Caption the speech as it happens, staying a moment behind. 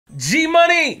G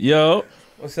Money. Yo.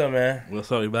 What's up, man?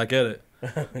 What's up? You back at it?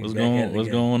 What's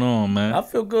going on, man? I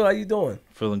feel good. How you doing?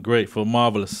 Feeling great. Feel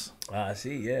marvelous. I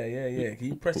see. Yeah. Can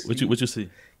you press? What you see?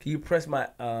 Can you press my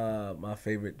my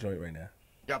favorite joint right now?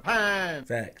 Japan.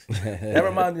 Facts. That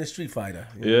reminds me of Street Fighter.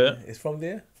 Yeah. It's from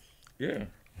there. Yeah.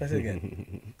 Press it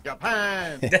again.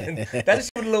 Japan. That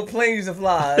is the little plane used to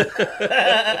fly.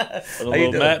 A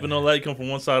little map and all that. You come from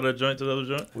one side of the joint to the other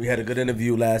joint. We had a good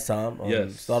interview last time.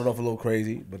 Yes. Started off a little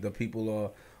crazy, but the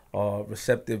people are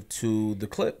receptive to the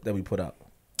clip that we put out.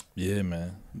 Yeah,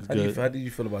 man. How did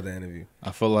you feel about the interview?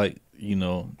 I felt like,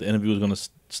 the interview was going to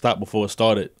stop before it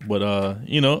started. But,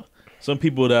 some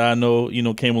people that I know,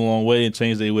 came a long way and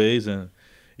changed their ways. And,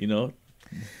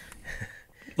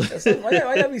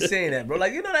 why y'all be saying that, bro?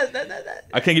 Like, that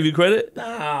I can't give you credit?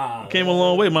 Nah. Came a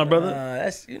long way, my brother.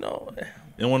 That's, You don't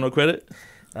want no credit?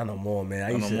 I know more, man.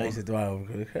 I used to throw out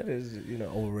credit is,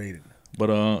 overrated. But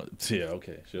yeah,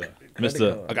 okay, sure.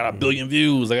 Mister, I got 1 billion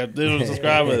views. I got 1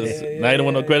 subscribers. Now you don't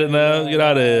want no credit now? Get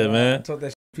out of here, man. I talk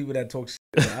that people that talk shit.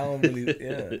 I don't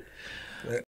really,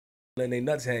 letting they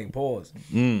nuts hang, pause.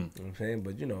 You know what I'm saying?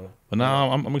 But But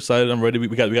now I'm excited. I'm ready. We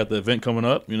got the event coming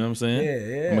up. You know what I'm saying?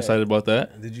 Yeah. I'm excited about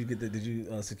that. Did you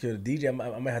secure the DJ?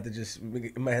 I might have to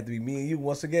it might have to be me and you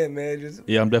once again, man.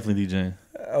 Yeah, I'm definitely DJing.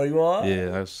 Oh, you are?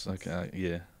 Yeah,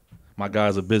 yeah. My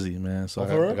guys are busy, man. So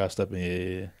I got to step in.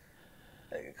 Yeah.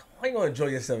 How you gonna enjoy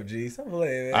yourself, G? Stop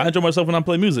playing, man. I enjoy myself when I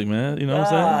play music, man. You know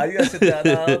what I'm saying? You gotta sit down.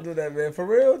 Nah, don't do that, man. For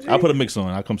real, G. I'll put a mix on.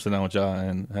 I'll come sit down with y'all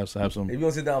and have some. If you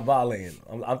don't sit down violating,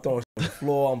 I'm throwing shit on the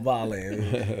floor. I'm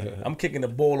violating. I'm kicking the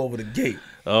ball over the gate.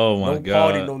 Oh my God. No God.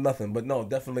 party, no nothing. But no,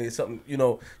 definitely it's something.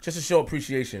 Just to show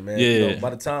appreciation, man. Yeah. By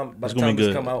the time this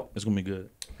come out, it's gonna be good.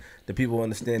 The people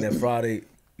understand that Friday,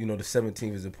 the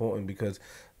 17th is important because,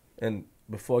 and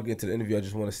before I get to the interview, I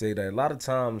just want to say that a lot of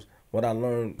times what I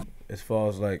learned as far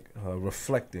as like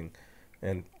reflecting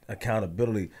and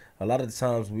accountability, a lot of the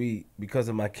times because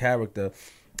of my character,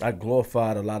 I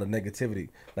glorified a lot of negativity.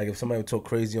 Like if somebody would talk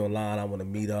crazy online, I want to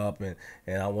meet up and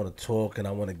I want to talk and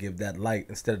I want to give that light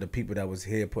instead of the people that was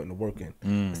here putting the work in,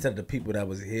 instead of the people that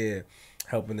was here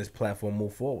helping this platform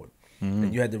move forward.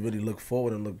 And you had to really look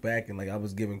forward and look back, and like I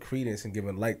was giving credence and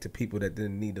giving light to people that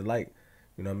didn't need the light.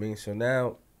 You know what I mean? So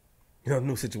now,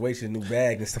 new situation, new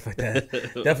bag and stuff like that.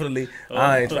 Definitely,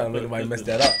 I ain't trying to let anybody mess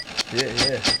that up.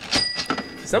 Yeah.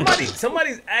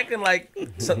 Somebody's acting like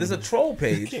there's a troll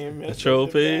page. A troll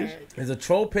page? There's a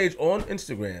troll page on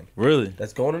Instagram. Really?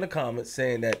 That's going in the comments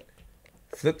saying that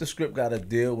Flip the Script got a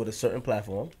deal with a certain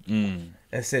platform and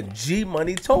said G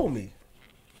Money told me.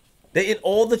 They in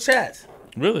all the chats.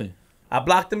 Really? I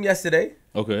blocked them yesterday.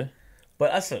 Okay.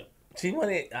 But I said G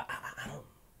Money. I don't.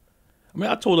 I mean,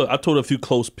 I told a few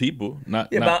close people.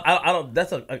 But I don't.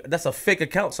 That's a fake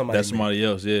account. That's somebody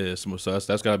else. Yeah. So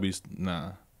that's gotta be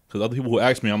nah. Because other people who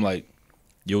ask me, I'm like,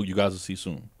 yo, you guys will see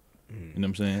soon. You know what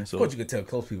I'm saying? So of course you could tell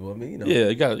close people. I mean, Yeah,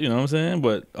 you got. You know what I'm saying?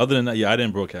 But other than that, yeah, I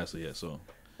didn't broadcast it yet. So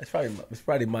it's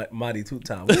probably Mighty two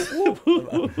times.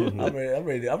 I'm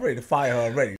ready to fire her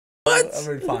already. What? I'm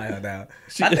ready to fire her now.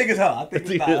 I think it's her. I think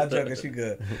it's not. I'm joking. She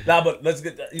good. Nah, but let's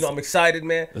get. I'm excited,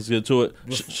 man. Let's get to it.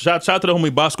 Shout out to the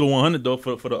homie Bosco 100 though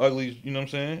for the uglies. You know what I'm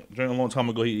saying? During a long time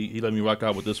ago, he let me rock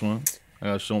out with this one. I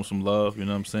gotta show him some love. You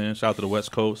know what I'm saying? Shout out to the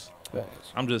West Coast.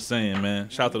 I'm just saying, man.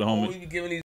 Shout out to the homies. You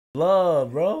giving these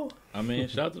love, bro? I mean,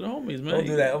 shout out to the homies, man. Don't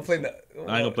do that. I'm playing that.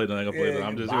 I ain't gonna play that.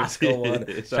 I'm just Bosco.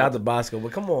 Shout out to Bosco.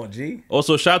 But come on, G.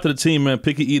 Also, shout out to the team, man.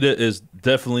 Picky Eater is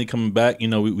definitely coming back.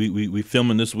 We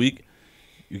filming this week.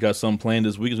 You got something planned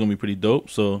this week. It's gonna be pretty dope.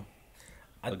 So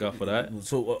look out for that.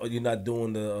 So you're not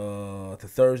doing the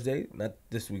Thursday? Not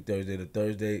this week Thursday. The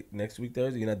Thursday next week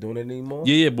Thursday. You're not doing it anymore?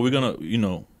 Yeah. But we're gonna,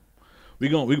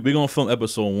 we're gonna film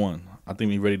episode 1. I think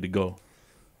we're ready to go.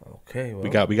 Okay. Well.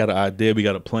 We got an idea. We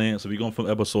got a plan. So we're gonna film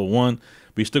episode 1.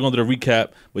 We're still gonna do the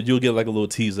recap, but you'll get like a little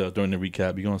teaser during the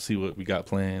recap. You're gonna see what we got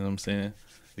planned. You know what I'm saying?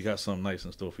 We got something nice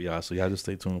in store for y'all. So y'all just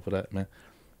stay tuned for that, man.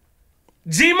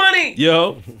 G Money.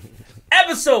 Yo.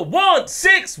 Episode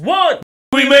 161.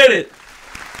 We made it.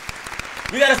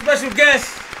 We got a special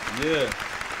guest. Yeah.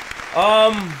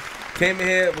 Came in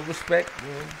here with respect.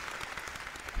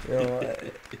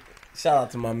 Shout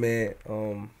out to my man.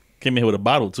 Came in here with a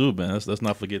bottle too, man. Let's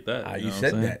not forget that. You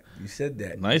said that. You said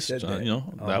that. Nice. That.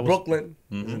 That was Brooklyn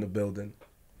is in the building.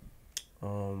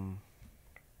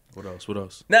 What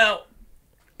else? Now,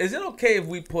 is it okay if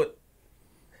we put?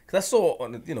 Cause I saw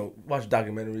on the, watch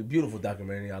documentary, beautiful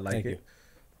documentary. I like it.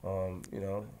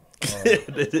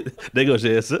 They go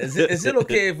share. Is it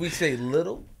okay if we say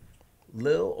little,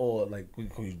 or like we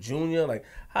call you Junior? Like,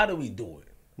 how do we do it?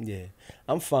 Yeah.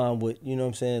 I'm fine with, you know what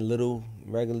I'm saying, little,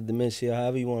 regular Domencio,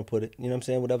 however you want to put it. You know what I'm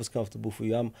saying? Whatever's comfortable for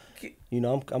you. I'm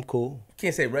cool.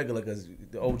 Can't say regular because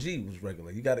the OG was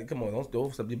regular. You got to, come on,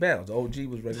 don't step your bounds. The OG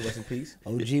was regular, rest in peace.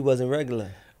 OG wasn't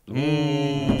regular.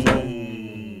 Let's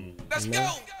go.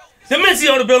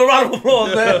 Domencio on the bill, a round of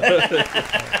applause, man.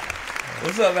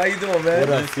 What's up, man? How you doing, man?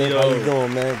 What up, Flip? How you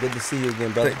doing, man? Good to see you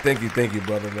again, brother. Thank you,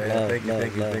 brother, man. Love, thank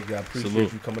you. I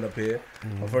appreciate you coming up here.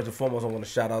 First and foremost, I want to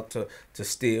shout out to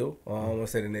Steele. I don't want to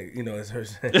say the name, you know, it's her.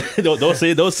 don't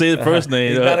say the first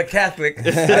name. He's not a Catholic. I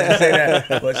didn't say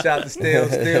that. But shout out to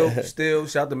Steele.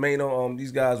 Shout out to Mano.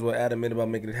 These guys were adamant about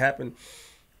making it happen.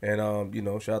 And, you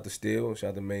know, shout out to Steele, shout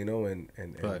out to Mano, and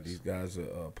these guys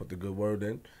put the good word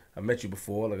in. I met you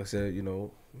before, like I said, you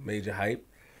know, major hype.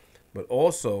 But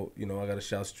also, you know, I got to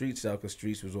shout Streets out because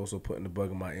Streets was also putting the bug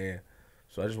in my ear.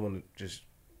 So I just want to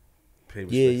pay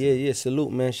respect. Yeah.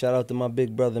 Salute, man. Shout out to my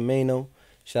big brother, Mano.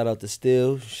 Shout out to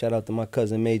Steele. Shout out to my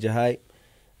cousin, Major Hype.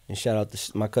 And shout out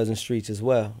to my cousin Streets as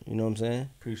well. You know what I'm saying?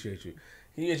 Appreciate you.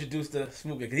 He introduced the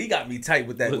Smooker because he got me tight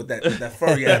with that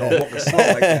furry hat on, walking slow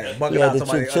like that. Yeah, the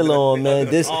chinchilla on, man.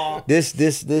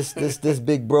 This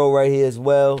big bro right here as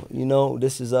well. You know,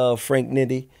 this is Frank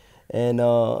Nitty. And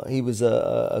he was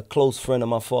a close friend of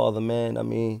my father, man. I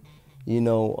mean, you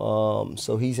know,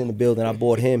 so he's in the building. I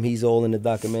bought him. He's all in the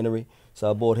documentary.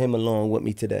 So I brought him along with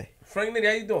me today. Frank Nitty,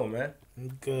 how you doing, man?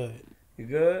 I'm good. You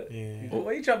good? Yeah.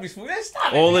 Why you trying to be smooth?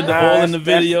 Stop all it, in the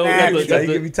video. You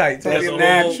get me tight. That's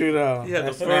natural, though. You had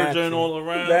the fur joint all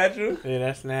around. Natural? Yeah,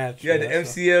 that's natural. You had the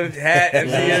MCM hat,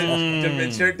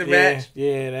 MCM shirt to match?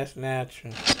 Yeah, that's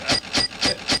natural.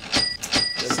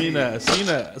 Seen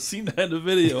that in the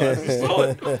video. I saw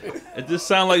it. It just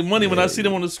sound like money when I see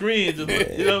them on the screen. Just,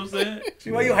 you know what I'm saying?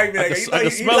 Why you hype me like that? I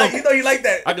can smell him. You know you like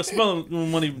that. I can smell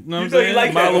money. You know what I'm know you saying?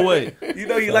 like A mile that. away. You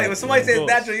know you like when somebody says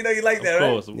natural. You know you like that,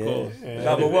 right? Of course.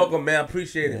 Nah, but welcome, man. I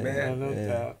appreciate it, man. No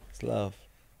doubt. It's love.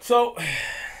 So,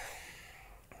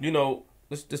 you know,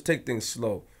 let's just take things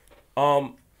slow.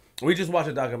 We just watched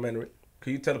a documentary.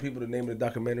 Can you tell the people the name of the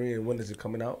documentary and when is it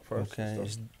coming out first? Okay,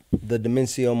 it's the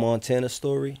Domencio Montana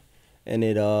story, and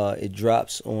it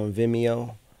drops on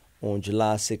Vimeo on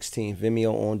July 16th.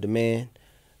 Vimeo on demand.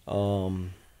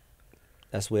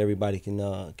 That's where everybody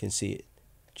can see it.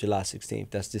 July 16th.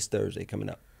 That's this Thursday coming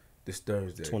up. This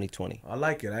Thursday. 2020. I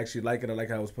like it. I actually like it. I like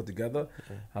how it was put together.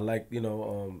 Yeah. I like, you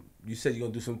know, you said you're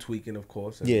going to do some tweaking, of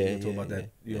course. And we'll talk about that,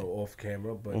 you know, off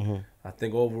camera. But I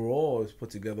think overall it's put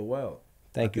together well.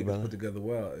 Thank you, brother. It's put together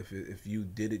well. If you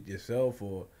did it yourself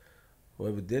or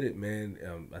whoever did it, man,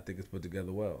 I think it's put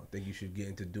together well. I think you should get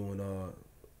into doing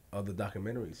other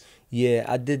documentaries. Yeah,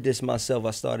 I did this myself.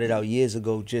 I started out years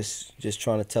ago just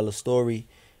trying to tell a story.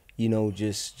 You know,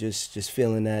 just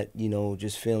feeling that, you know,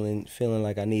 just feeling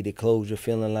like I needed closure,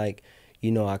 feeling like,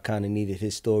 you know, I kind of needed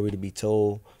his story to be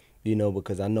told, you know,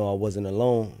 because I know I wasn't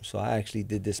alone. So I actually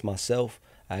did this myself.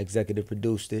 I executive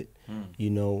produced it. You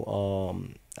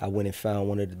know, I went and found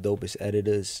one of the dopest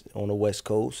editors on the West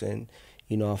Coast, and,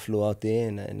 you know, I flew out there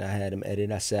and I had him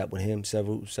edit. I sat with him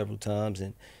several times,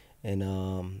 and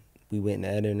we went in the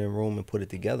editing room and put it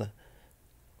together.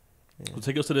 Yeah. So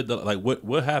take us to the, like,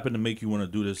 what happened to make you want to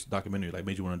do this documentary? Like,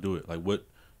 made you want to do it? Like, what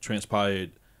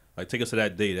transpired? Like, take us to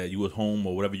that day that you was home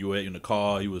or whatever you were at in the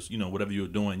car. You was, you know, whatever you were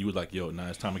doing. You was like, yo, nah,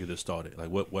 it's time to get this started. Like,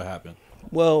 what happened?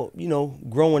 Well, you know,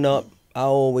 growing up, I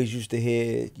always used to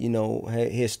hear, you know,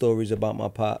 hear stories about my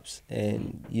pops,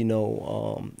 and, you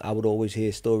know, I would always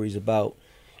hear stories about,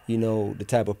 you know, the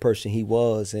type of person he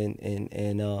was, and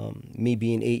me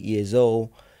being 8 years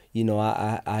old, you know,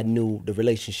 I knew the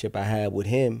relationship I had with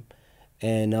him.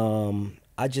 And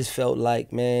I just felt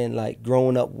like, man, like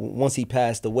growing up, once he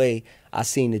passed away, I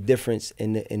seen the difference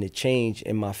in the change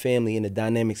in my family and the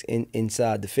dynamics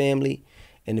inside the family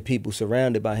and the people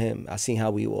surrounded by him. I seen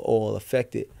how we were all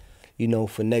affected, you know,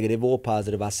 for negative or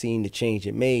positive. I seen the change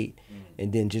it made.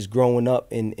 And then just growing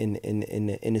up in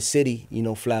the city, you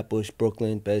know, Flatbush,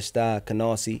 Brooklyn, Bed-Stuy,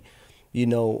 Canarsie, you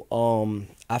know,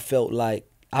 I felt like,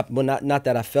 well, not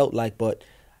that I felt like, but,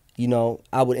 you know,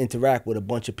 I would interact with a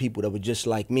bunch of people that were just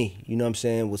like me, you know what I'm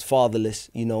saying, was fatherless,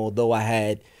 you know, although I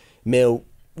had male,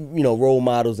 you know, role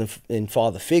models and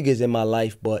father figures in my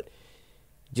life, but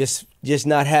just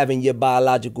not having your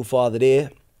biological father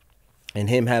there and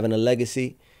him having a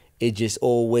legacy, it just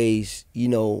always, you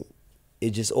know,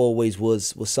 it just always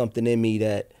was something in me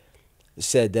that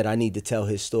said that I need to tell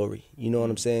his story, you know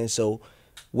what I'm saying? So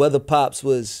whether Pops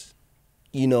was,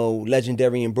 you know,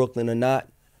 legendary in Brooklyn or not,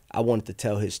 I wanted to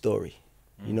tell his story,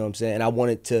 you know what I'm saying? And I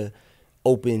wanted to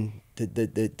open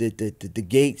the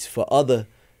gates for other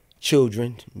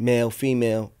children, male,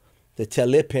 female, to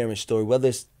tell their parents' story, whether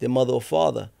it's their mother or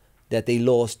father, that they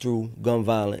lost through gun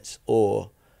violence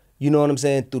or, you know what I'm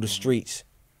saying, through the streets.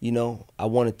 You know, I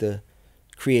wanted to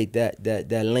create that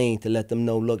lane to let them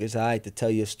know, look, it's all right to tell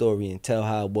your story and tell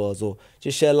how it was, or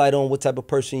just shed light on what type of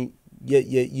person your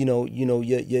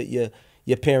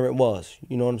parent was.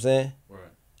 You know what I'm saying?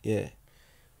 Right. Yeah.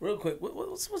 Real quick,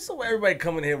 what's up with everybody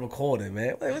coming here recording,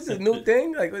 man? Like, what's this new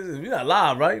thing? Like, what's this? You're not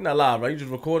live, right? You're not live, right? You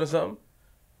just recording something?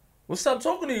 What's up? I'm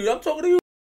talking to you. I'm talking to you.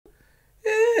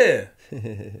 Yeah.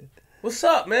 What's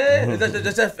up, man?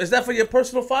 Is that for your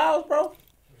personal files, bro?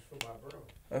 It's for my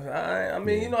bro. I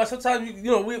mean, you know, sometimes we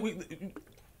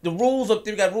the rules up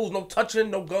there. We got rules: no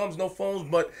touching, no gums, no phones.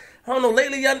 But I don't know.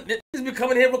 Lately, y'all just been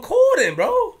coming here recording,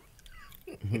 bro.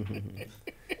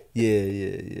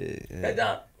 Yeah,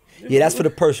 that's for the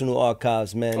personal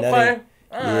archives, man. Okay. That ain't,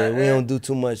 Right, we don't do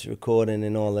too much recording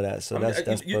and all of that, so that's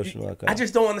personal archives. I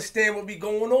just don't understand what be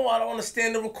going on. I don't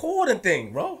understand the recording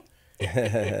thing, bro.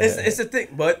 it's a thing,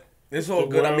 but it's all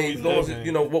good. I mean, as long as,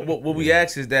 you know, what we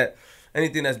ask is that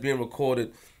anything that's being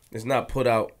recorded is not put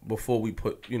out before we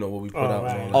put, you know, what we put out.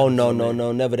 Right. Oh no,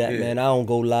 never that, man. I don't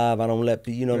go live. I don't let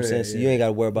people, you know what I'm saying. So you ain't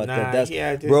gotta worry about that. That's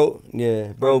bro.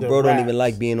 Yeah, bro don't even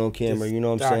like being on camera. You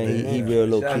know what I'm saying. He real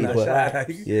low key, but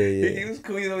he was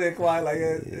cool. He was over there quiet like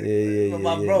that. Yeah.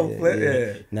 My bro,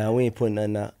 yeah. Nah, we ain't putting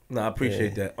nothing out. Nah, I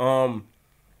appreciate that.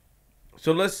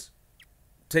 So let's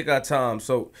take our time.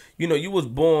 So you know, you was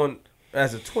born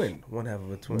as a twin, one half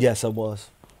of a twin. Yes, I was.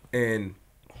 And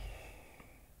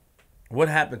what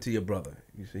happened to your brother?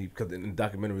 You see, because in the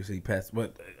documentary, you say he passed.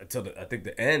 But until I think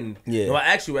the end. Yeah. No, I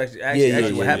asked you what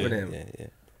happened to him. Yeah.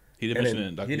 He didn't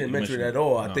mention it. He didn't mention it at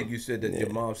all. I think you said that your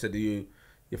mom said to you,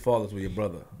 your father's with your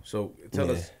brother. So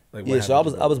tell us, like, what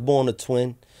happened. So I was born a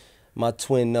twin. My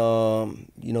twin,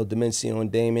 you know, Domencio and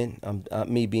Damon.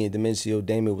 Me being Domencio,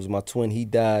 Damon was my twin. He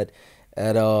died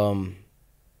at a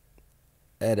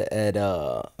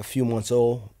few months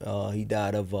old. He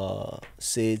died of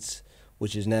SIDS,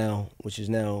 which is now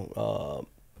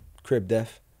crib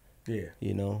death. Yeah.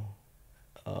 You know,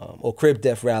 or crib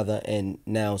death rather, and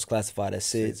now it's classified as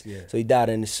SIDS. Yeah. So he died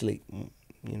in his sleep. You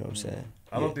know what I'm saying?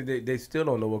 I don't think they still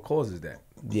don't know what causes that.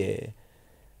 Yeah.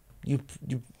 You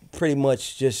pretty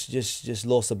much just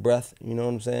lost of breath. You know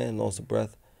what I'm saying? Lost of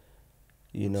breath.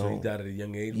 You know. So he died at a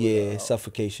young age. Yeah,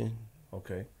 suffocation.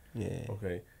 Okay. Yeah.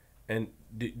 Okay. And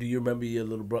do you remember your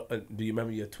little brother? Do you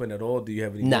remember your twin at all? Do you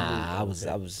have any? Nah, I was,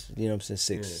 you know what I'm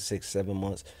saying, 6, 7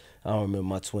 months. I don't remember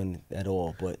my twin at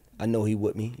all, but I know he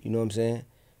with me. You know what I'm saying?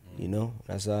 You know,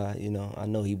 that's you know, I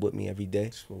know he with me every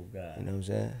day. Smooth guy. You know what I'm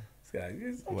saying?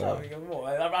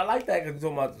 I like that because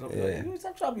you're talking about.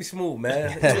 Stop trying to be smooth,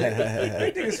 man.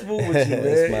 Everything is smooth with you, man.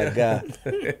 That's my guy.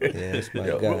 Yeah, that's my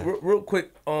guy. Real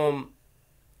quick,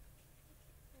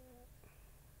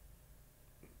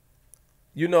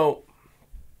 you know,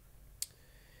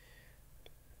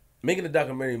 making a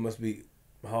documentary must be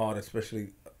hard, especially,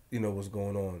 you know, what's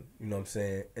going on. You know what I'm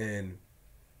saying? And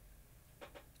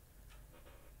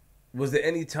was there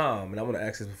any time, and I want to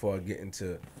ask this before I get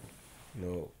into, you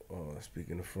know,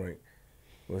 speaking to Frank,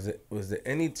 was there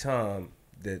any time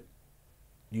that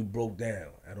you broke down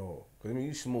at all? Because, I mean,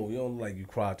 you smooth. You don't look like you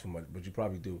cry too much, but you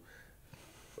probably do.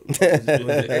 Was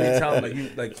there any time like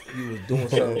you was doing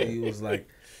something, you was like,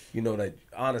 you know, like,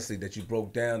 honestly, that you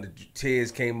broke down, that tears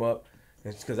came up?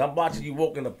 Because I'm watching you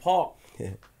walk in the park. Yeah.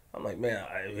 I'm like, man,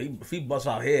 if he busts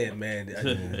out here, man,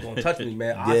 he's going to touch me,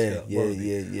 man. Oscar, yeah.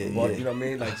 But, you know what I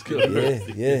mean? Like,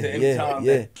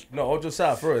 no, hold your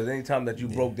side first. Any time that you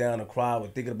broke down and cried or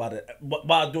thinking about it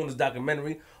while doing this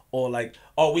documentary, or like,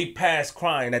 are we past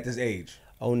crying at this age?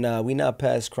 Oh, nah, we not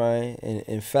past crying. And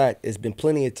in fact, it's been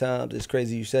plenty of times. It's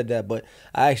crazy you said that, but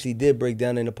I actually did break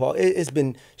down in the park. It's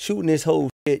been shooting this whole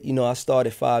shit. You know, I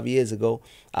started 5 years ago.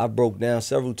 I broke down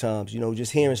several times, you know,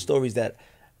 just hearing stories that,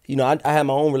 you know, I had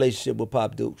my own relationship with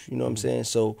Pop Dukes, you know what I'm saying?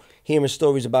 So hearing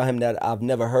stories about him that I've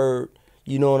never heard,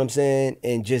 you know what I'm saying?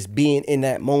 And just being in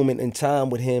that moment in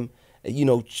time with him, you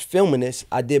know, filming this,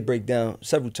 I did break down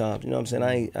several times, you know what I'm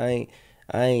saying?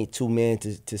 I ain't too man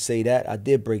to say that. I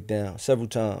did break down several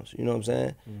times, you know what I'm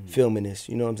saying? Filming this,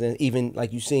 you know what I'm saying? Even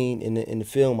like you seen in the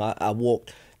film, I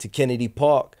walked to Kennedy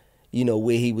Park, you know,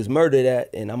 where he was murdered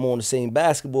at, and I'm on the same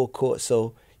basketball court.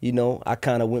 So, you know, I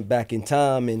kind of went back in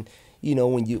time, and you know,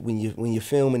 when you're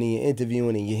filming and you're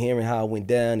interviewing and you're hearing how it went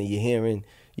down and you're hearing,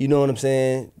 you know what I'm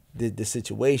saying, the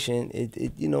situation,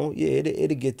 it you know, yeah,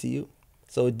 it'll get to you.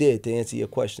 So it did, to answer your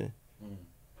question.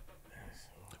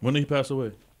 When did he pass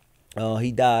away?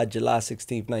 He died July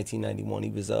 16th, 1991. He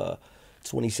was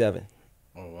 27.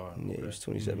 Oh wow. Yeah, he was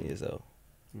 27 years old.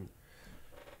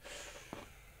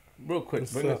 Real quick,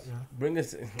 bring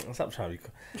us. Stop trying to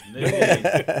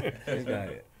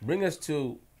be. Bring us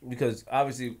to because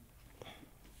obviously,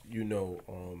 you know,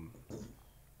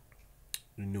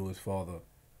 you knew his father,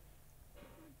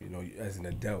 you know, as an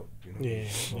adult, you know, Yeah,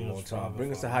 for a knew long his time. father Bring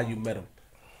for us a to how you long met him.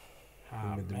 How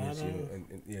I met him?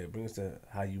 And yeah, bring us to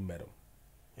how you met him.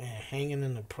 Man, hanging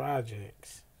in the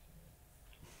projects.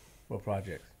 What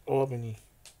projects? Albany.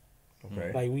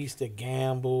 Okay. Like, we used to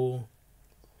gamble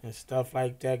and stuff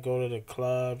like that, go to the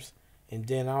clubs. And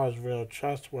then I was real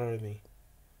trustworthy.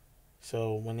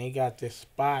 So when they got this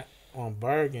spot on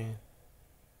Bergen,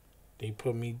 they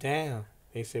put me down.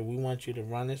 They said, we want you to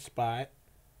run this spot.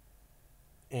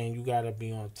 And you got to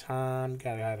be on time. You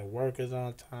got to have the workers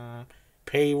on time.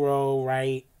 Payroll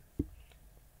right.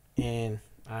 And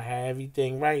I had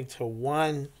everything right till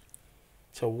one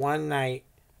night.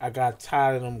 I got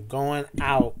tired of them going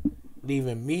out,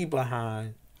 leaving me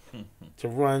behind to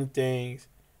run things.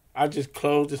 I just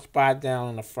closed the spot down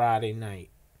on a Friday night.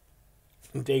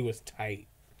 They was tight.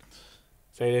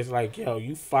 So it's like, yo,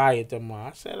 you fired tomorrow.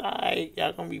 I said, all right,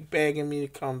 y'all gonna be begging me to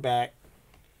come back.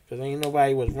 Because ain't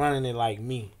nobody was running it like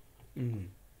me. Mm-hmm.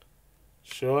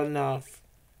 Sure enough,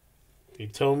 they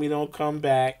told me don't come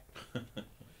back.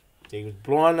 They was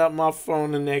blowing up my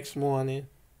phone the next morning.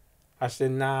 I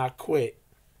said, nah, I quit.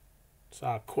 So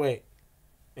I quit.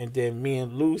 And then me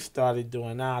and Lou started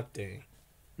doing our thing.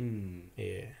 Mm.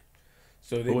 Yeah.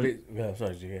 So they, I'm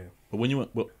sorry, yeah. But when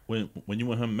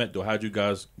you and him met though, how'd you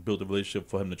guys build a relationship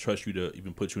for him to trust you to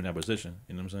even put you in that position?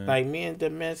 You know what I'm saying? Like me and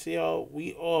Domencio,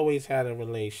 we always had a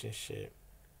relationship.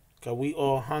 Because we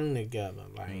all hung together.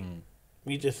 Like,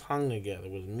 we just hung together.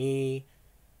 It was me,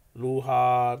 Lou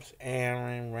Hobbs,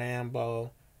 Aaron,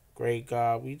 Rambo, Great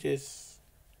God. We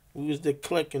was the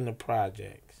clique in the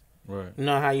projects. Right. You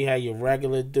know how you had your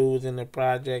regular dudes in the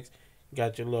projects? You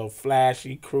got your little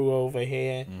flashy crew over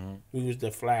here. Mm-hmm. We was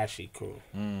the flashy crew.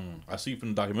 I see you from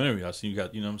the documentary. I see you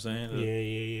got, you know what I'm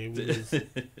saying?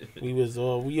 Yeah.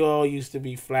 We all used to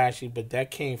be flashy, but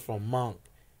that came from Monk.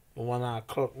 And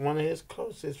one of his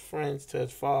closest friends to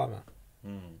his father.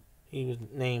 He was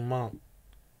named Monk.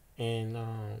 And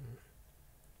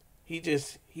he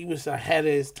was ahead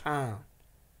of his time.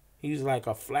 He was like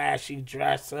a flashy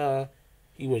dresser.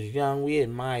 He was young. We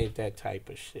admired that type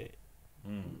of shit.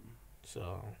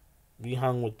 So we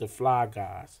hung with the fly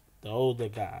guys, the older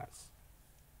guys,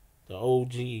 the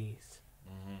OGs.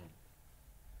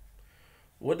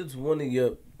 What is one of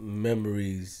your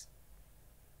memories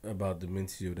about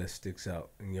Domencio that sticks out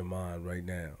in your mind right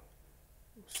now?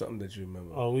 Something that you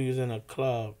remember. Oh, we was in a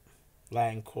club,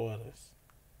 Latin Quarters.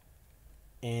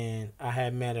 And I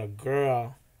had met a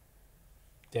girl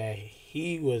that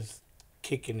he was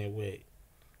kicking it with.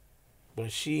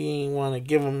 But she ain't want to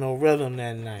give him no rhythm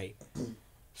that night.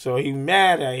 So he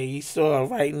mad at her. He saw her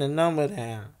writing the number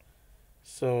down.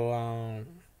 So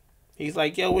he's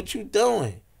like, yo, what you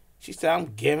doing? She said,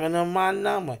 I'm giving him my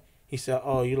number. He said,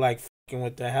 oh, you like fucking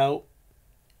with the help?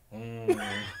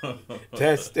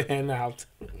 That stand out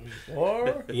to me.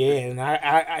 Or? Yeah, and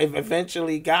I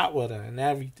eventually got with her and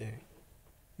everything.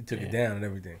 He took it down and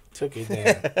everything. Took it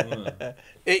down.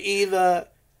 It either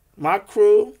my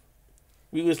crew,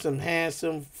 we was some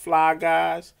handsome fly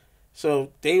guys,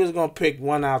 so they was gonna pick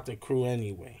one out the crew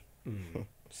anyway.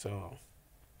 So,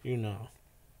 you know,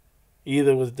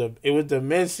 either it was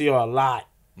Domencio a lot,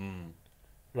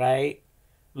 right?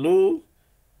 Lou,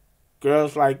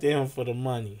 girls liked him for the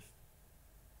money,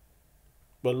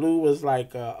 but Lou was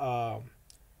like a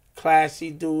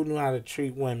classy dude, knew how to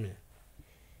treat women.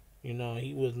 You know,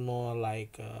 he was more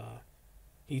like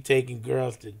he taking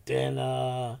girls to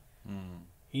dinner.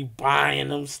 He buying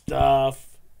them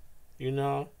stuff. You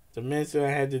know, Domencio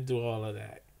had to do all of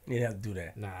that. He didn't have to do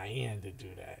that. Nah, he had to do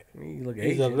that. He look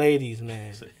He's a Asian. ladies'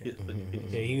 man.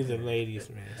 Yeah, he was a ladies'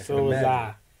 man. So was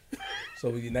I.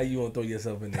 So now you want to throw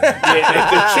yourself in there.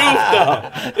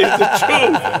 Yeah, it's the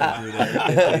truth,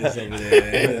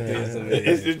 though.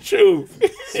 It's the truth.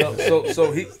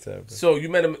 It's the truth. So you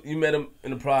met him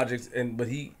in the projects, but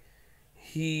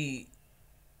he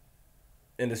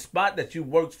in the spot that you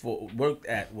worked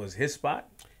at was his spot.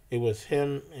 It was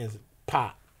him and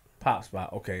Pop. Pop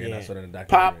spot, okay, and I saw that in the Pop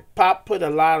documentary. Pop put a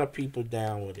lot of people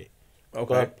down with it.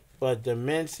 Okay, but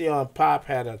Domencio and Pop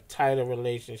had a tighter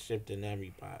relationship than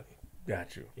everybody.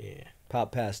 got you. Yeah.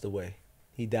 Pop passed away.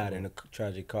 He died in a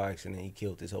tragic car accident. He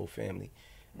killed his whole family.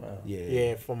 Wow.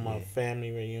 Yeah, from a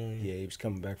family reunion. Yeah, he was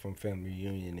coming back from family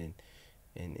reunion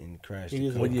and crashed. He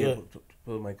was What year? good. Put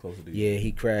the mic closer to you. Yeah,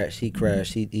 he crashed. He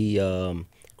crashed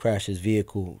his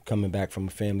vehicle coming back from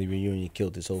a family reunion.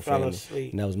 Killed his whole Fell family.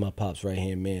 asleep. And that was my pop's right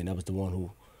hand man. That was the one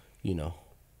who, you know.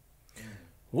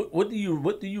 What do you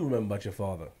remember about your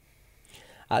father?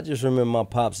 I just remember my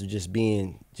pops just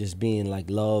being like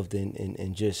loved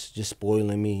and just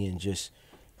spoiling me and just,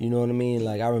 you know what I mean?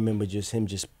 Like I remember just him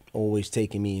just always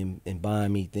taking me and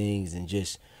buying me things and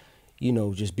just, you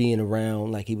know, just being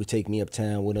around. Like he would take me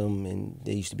uptown with him, and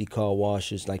there used to be car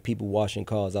washers, like people washing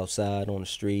cars outside on the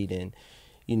street. And,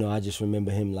 you know, I just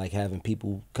remember him like having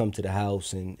people come to the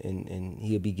house and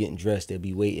he'll be getting dressed. They'll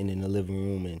be waiting in the living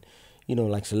room and, you know,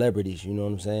 like celebrities, you know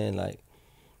what I'm saying? Like,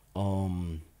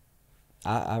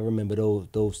 I remember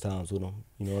those times with him,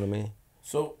 you know what I mean?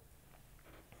 So,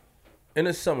 in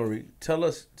a summary,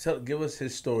 give us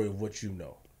his story of what you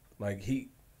know. Like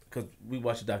because we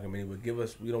watched the documentary, but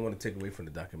we don't want to take away from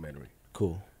the documentary. Cool.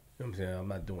 You know what I'm saying? I'm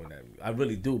not doing that. I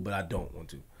really do, but I don't want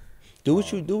to. Do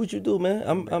what you do, man.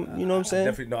 I'm you know what I'm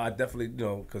saying? I definitely, you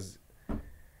know, because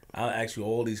I'll ask you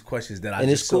all these questions that I and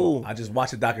just it's cool. saw. I just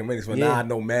watched the documentary, so Yeah. now I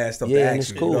know mad stuff Yeah, to and ask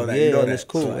it's you. cool. You know that, Yeah, you know and that. it's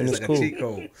cool, So and it's it's like cool. a cheat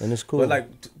code. And it's cool. But like,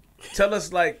 tell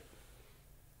us like,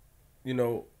 you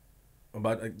know,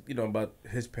 about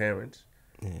his parents.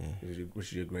 Yeah. Which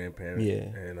is your grandparent. Yeah.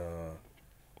 And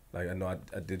like I know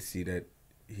I did see that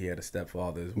he had a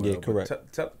stepfather as well. Yeah, correct.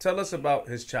 Tell us about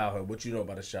his childhood. What you know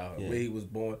about his childhood? Yeah. Where he was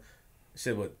born.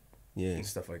 Shit, what? Yeah. And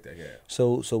stuff like that. Yeah.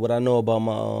 So what I know about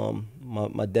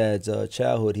my dad's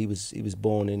childhood, he was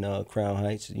born in Crown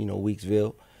Heights, you know,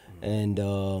 Weeksville, and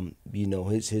you know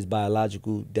his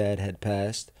biological dad had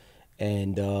passed,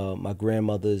 and my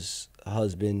grandmother's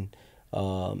husband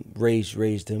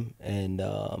raised him, and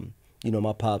you know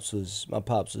my pops was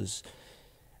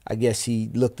I guess he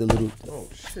looked a little. Oh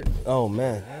shit. Oh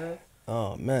man.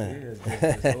 Oh man. Yeah,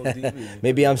 it's ODB.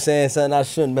 Maybe I'm saying something I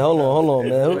shouldn't. Man, hold on,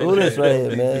 man. Who this right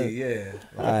here, man? Yeah.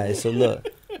 All right, so look.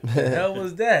 The hell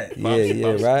was that?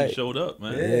 Pops Right. showed up,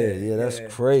 man. Yeah, that's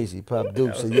crazy, Pop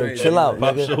Duke. So was yo, crazy. chill out,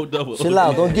 Pop nigga. showed up. Chill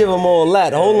out. Don't give him all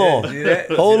that. Hold on. See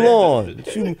that? Hold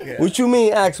See that? on. What you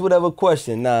mean? Ask whatever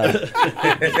question. Nah. Sorry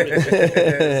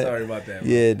about that.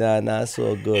 Yeah, nah. It's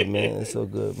all good, man. It's all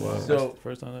good, man. So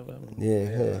First time that ever happened.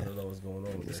 Yeah. I don't know what's going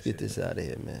on with Let's that get shit. this out of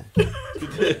here, man.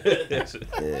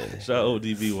 Shout out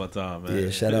ODB one time, man. Yeah,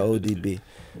 shout out ODB.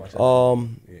 Watch out.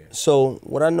 Yeah. So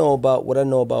what I know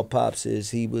about Pops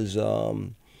is he was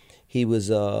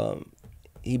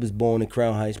born in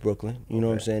Crown Heights, Brooklyn. You know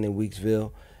what I'm saying, in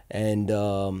Weeksville, and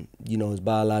you know his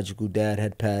biological dad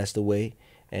had passed away,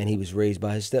 and he was raised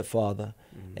by his stepfather,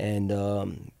 and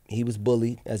he was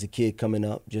bullied as a kid coming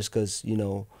up just because he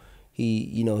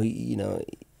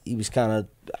was kind of,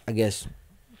 I guess,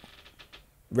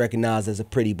 recognized as a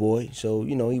pretty boy. So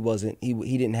he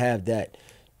didn't have that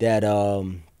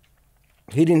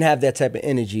he didn't have that type of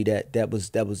energy that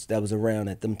was around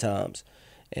at them times.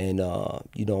 And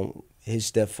his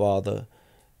stepfather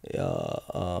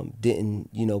didn't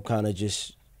kind of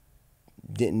just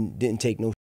didn't take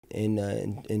no shit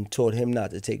and taught him not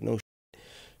to take no shit.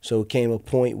 So it came a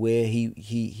point where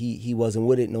he wasn't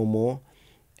with it no more,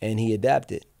 and he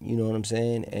adapted, you know what I'm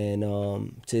saying, and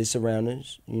to his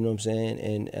surroundings, you know what I'm saying,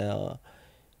 and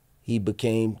he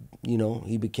became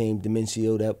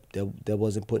Domencio that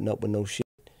wasn't putting up with no shit,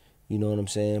 you know what I'm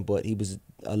saying, but he was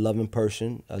a loving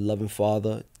person, a loving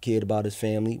father, cared about his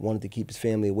family, wanted to keep his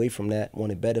family away from that,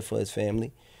 wanted better for his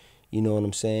family, you know what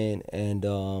I'm saying, and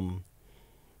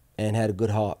had a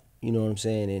good heart, you know what I'm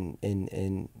saying,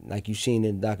 and like you seen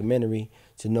in the documentary,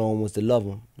 to know him was to love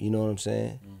him, you know what I'm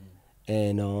saying,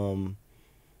 and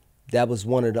that was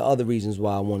one of the other reasons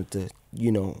why I wanted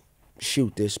to,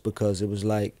 shoot this, because it was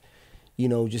like,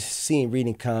 just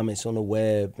reading comments on the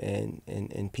web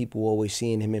and people always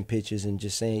seeing him in pictures and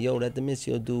just saying, yo, that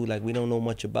Domencio dude, like, we don't know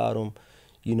much about him,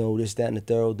 this, that, and the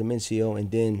third Domencio. And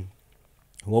then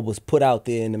what was put out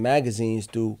there in the magazines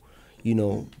through,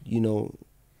 through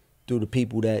the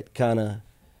people that kind of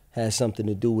had something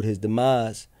to do with his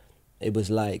demise, it was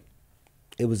like,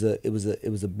 it was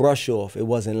a brush off. It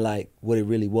wasn't like what it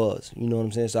really was. You know what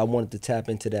I'm saying? So I wanted to tap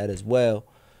into that as well,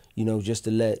 just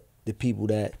to let the people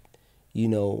that,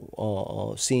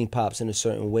 seen Pops in a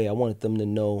certain way, I wanted them to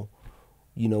know,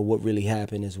 what really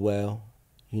happened as well.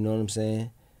 You know what I'm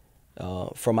saying?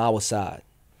 From our side.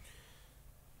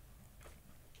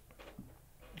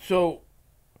 So,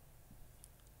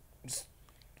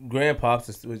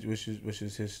 Grandpops, which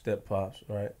is his step pops,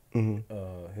 right?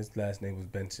 Mm-hmm. His last name was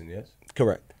Benson, yes.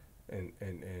 Correct.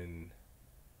 And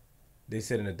they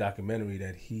said in the documentary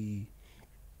that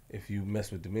if you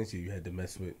mess with Domencio, you had to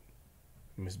mess with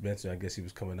Miss Benson. I guess he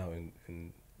was coming out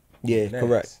in Yeah,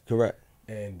 genetics. correct.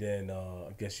 And then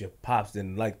I guess your pops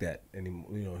didn't like that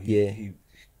anymore. He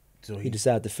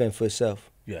decided to fend for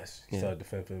himself. Yes, he started to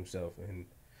fend for himself. And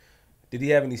did he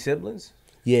have any siblings?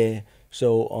 Yeah.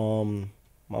 So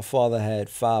my father had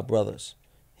 5 brothers,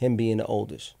 him being the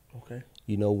oldest. Okay.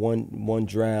 You know, one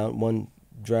drowned,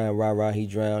 rah, he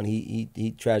drowned.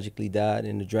 He tragically died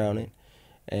in the drowning.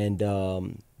 And,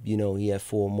 you know, he had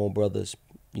 4 more brothers,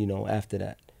 you know, after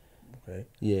that. Okay.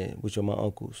 Yeah, which are my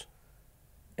uncles.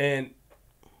 And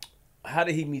how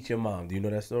did he meet your mom? Do you know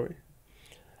that story?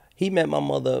 He met my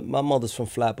mother. My mother's from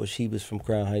Flatbush. He was from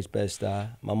Crown Heights, Bed-Stuy.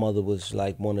 My mother was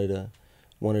like one of the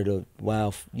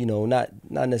wild, you know, not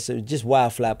necessarily just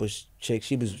wild Flatbush chicks.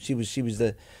 She was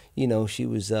the, you know, she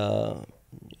was known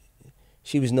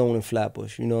in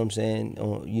Flatbush. You know what I'm saying?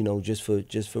 You know, just for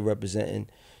representing.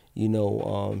 You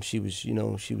know, she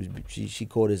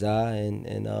caught his eye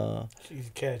and She's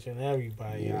catching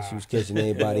everybody. yeah, eye. she was catching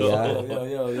everybody eye.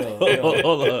 Yo.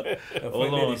 Hold on.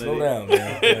 Hold on, slow down,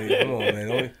 man. Come on,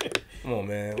 man. Come on,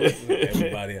 man.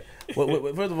 Everybody.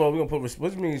 First of all, we're gonna put.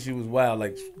 What do you mean she was wild?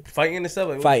 Like fighting and stuff?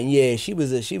 Like, Fighting, yeah. She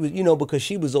was, you know, because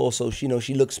she was also, you know,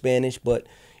 she looked Spanish, but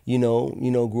you know,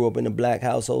 grew up in a black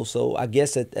household. So I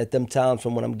guess at them times,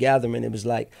 from what I'm gathering, it was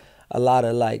like a lot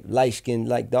of like light skin,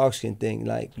 like dark skin thing.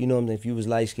 Like, you know what I mean? If you was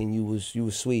light skin, you was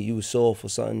sweet, you was soft or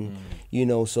something, you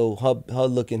know. So her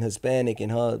looking Hispanic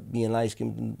and her being light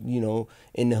skin, you know,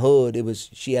 in the hood, it was,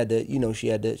 she had to, you know, she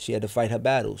had to fight her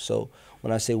battles. So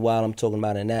when I say wild, I'm talking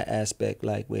about in that aspect,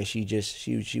 like where she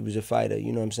was a fighter,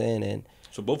 you know what I'm saying? And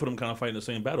So both of them kind of fighting the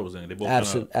same battles, then they both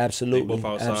absolutely, they both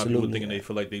outside. absolutely. People thinking they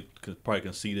feel like they probably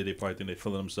conceded. They probably think they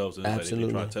feeling themselves, and Absolutely.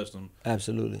 they try to test them.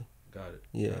 Absolutely. Got it.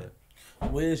 Yeah. Got it.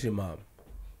 where's your mom?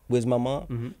 Where's my mom?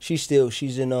 Mm-hmm. She's still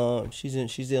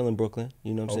in Brooklyn.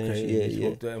 You know what I'm saying?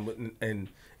 Okay. Yeah. And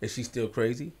is she still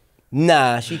crazy?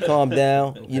 Nah, she calmed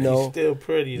down. You She's know. still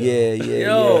pretty though.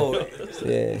 Yo,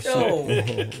 Yeah.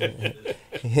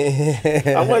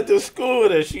 I went to school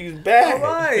with her. She's back.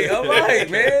 all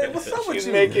right, man. What's up with She's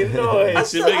you? making noise. I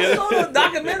saw the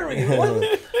documentary. He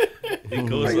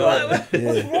goes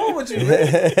What's wrong with you, man?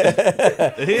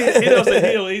 he don't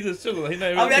say he just chilling. He not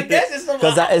even. I mean, I guess it's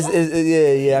Cause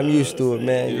yeah, I'm used to it,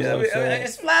 man. You Yeah, know I what I'm mean, saying?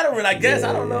 it's flattering, I guess.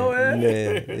 I don't know,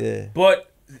 man. Yeah. But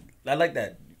I like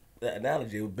that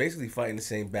analogy. We're basically fighting the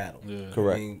same battle. Yeah.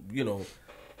 Correct. I mean, you know,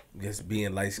 just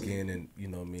being light skinned and, you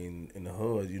know what I mean, in the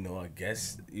hood, you know, I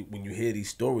guess when you hear these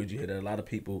stories, you hear that a lot of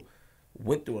people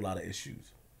went through a lot of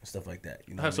issues and stuff like that.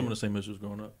 You know I had some of the same issues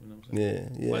growing up. You know what I'm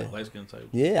saying? Yeah. Light skin type.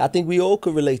 Yeah, I think we all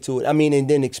could relate to it. I mean, and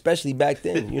then especially back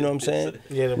then, you know what I'm saying?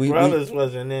 Yeah, the brothers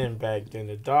wasn't in back then.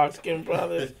 The dark skinned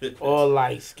brothers, all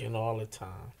light skin all the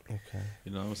time. Okay.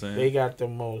 You know what I'm saying? They got the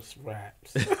most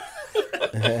raps.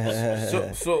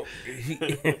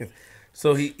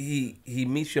 So he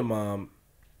meets your mom,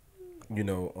 you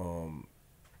know,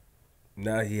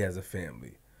 now he has a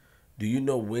family. Do you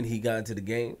know when he got into the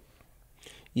game?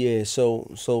 Yeah,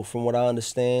 so from what I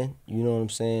understand, you know what I'm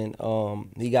saying,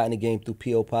 he got in the game through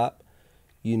P.O. Pop,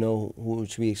 you know,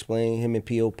 which we explained, him and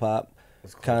P.O. Pop.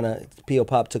 P.O.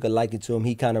 Pop took a liking to him.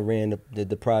 He kind of ran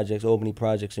the projects, Albany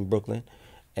projects in Brooklyn.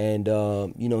 And,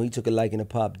 you know, he took a liking to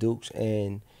Pop Dukes.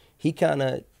 And he kind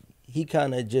of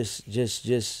just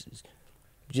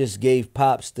gave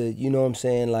Pops the, you know what I'm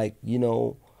saying, like, you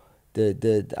know,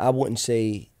 the I wouldn't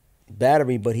say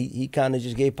battery, but he kind of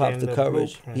just gave Pops the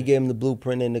courage. Blueprint. He gave him the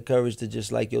blueprint and the courage to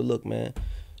just like, yo, look, man,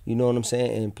 you know what I'm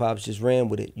saying? And Pops just ran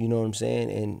with it, you know what I'm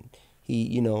saying? And he,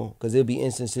 you know, because there'll be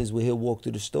instances where he'll walk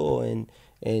through the store and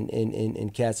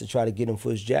cats will try to get him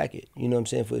for his jacket, you know what I'm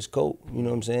saying, for his coat, you know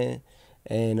what I'm saying?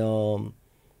 And,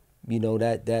 you know,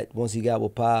 that once he got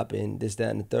with Pop and this, that,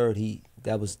 and the third,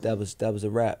 that was a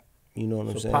wrap, you know what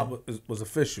I'm saying? Pop was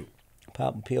official.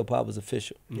 P.O. Pop was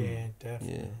official. Yeah,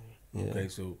 definitely. Yeah. Okay,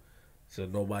 so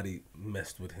nobody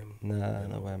messed with him. Nah,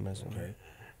 nobody messing with him. Okay.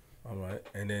 All right.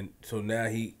 And then, so now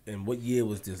and what year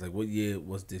was this? Like, what year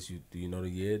was this? Do you know the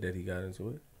year that he got into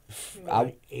it?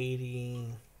 Like 80.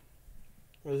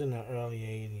 It was in the early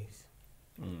 80s.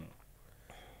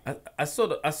 I saw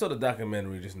the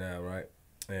documentary just now, right?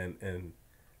 And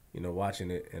you know, watching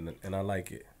it and I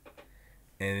like it.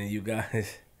 And you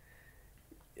guys,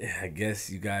 I guess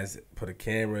you guys put a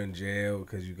camera in jail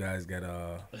because you guys got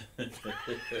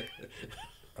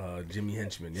Jimmy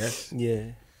Henchman, yes?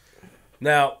 Yeah.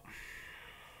 Now,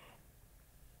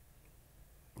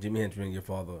 Jimmy Henchman, your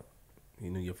father, he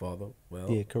knew your father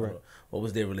well? Yeah, correct. What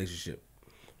was their relationship?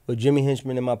 Well, Jimmy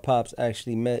Henchman and my pops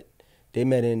actually met. They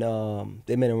met in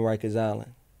Rikers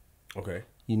Island. Okay.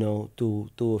 You know,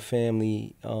 through a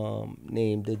family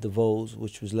named the DeVos,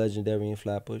 which was legendary in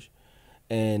Flatbush,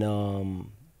 and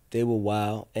they were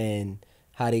wild. And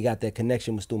how they got that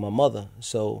connection was through my mother.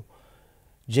 So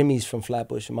Jimmy's from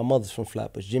Flatbush, and my mother's from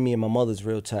Flatbush. Jimmy and my mother's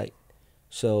real tight.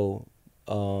 So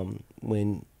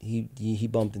when he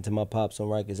bumped into my pops on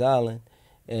Rikers Island,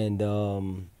 and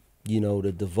you know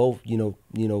the DeVos, you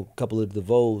know, a couple of the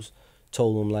DeVos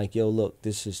told him like, yo, look,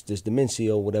 this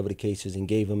Domencio, whatever the case is, and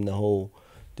gave him the whole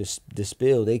the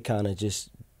spill. They kind of just,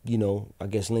 you know, I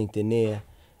guess linked in there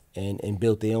and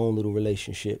built their own little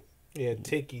relationship. Yeah,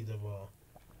 Tiki DeVoe.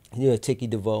 Yeah, Tiki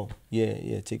DeVoe.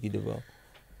 Yeah, Tiki DeVoe.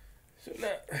 So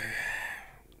now,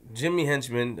 Jimmy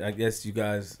Henchman, I guess you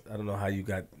guys, I don't know how you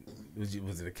got, was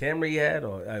it a camera you had,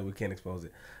 or we can't expose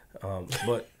it.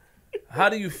 But how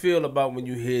do you feel about when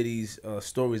you hear these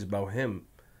stories about him?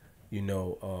 You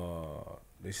know,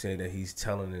 they say that he's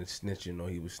telling and snitching, or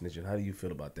he was snitching. How do you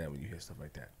feel about that when you hear stuff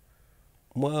like that?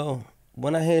 Well,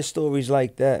 when I hear stories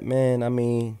like that, man, I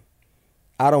mean,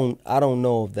 I don't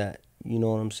know of that. You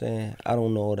know what I'm saying? I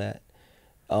don't know that.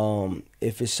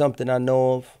 If it's something I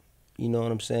know of, you know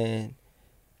what I'm saying,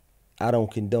 I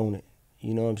don't condone it.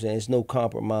 You know what I'm saying? It's no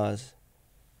compromise.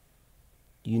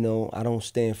 You know, I don't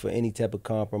stand for any type of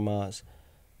compromise.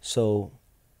 So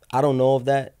I don't know of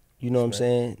that. You know what I'm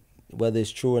saying? Whether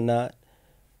it's true or not.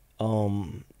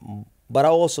 But I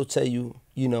also tell you,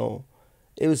 you know,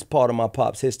 it was part of my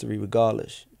pop's history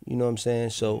regardless. You know what I'm saying?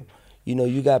 So, you know,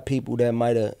 you got people that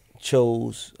might have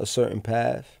chose a certain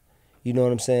path. You know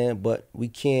what I'm saying? But we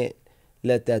can't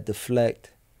let that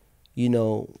deflect, you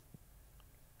know,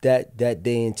 that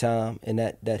day and time and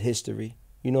that history.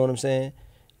 You know what I'm saying?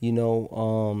 You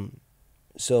know,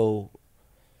 so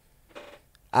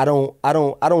I don't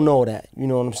know that. You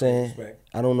know what I'm saying?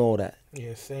 I don't know that.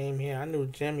 Yeah, same here. I knew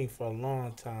Jimmy for a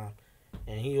long time,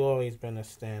 and he always been a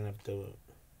stand-up dude.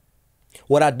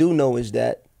 What I do know is,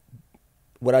 and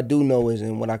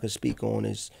what I could speak on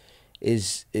is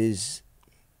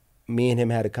me and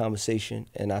him had a conversation,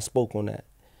 and I spoke on that.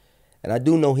 And I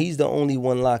do know he's the only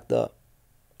one locked up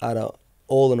out of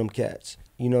all of them cats.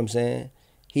 You know what I'm saying?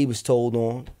 He was told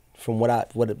on from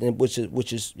which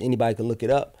is anybody can look it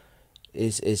up.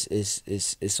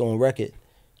 It's on record.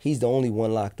 He's the only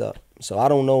one locked up. So I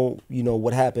don't know, you know,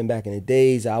 what happened back in the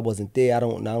days. I wasn't there. I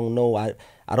don't know. I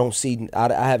haven't seen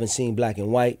black and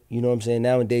white. You know what I'm saying?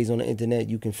 Nowadays on the internet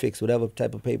you can fix whatever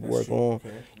type of paperwork on.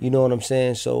 Okay. You know what I'm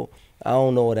saying? So I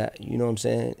don't know that. You know what I'm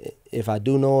saying? If I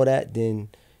do know that, then,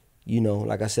 you know,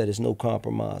 like I said, there's no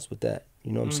compromise with that.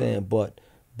 You know what I'm saying? But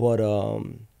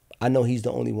I know he's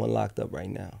the only one locked up right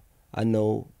now. I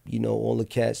know, you know, all the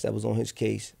cats that was on his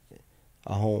case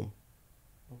are home.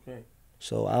 Okay.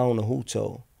 So I don't know who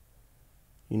told.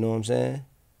 You know what I'm saying?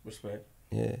 Respect.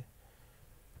 Yeah.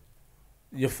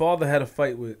 Your father had a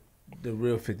fight with the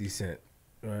real 50 Cent,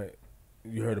 right?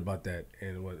 You heard about that,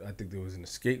 and I think there was an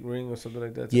skate ring or something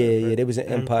like that. Yeah, there was an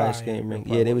Empire skating ring.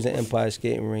 Yeah, there was an Empire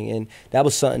skating ring, and that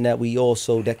was something that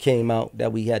that came out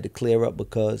that we had to clear up,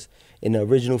 because in the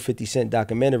original 50 Cent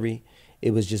documentary,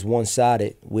 it was just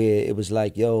one-sided, where it was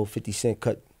like, yo, 50 Cent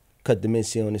cut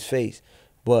Domencio on his face,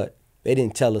 but they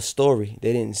didn't tell a story.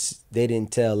 They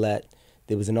didn't tell that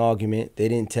there was an argument. They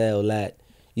didn't tell that,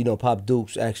 you know, Pop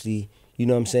Dukes actually, you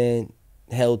know what I'm saying,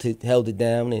 held it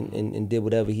down and did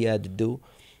whatever he had to do.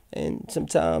 And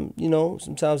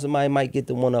sometimes somebody might get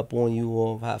the one up on you,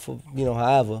 or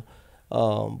however.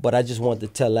 But I just wanted to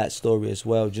tell that story as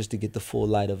well, just to get the full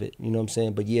light of it. You know what I'm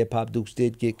saying? But yeah, Pop Dukes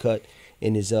did get cut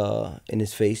in his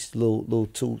face, little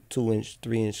 2-inch,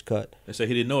 3-inch cut. They said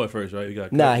he didn't know at first, right? He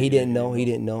got cut. Nah, he didn't know. He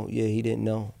didn't know. Yeah, he didn't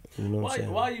know. You know what I'm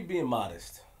saying? Why are you being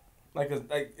modest? Like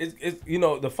it's you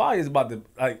know, the fire is about to,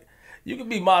 like, you can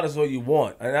be modest all you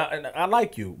want, and I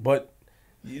like you, but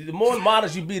the more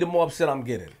modest you be, the more upset I'm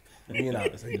getting. Being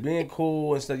honest, like, being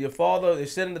cool and stuff. Your father, they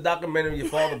said in the documentary, your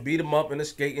father beat him up in a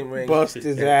skating ring, bust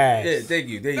his ass. Yeah, thank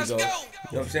you. There you go. You know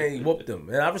what I'm saying? He whooped him,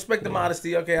 and I respect the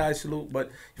modesty. Okay, I salute. But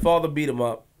your father beat him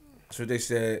up. That's what they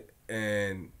said,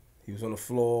 and he was on the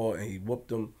floor and he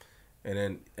whooped him, and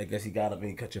then I guess he got up and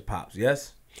he cut your pops.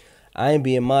 Yes. I ain't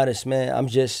being modest, man. I'm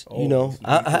just, you know,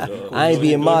 I ain't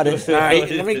being modest.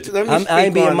 Let me I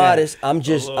ain't being modest. I'm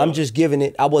just giving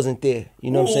it. I wasn't there.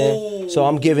 You know what I'm saying? So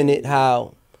I'm giving it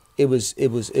how it was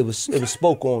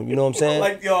spoke on. You know what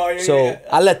I'm saying? So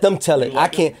I let them tell it. I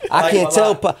can't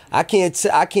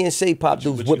say Pop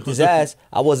Dukes whipped his ass.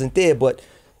 I wasn't there, but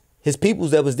his peoples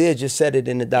that was there just said it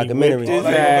in the documentary. He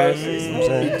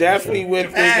definitely whipped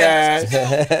his ass. He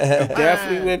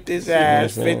definitely whipped his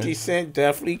ass. 50 Cent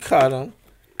definitely cut him.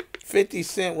 50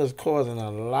 Cent was causing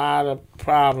a lot of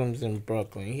problems in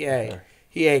Brooklyn. He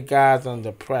had guys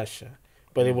under pressure,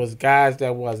 but it was guys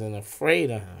that wasn't afraid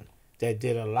of him that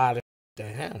did a lot of to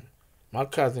him. My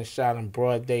cousin shot him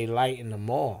broad daylight in the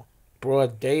mall.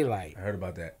 Broad daylight. I heard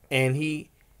about that. And he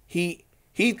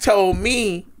told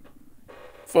me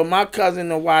for my cousin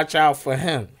to watch out for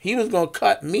him. He was going to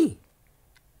cut me.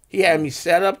 He had me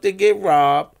set up to get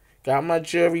robbed, got my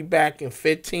jewelry back in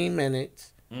 15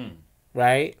 minutes,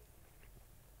 right?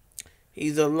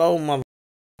 He's a low mother.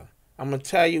 I'm going to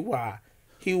tell you why.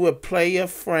 He would play your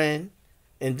friend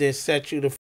and then set you the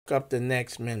fuck up the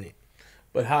next minute.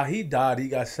 But how he died, he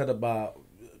got set up by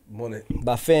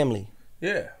by family.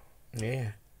 Yeah.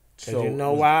 Yeah. So you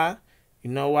know why? You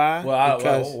know why? Well,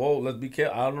 because let's be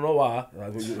careful. I don't know why.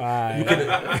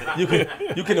 right.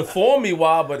 You can inform me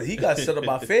why, but he got set up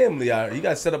by family. He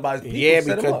got set up by his people. Yeah,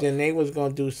 because then they was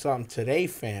gonna do something to their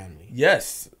family.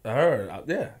 Yes, I heard.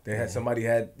 Yeah, they had somebody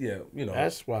had. Yeah, you know.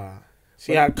 That's why.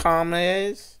 See how calm it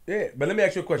is? Yeah, but let me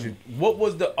ask you a question. What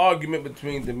was the argument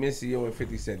between Domencio and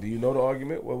 50 Cent? Do you know the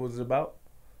argument? What was it about?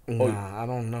 Nah, I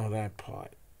don't know that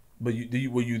part. But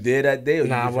were you there that day? Or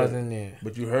Nah, I wasn't there.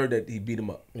 But you heard that he beat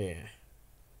him up. Yeah.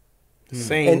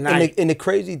 Same night. And the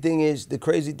crazy thing is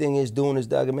doing this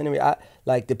documentary,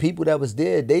 like the people that was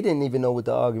there, they didn't even know what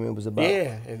the argument was about.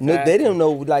 Yeah, exactly. No, they didn't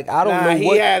know. Like I don't know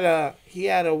what he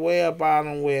had a way about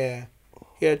him where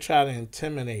he'll try to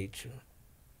intimidate you.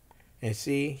 And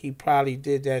see, he probably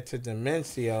did that to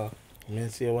Domencio.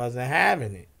 Domencio wasn't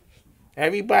having it.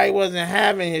 Everybody wasn't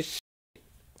having his shit.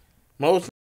 Most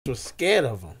were scared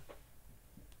of him.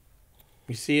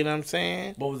 You see what I'm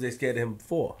saying? What was they scared of him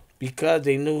for? Because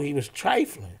they knew he was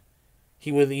trifling.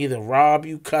 He would either rob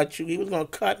you, cut you. He was going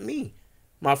to cut me.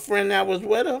 My friend that was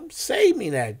with him saved me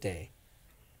that day.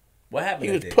 What happened?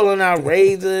 He was pulling out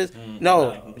razors.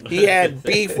 No, he had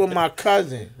beef with my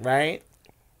cousin, right?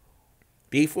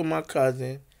 Beef with my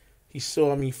cousin. He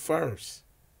saw me first.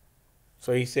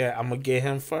 So he said, I'm going to get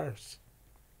him first.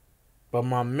 But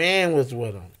my man was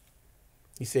with him.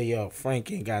 He said, yo,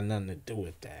 Frank ain't got nothing to do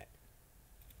with that.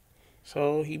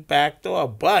 So he backed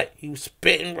off, but he was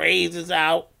spitting razors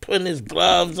out, putting his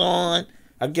gloves on.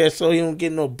 I guess so he don't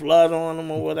get no blood on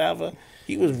him or whatever.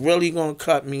 He was really going to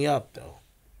cut me up, though.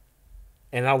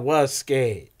 And I was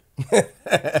scared.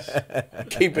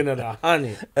 Keeping it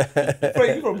 100.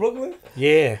 Frank, you from Brooklyn?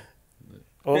 Yeah.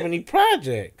 Albany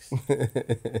Projects.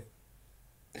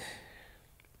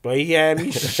 But he had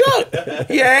me shook.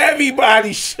 He had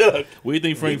everybody shook. Where you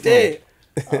think Frank He did.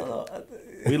 from?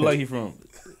 Where you like he from?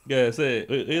 Yeah, say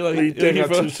it. He like You think I'm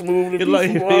too smooth to be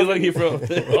like from he like he from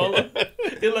Harlem.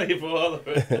 He like he from Harlem.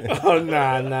 Oh,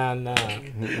 nah.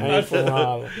 I ain't from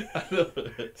Harlem.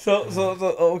 So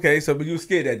okay. So, but you were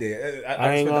scared that day.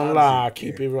 I ain't gonna lie. I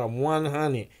keep it up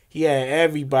 100. He had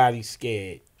everybody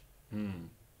scared.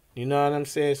 You know what I'm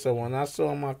saying? So when I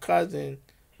saw my cousin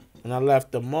and I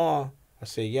left the mall, I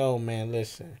said, yo, man,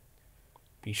 listen.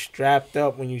 Be strapped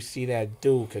up when you see that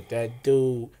dude, because that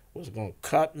dude was going to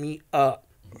cut me up.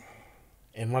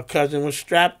 And my cousin was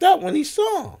strapped up when he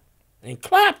saw him and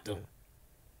clapped him.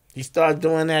 He started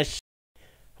doing that shit.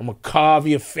 I'm going to carve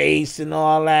your face and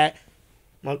all that.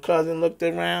 My cousin looked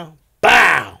around.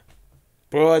 Bow!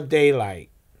 Broad daylight.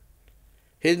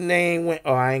 His name went...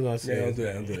 Oh, I ain't going to say it.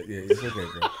 Don't do that. Yeah, it's okay,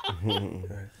 bro.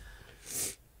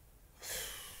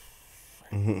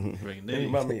 He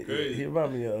remind me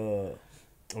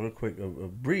real quick,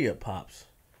 of Bria Pops.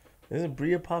 Isn't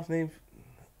Bria Pops' name?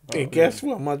 And guess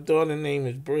what? My daughter's name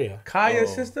is Bria.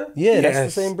 Kaya's sister? Yeah, Yes.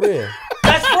 that's the same Bria.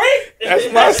 That's Frank? That's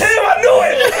my That's him, I knew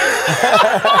it.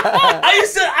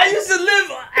 I used to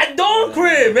live at Dawn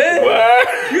crib, man.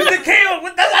 What? You used to came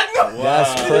with that. I knew.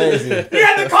 That's crazy. We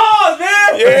had the cars, man.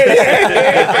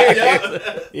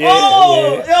 Yo,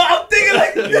 I'm thinking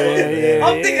like,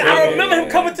 I'm thinking. I remember him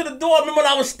coming to the door. I remember when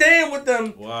I was staying with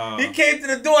them. Wow. He came to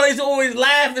the door and I used to always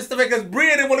laugh and stuff because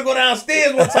Bria didn't want to go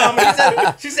downstairs one time.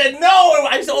 And she said no, and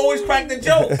I used to always crack the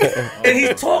joke. And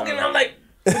he's talking, and I'm like,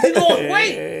 he lost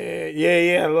weight.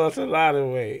 Yeah, I lost a lot of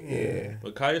weight. Yeah.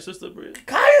 But Kaya's sister, Bria?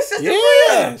 Kaya's sister, Yeah,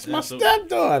 Bria. it's my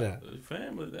stepdaughter.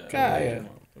 Family that. Kaya.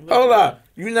 Hold up.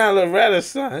 You not Loretta's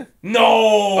son?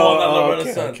 No, not Loretta's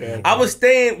okay, son. okay. I was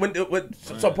staying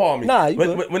so pardon me. Nah, you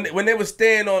when they were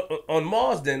staying on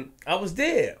Marsden, I was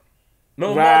there.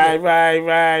 No, Right.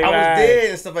 I was there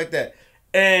and stuff like that.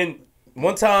 And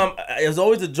one time, it was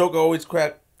always a joke. I always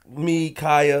crack me,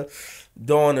 Kaya,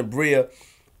 Dawn, and Bria.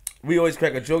 We always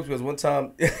crack a joke because one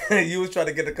time you was trying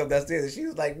to get her to come downstairs and she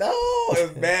was like, no. It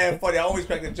was mad funny. I always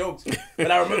crack the jokes. But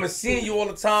I remember seeing you all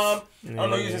the time. I don't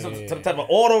know, you was some type of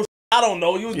auto. I don't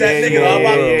know. You was that nigga.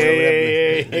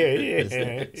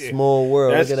 Yeah. Small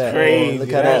world. That's Look at that. crazy.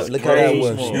 Look how That's that. Look how that crazy.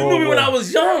 works. You knew me when I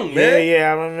was young, man.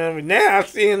 Yeah, I remember. Now I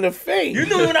see in the face. You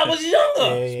knew me when I was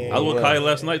younger. Yeah. I was with Kaya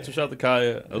last night, so shout out to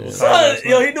Kaya. I was with Kaya Son, last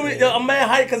yo, night. he knew me. I'm mad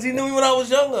hype because he knew me when I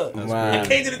was younger. Wow. I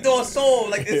came to the door and saw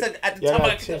him. Like it said at the Yeah, time.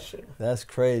 got tissue. That's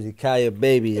crazy. Kaya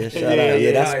baby. Yeah, shout Yeah, out. yeah,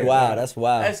 Yeah, that's Kaya. wild. That's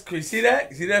wild. That's crazy. See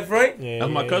that? See that, Frank? Yeah,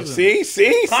 That's my cousin.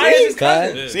 See? Kaya's his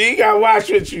cousin. Yeah. See, you gotta watch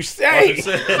what you say.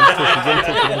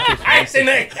 I ain't say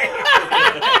nothing.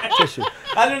 Tissue.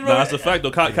 I didn't Nah, that's a fact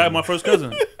though. Kai my first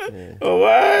cousin. Oh, what?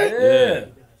 Yeah.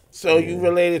 So you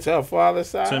related to her father's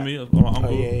side? Timmy, my uncle. Oh,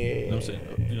 yeah. You know what I'm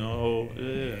saying? You know,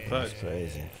 yeah, facts.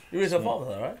 Crazy. You raised her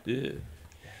father, right? Yeah.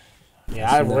 Yeah,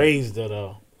 I raised her,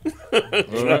 though.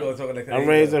 I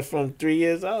raised her from 3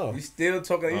 years old. You still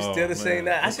talking? You still the same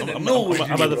that? I should have I'm knew it was you.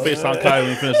 about to FaceTime Kai when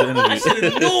we finish the interview. I should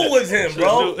have knew it was him,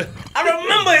 bro. I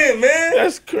remember him, man.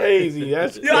 That's crazy.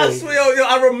 That's crazy. Yo, I swear, yo,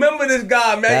 I remember this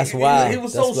guy, man. That's wild. He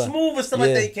was That's so wild. smooth and stuff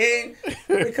like that. He came,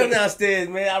 he come downstairs,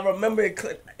 man. I remember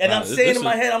it, and I'm saying in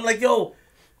my head, I'm like, yo,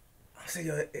 I said,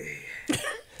 yo,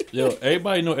 Yo,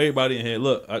 everybody know everybody in here.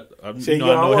 Look, I Say, you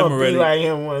know, I know him already. Be like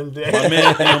him one day. My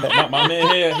man, my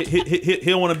man here, he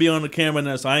don't want to be on the camera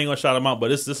now, so I ain't gonna shout him out. But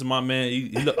this is my man.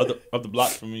 He up the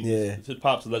block from me. Yeah. His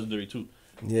pops is legendary too.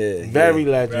 Yeah. Very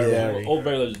legendary. Oh,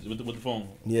 very legendary with the phone.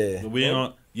 Yeah. But we ain't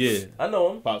on. Yeah. I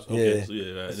know him. Pops. Okay. Yeah. So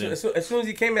yeah. As soon as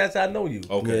he came here, I said, I know you.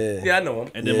 Okay. Yeah, I know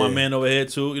him. And then my man over here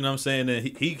too. You know what I'm saying? And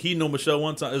he knew Michelle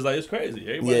one time. It's like it's crazy.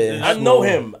 Everybody Yeah. I know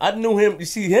him. I knew him. You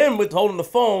see him with holding the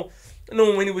phone. I knew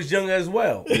him when he was younger as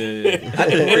well. Yeah. I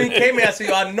knew when he came here, I said,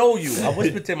 yo, I know you. I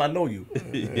whispered to him, I know you.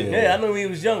 Yeah, I know when he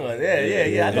was younger.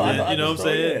 Yeah. I know. You know what I'm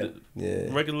saying?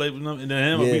 Yeah. Record label, and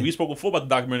then him. Yeah. We spoke before about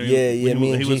the documentary. Yeah,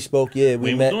 me and G spoke. Yeah,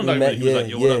 we met. He was like,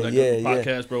 yo, what up, like,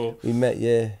 podcast, bro. We met.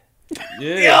 Yeah.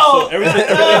 Yeah. Yo! So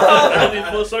everything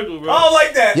full circle, bro. I don't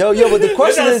like that. Yo, but the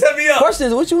question trying to is, set me up.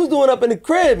 what you was doing up in the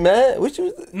crib, man? What you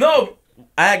was? No,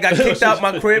 I had got kicked out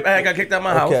my crib. I had got kicked out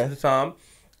my house Okay. at the time.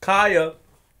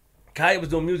 Kaya was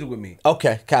doing music with me.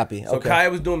 Okay, copy. So Okay. Kaya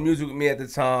was doing music with me at the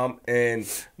time, and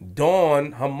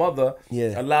Dawn, her mother,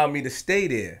 allowed me to stay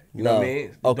there. You know what I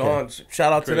mean? Okay. Dawn,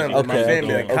 shout out to them, Okay, my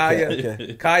family. okay, Like Kaya,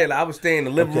 okay. Kaya, like, I was staying in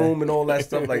the living room and all that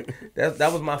stuff. Like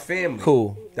that was my family.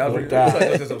 Cool. That was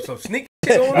some sneaky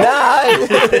shit going on. Nah.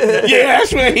 Yeah,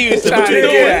 that's what he was trying to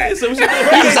get at. He was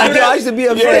like, yo, I used to be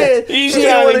a friend. he's She trying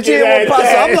didn't want to to get chill at with Pop. So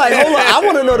that. I'm like, hold on. I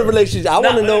want to know the relationship. I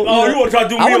want to know. Oh, you want to try to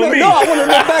do me I with want me? to know. I want to know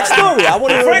the backstory. I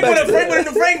want to know Frank the would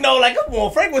backstory. Frank know, like, come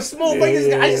on, Frank was smooth. I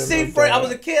just seen no Frank. doubt. I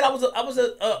was a kid. I was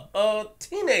a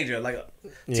teenager, like a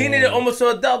teenager, almost to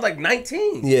adult, like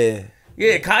 19. Yeah.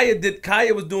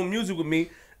 Kaya was doing music with me,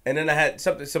 and then I had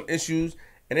some issues,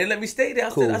 and they let me stay there.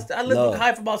 Cool. I lived with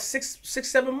Kaya for about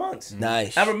 6-7 months.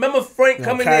 Nice. I remember Frank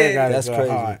coming Kaya got in. That's it crazy.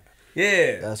 hard.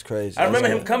 Yeah, That's crazy. I remember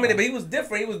That's him coming in, but he was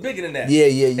different. He was bigger than that. Yeah.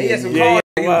 And he had some Yeah, cars.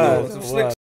 he He was was. doing some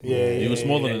slick. Yeah, He was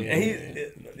smaller than And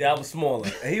I was smaller.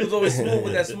 And he was always smooth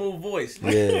with that smooth voice.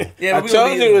 Yeah. Yeah, I but we told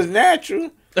would you be- it was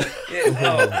natural.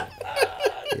 Yeah,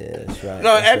 Yeah, that's right.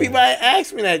 No, That's everybody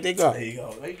asks me that. They go, there you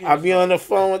go. There you go. I be on the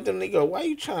phone with them. They go, "Why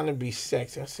you trying to be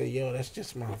sexy?" I say, "Yo, that's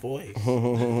just my voice.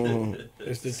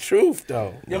 It's the truth,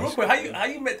 though." Yeah, real quick, how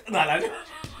you met? Nah. She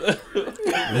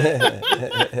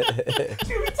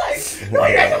was tight. No,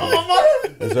 you ain't my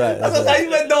mother. That's right. That's how you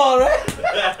met Dawn,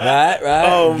 right? Right.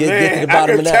 Oh Get man, to the I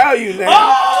bottom can of that. tell you now.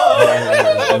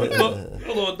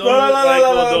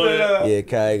 No. Yeah,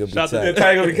 Kai gonna be Shout out tight. to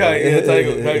Ty gonna be tight. Yeah, Ty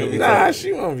gonna be Nah, tight.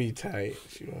 she won't be tight.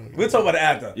 She won't. Be We'll talk about it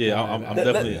after. Yeah, I'm Let-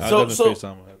 definitely. let- I so- definitely so-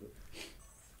 FaceTime him.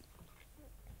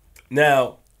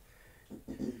 Now,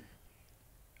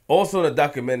 also in the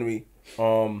documentary,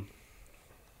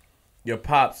 your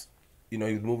pops, you know,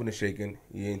 he was moving and shaking.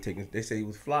 He ain't taking. They say he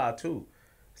was fly too.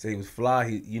 Say he was fly.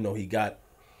 He got,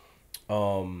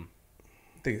 I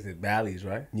think it's his Bally's,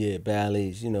 right? Yeah,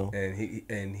 Bally's, you know. And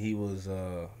he was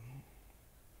a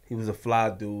fly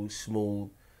dude, smooth.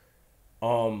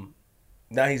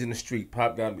 Now he's in the street.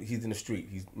 Pop got he's in the street.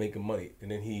 He's making money,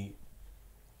 and then he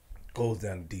goes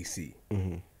down to DC,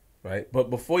 right? But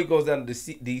before he goes down to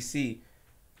DC,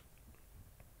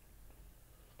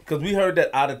 because we heard that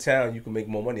out of town you can make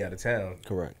more money out of town,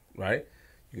 Correct. right?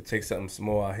 You can take something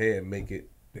small out here and make it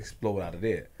explode out of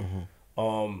there.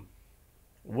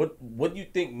 What do you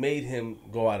think made him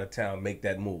go out of town, make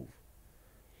that move?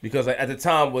 Because like, at the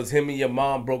time, was him and your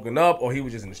mom broken up, or he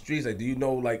was just in the streets? Like, do you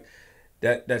know like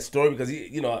that story? Because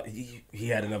he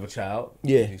had another child.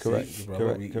 Yeah, You see, correct. your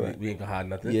brother, Correct. we ain't gonna hide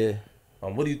nothing. Yeah.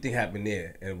 What do you think happened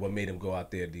there, and what made him go out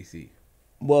there, DC?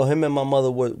 Well, him and my mother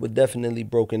were definitely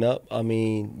broken up. I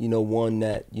mean, one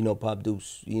that Pop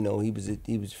Deuce, he was a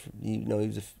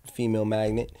female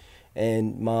magnet,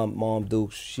 and mom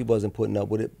Deuce, she wasn't putting up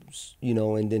with it,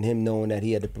 and then him knowing that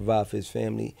he had to provide for his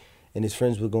family, and his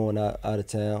friends were going out of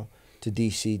town to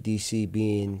DC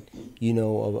being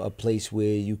a place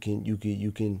where you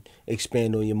can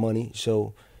expand on your money.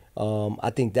 So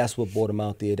I think that's what brought him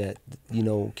out there. That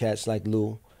cats like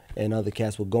Lil and other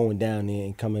cats were going down there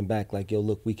and coming back like, yo,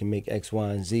 look, we can make X, Y,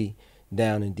 and Z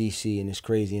down in DC, and it's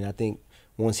crazy. And I think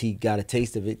once he got a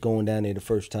taste of it, going down there the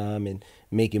first time and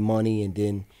making money, and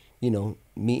then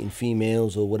meeting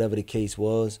females or whatever the case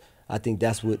was, I think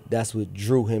that's what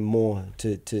drew him more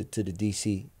to the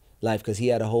DC life, because he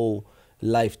had a whole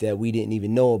life that we didn't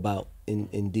even know about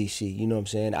in DC. You know what I'm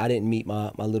saying? I didn't meet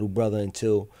my little brother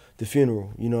until the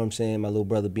funeral. You know what I'm saying? My little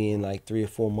brother being like 3 or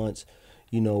 4 months.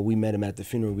 You know, we met him at the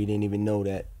funeral. We didn't even know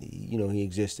that, you know, he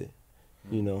existed.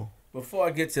 You know. Before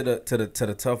I get to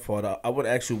the tough part, I would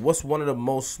ask you, what's one of the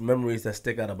most memories that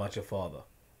stick out about your father?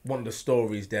 One of the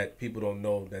stories that people don't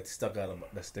know that stick out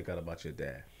about your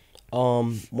dad.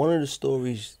 One of the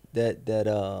stories that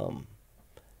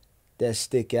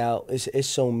stick out. It's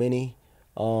so many.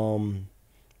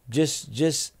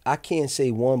 Just I can't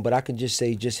say one, but I can just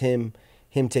say just him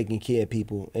taking care of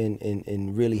people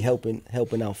and really helping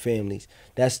out families.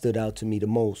 That stood out to me the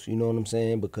most, you know what I'm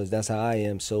saying? Because that's how I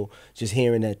am. So just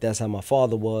hearing that's how my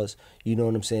father was, you know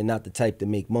what I'm saying? Not the type to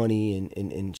make money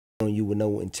and on you with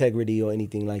no integrity or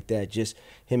anything like that. Just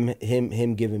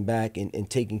him giving back and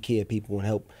taking care of people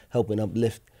and helping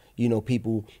uplift, you know,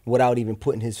 people without even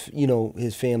putting his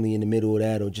family in the middle of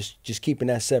that, or just keeping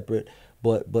that separate,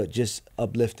 but just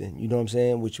uplifting, you know what I'm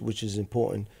saying? Which is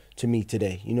important to me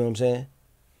today, you know what I'm saying?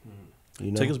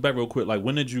 You know? Take us back real quick. Like,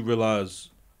 when did you realize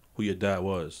who your dad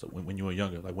was? When you were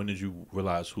younger? Like, when did you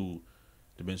realize who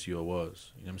Domencio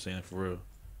was? You know what I'm saying? For real.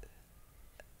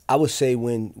 I would say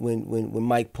when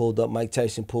Mike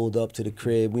Tyson pulled up to the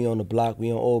crib. We on the block,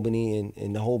 we on Albany,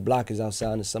 and the whole block is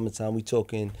outside in the summertime. We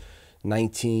talking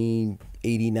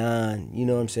 1989. You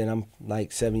know what I'm saying? I'm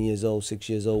like 7 years old, 6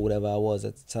 years old, whatever I was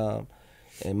at the time.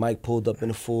 And Mike pulled up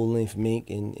in a full-length mink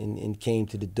and came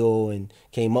to the door and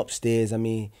came upstairs. I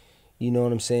mean, you know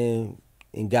what I'm saying?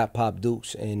 And got Pop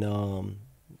Dukes and,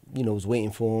 you know, was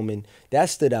waiting for him. And that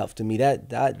stood out to me. That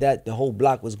the whole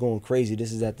block was going crazy.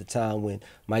 This is at the time when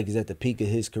Mike is at the peak of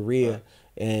his career.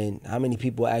 And how many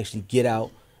people actually get out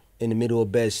in the middle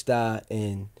of Bed-Stuy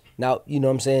and now, you know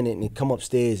what I'm saying, and come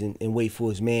upstairs and wait for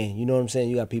his man. You know what I'm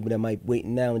saying? You got people that might wait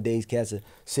nowadays. Cats are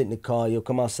sit in the car,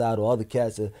 come outside, or other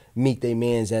cats are meet their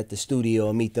mans at the studio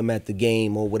or meet them at the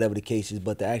game or whatever the case is.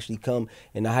 But to actually come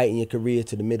in the height in your career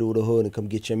to the middle of the hood and come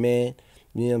get your man,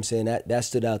 you know what I'm saying? That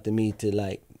stood out to me to,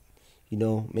 like, you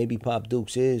know, maybe Pop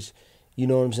Dukes is, you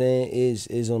know what I'm saying,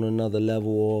 is on another level,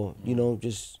 or, you know,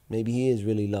 just maybe he is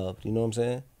really loved. You know what I'm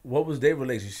saying? What was their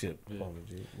relationship? Yeah.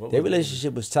 Their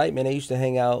relationship was tight, man. They used to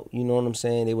hang out, you know what I'm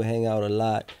saying? They would hang out a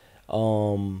lot.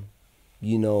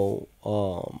 You know,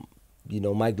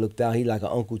 Mike looked out, he like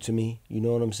an uncle to me, you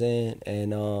know what I'm saying?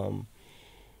 And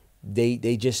they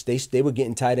were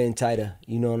getting tighter and tighter,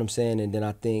 you know what I'm saying? And then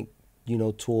I think, you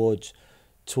know, towards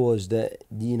the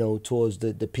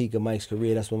peak of Mike's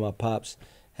career, that's when my pops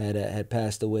had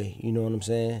passed away, you know what I'm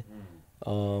saying?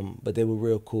 But they were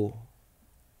real cool,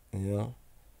 you know?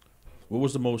 What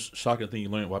was the most shocking thing you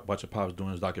learned about your pops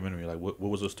doing this documentary? Like, what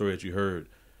was the story that you heard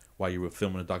while you were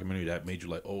filming the documentary that made you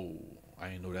like, oh, I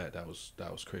didn't know that. That was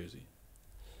crazy.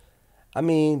 I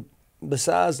mean,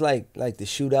 besides like the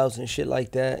shootouts and shit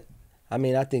like that, I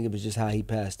mean, I think it was just how he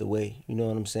passed away. You know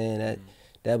what I'm saying?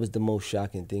 That was the most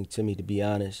shocking thing to me, to be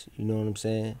honest. You know what I'm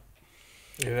saying?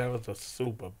 Yeah, that was a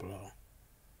super blow.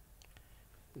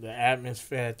 The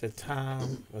atmosphere at the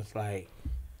time was like,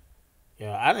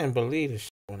 yo, I didn't believe this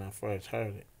shit when I first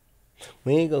heard it.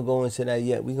 We ain't gonna go into that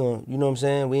yet. We gonna, you know what I'm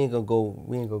saying? We ain't gonna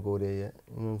go there yet.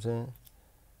 You know what I'm saying?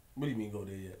 What do you mean go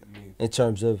there yet? You mean, in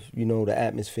terms of, you know, the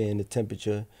atmosphere and the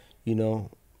temperature, you know.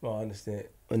 Oh, I understand.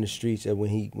 In the streets when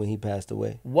he passed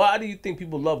away. Why do you think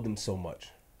people loved him so much?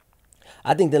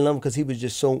 I think they loved him because he was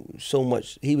just so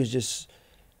much. He was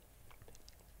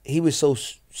so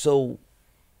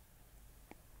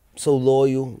loyal.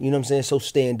 You know what I'm saying? So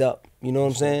stand up. You know what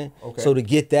I'm saying? Okay. So to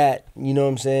get that, you know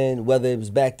what I'm saying, whether it was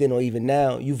back then or even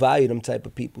now, you value them type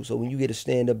of people. So when you get a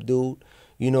stand up dude,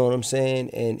 you know what I'm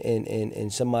saying,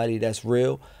 and somebody that's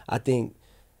real, I think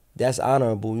that's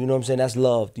honorable. You know what I'm saying? That's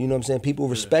loved. You know what I'm saying? People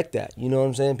respect that. You know what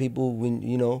I'm saying? People, when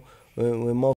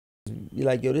motherfuckers, you're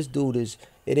like, yo, this dude it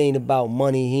ain't about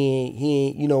money. He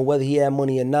ain't, you know, whether he had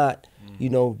money or not, you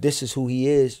know, this is who he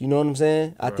is. You know what I'm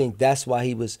saying? Right. I think that's why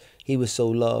he was so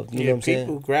loved. You know what I'm saying?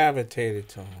 People gravitated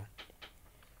to him.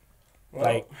 Well,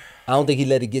 Like, I don't think he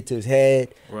let it get to his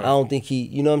head. Right. I don't think he,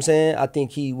 you know what I'm saying? I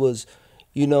think he was,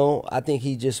 you know, I think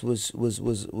he just was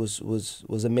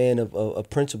a man of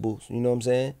principles. You know what I'm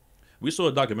saying? We saw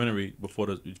a documentary before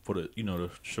the the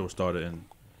show started, and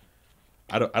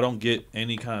I don't get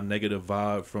any kind of negative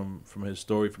vibe from his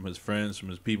story, from his friends, from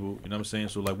his people. You know what I'm saying?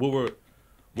 So like, what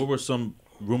were some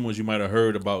rumors you might have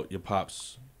heard about your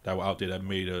pops that were out there that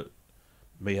may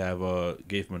have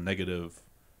gave him a negative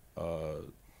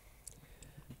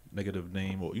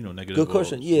name, or negative. Good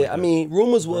question. Yeah, like I mean,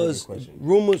 rumors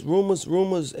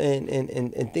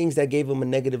and things that gave him a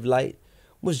negative light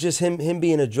was just him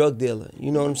being a drug dealer.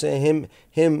 You know what I'm saying?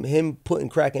 Him putting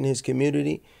crack in his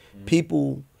community.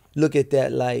 People look at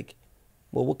that like,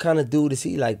 well, what kind of dude is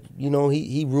he? Like, you know,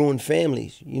 he ruined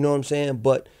families. You know what I'm saying?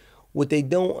 But what they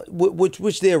don't,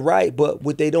 which they're right, but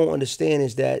what they don't understand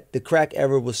is that the crack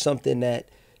era was something that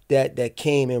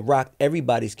came and rocked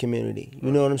everybody's community.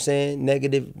 You know what I'm saying?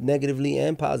 Negatively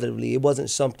and positively. It wasn't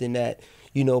something that,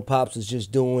 you know, Pops was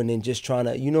just doing and just trying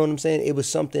to, you know what I'm saying? It was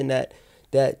something that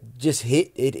just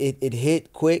hit. It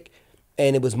hit quick,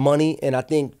 and it was money. And I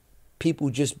think people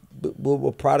just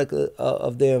were product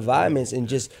of their environments and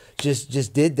just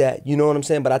did that. You know what I'm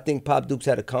saying? But I think Pop Dukes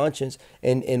had a conscience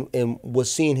and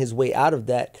was seeing his way out of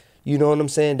that. You know what I'm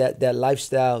saying? That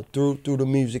lifestyle through the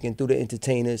music and through the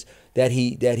entertainers that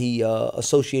he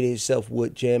associated himself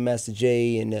with, Jam Master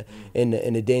Jay and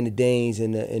the Dana Danes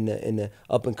and the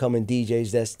up and coming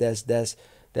DJs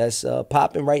that's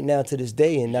popping right now to this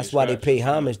day, and that's why they pay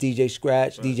homage. DJ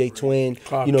Scratch, DJ Twin,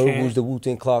 Clark you know, Kent. who's the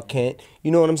Wu-Tang Clark Kent.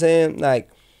 You know what I'm saying? Like,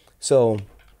 so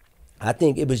I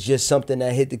think it was just something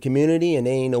that hit the community, and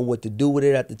they ain't know what to do with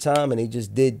it at the time, and they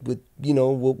just did what, you know,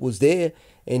 what was there,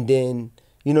 and then,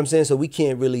 you know what I'm saying? So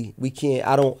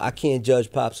I can't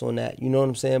judge Pops on that. You know what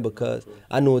I'm saying? Because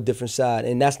I know a different side.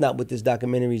 And that's not what this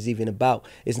documentary is even about.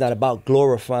 It's not about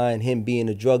glorifying him being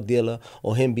a drug dealer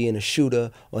or him being a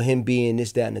shooter or him being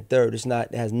this, that, and the third. It's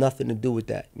not, it has nothing to do with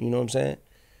that. You know what I'm saying?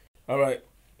 All right.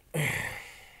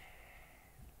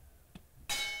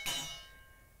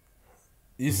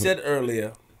 You said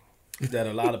earlier that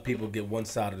a lot of people get one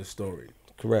side of the story,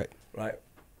 Correct. right?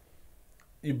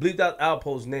 You bleeped out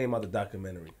Alpo's name out of the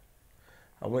documentary.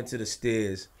 I went to the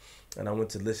stairs and I went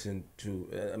to listen to,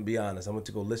 and be honest, I went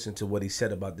to go listen to what he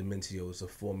said about Domencio. It's a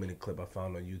 4-minute clip I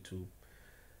found on YouTube.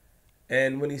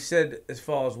 And when he said, as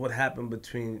far as what happened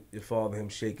between your father, him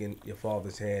shaking your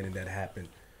father's hand, and that happened,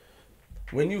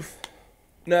 when you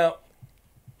found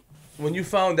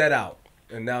that out,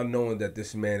 and now knowing that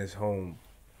this man is home,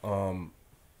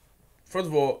 first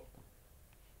of all,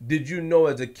 did you know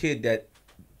as a kid that,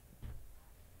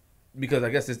 because I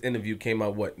guess this interview came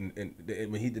out when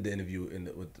he did the interview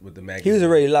with the magazine. He was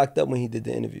already locked up when he did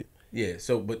the interview. Yeah,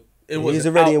 so but it He was was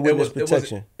already in witness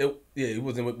protection. He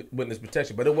was in witness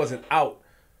protection, but it wasn't out.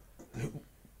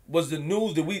 Was the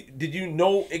news did you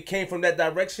know it came from that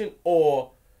direction,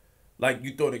 or like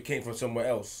you thought it came from somewhere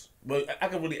else? But I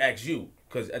can really ask you,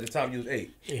 because at the time you was 8.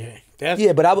 Yeah,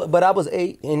 But I was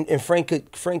 8, and Frank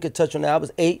could touch on that. I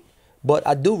was 8. But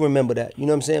I do remember that, you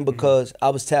know what I'm saying? Because I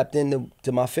was tapped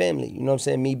into my family, you know what I'm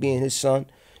saying? Me being his son,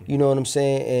 you know what I'm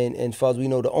saying? And as far as we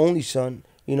know, the only son,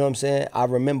 you know what I'm saying? I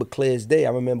remember clear as day.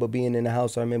 I remember being in the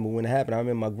house. I remember when it happened. I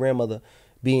remember my grandmother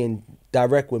being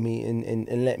direct with me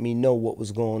and letting me know what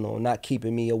was going on, not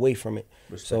keeping me away from it.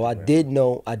 So I did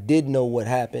know what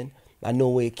happened. I know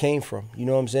where it came from, you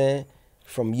know what I'm saying?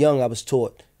 From young, I was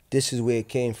taught this is where it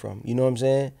came from, you know what I'm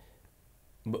saying?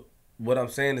 But what I'm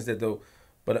saying is that though,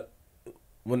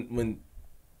 when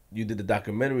you did the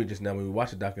documentary just now, when we watched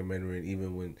the documentary, and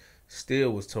even when Steele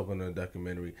was talking on the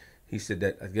documentary, he said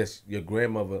that, I guess your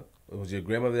grandmother,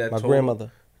 that My told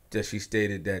grandmother. that she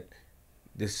stated that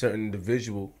this certain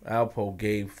individual, Alpo,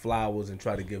 gave flowers and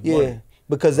tried to give Yeah, money.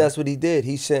 because that's what he did.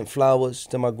 He sent flowers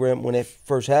to my grandma when it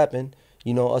first happened.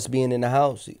 You know, us being in the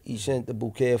house, he sent a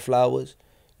bouquet of flowers.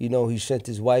 You know, he sent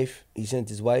his wife.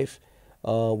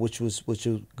 Which was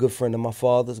a good friend of my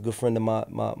father's, good friend of my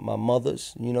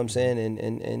mother's. You know what I'm saying?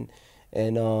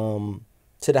 And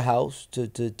to the house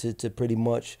to pretty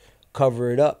much cover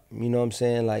it up. You know what I'm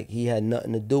saying? Like he had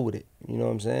nothing to do with it. You know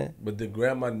what I'm saying? But did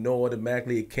grandma know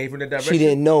automatically it came from that direction? She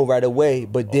didn't know right away,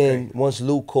 but then once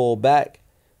Lou called back,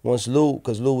 because Lou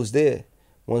was there.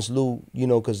 Once Lou, you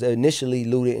know, because initially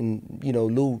Lou didn't, you know,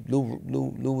 Lou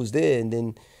was there, and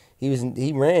then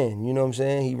he ran. You know what I'm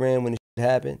saying? He ran when it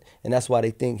happened, and that's why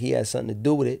they think he had something to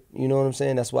do with it. You know what I'm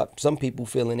saying? That's why some people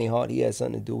feel in their heart he had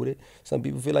something to do with it. Some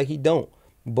people feel like he don't.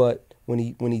 But when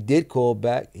he did call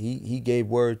back, he gave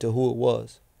word to who it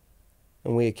was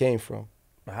and where it came from.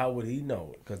 How would he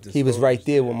know? He was right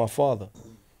there with my father.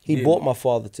 He brought my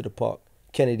father to the park,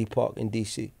 Kennedy Park in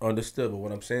D.C. Understood, but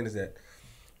what I'm saying is that,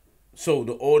 so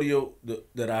the audio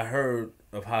that I heard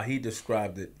of how he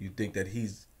described it, you think that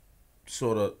he's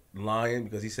sort of lying,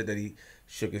 because he said that he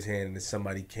shook his hand and then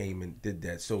somebody came and did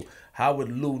that. So how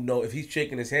would Lou know if he's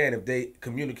shaking his hand, if they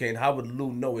communicate? How would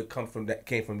Lou know it came from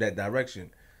that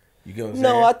direction? You get what I'm saying?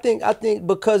 No, I think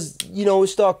because, you know, it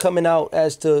started coming out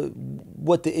as to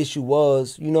what the issue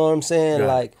was. You know what I'm saying? Got it.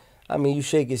 Like, I mean, you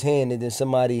shake his hand and then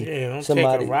somebody, don't take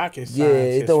a rocket yeah,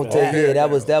 scientist it don't for take. that. Yeah,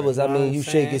 that was. You I know mean, what you I'm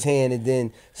shake saying? his hand and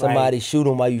then somebody shoot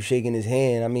him while you shaking his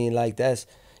hand. I mean, like that's,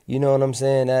 You know what I'm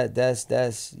saying?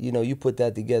 That's you know, you put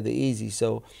that together easy.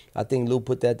 So I think Lou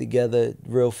put that together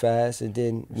real fast, and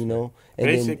then you know, and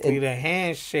Basically, then the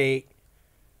handshake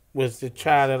was to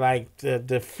try to like to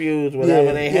diffuse yeah,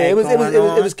 whatever they yeah, had it was going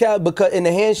on. it was because and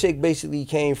the handshake basically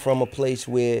came from a place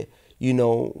where you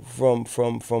know from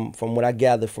what I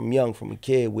gathered from young from a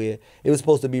kid where it was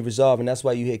supposed to be resolved, and that's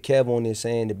why you hear Kev on there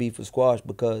saying the beef was squashed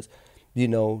because you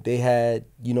know they had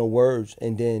you know words,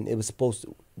 and then it was supposed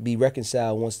to be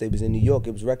reconciled once they was in New York.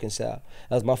 It was reconciled.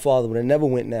 As my father would have never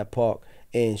went in that park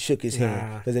and shook his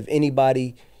hand, because if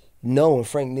anybody know, and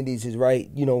Frank Nitty's his right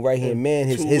hand man,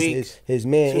 his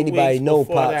man, 2 anybody weeks know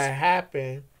before Pops. that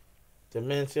happened,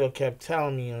 Domencio kept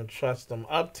telling me, "You don't trust them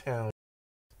uptown."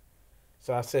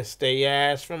 So I said, "Stay your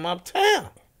ass from uptown."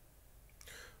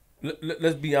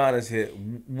 Let's be honest here.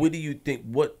 What do you think?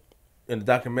 What in the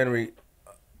documentary?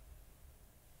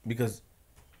 Because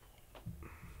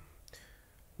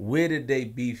where did they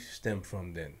beef stem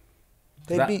from then?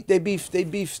 They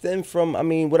beef stem from. I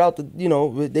mean, without the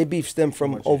they beef stem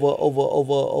from over a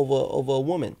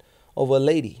woman, over a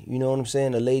lady. You know what I'm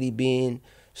saying? A lady being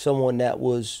someone that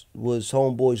was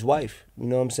homeboy's wife. You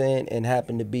know what I'm saying? And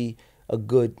happened to be a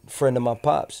good friend of my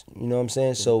pops. You know what I'm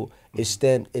saying? So it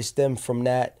stemmed from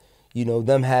that. You know,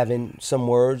 them having some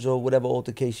words or whatever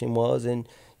altercation was, and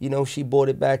you know she brought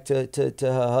it back to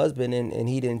her husband, and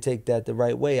he didn't take that the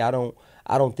right way. I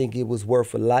don't think it was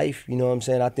worth a life. You know what I'm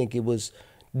saying? I think it was,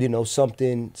 you know,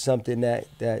 something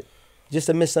that just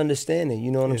a misunderstanding. You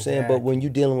know what I'm saying? But when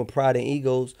you're dealing with pride and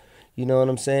egos, you know what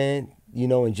I'm saying? You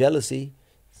know, and jealousy,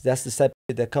 that's the type of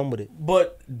shit that come with it.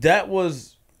 But that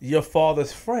was your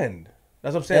father's friend.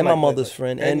 That's what I'm saying. And my mother's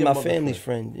friend, and my family's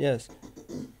friend. Yes.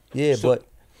 Yeah, so, but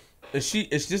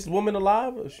is this woman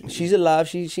alive? She's alive.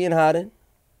 She in hiding.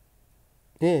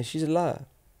 Yeah, she's alive.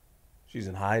 She's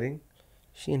in hiding.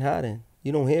 She in hiding.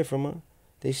 You don't hear from her.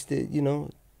 They still, you know,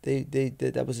 they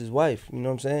that was his wife. You know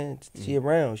what I'm saying? She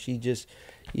around. She just,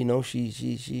 you know, she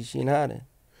in hiding.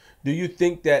 Do you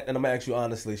think that? And I'm gonna ask you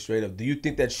honestly, straight up. Do you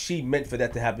think that she meant for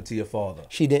that to happen to your father?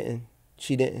 She didn't.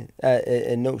 She didn't.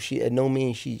 And no, she at no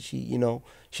means she you know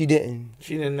she didn't.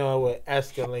 She didn't know it would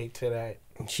escalate to that.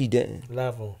 She didn't.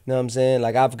 Level. You know what I'm saying?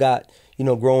 Like I've got, you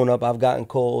know, growing up, I've gotten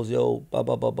calls, yo, blah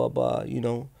blah blah blah blah, you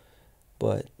know,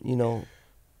 but you know.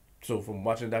 So from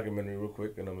watching the documentary real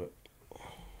quick, and I'm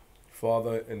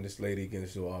father and this lady get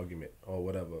into an argument or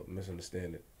whatever,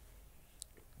 misunderstanding.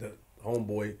 The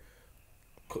homeboy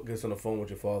gets on the phone with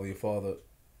your father. Your father,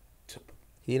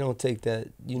 He don't take that,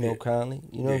 you know, kindly.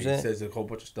 You know what I'm saying? He says a whole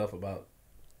bunch of stuff about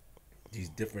these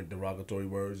different derogatory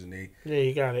words, and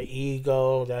he got an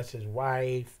ego. That's his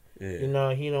wife. Yeah. You know,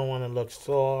 he don't want to look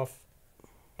soft.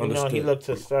 You Understood. know, he looks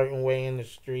a certain way in the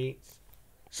streets.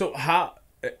 So how,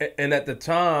 and at the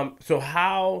time, so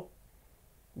how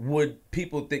would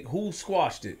people think, who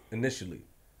squashed it initially?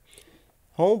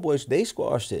 Homeboys, they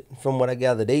squashed it. From what I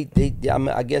gather, I mean,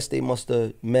 I guess they must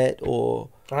have met or.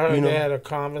 I heard you know, they had a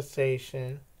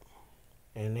conversation,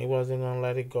 and they wasn't gonna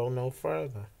let it go no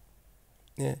further.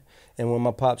 Yeah, and when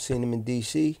my pop seen him in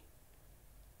D.C.,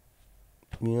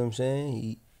 you know what I'm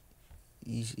saying?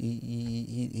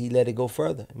 He let it go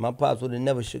further. My pops would have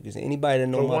never shook his hand. Anybody that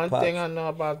know my pops. One thing I know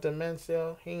about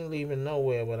Domencio, he ain't leaving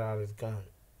nowhere without his gun.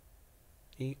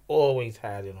 He always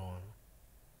had it on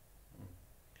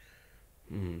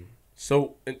him.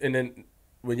 So, and then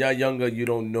when y'all younger, you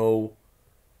don't know.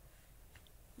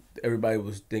 Everybody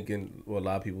was thinking, well, a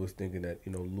lot of people was thinking that,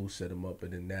 you know, Lou set him up,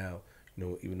 and then now, you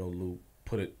know, even though Lou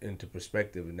put it into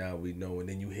perspective, and now we know, and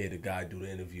then you hear the guy do the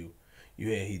interview. You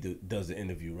hear he does the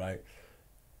interview, right?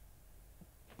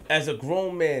 As a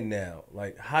grown man now,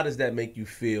 like, how does that make you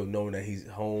feel knowing that he's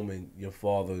home and your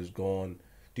father is gone?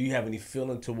 Do you have any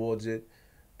feeling towards it?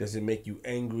 Does it make you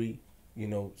angry, you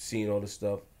know, seeing all this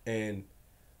stuff? And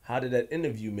how did that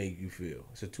interview make you feel?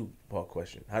 It's a two-part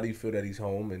question. How do you feel that he's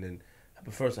home? And then,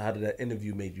 but first, how did that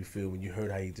interview make you feel when you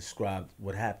heard how he described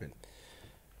what happened?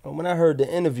 When I heard the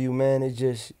interview, man, it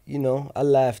just, you know, I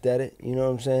laughed at it, you know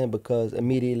what I'm saying? Because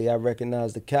immediately I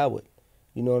recognized the coward,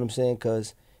 you know what I'm saying?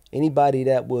 Because anybody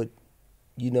that would,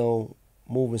 you know,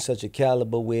 move in such a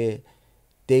caliber where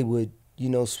they would, you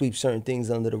know, sweep certain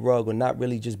things under the rug or not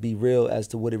really just be real as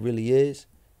to what it really is,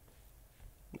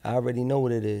 I already know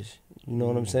what it is, you know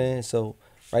what I'm saying? So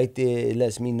right there, it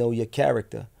lets me know your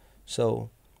character.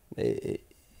 So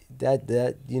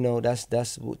that you know, that's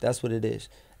what it is.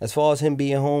 As far as him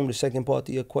being home, the second part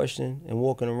to your question, and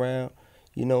walking around,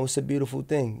 you know, it's a beautiful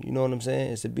thing. You know what I'm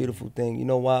saying? It's a beautiful thing. You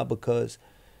know why? Because,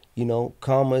 you know,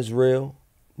 karma is real.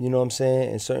 You know what I'm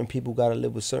saying? And certain people got to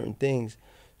live with certain things.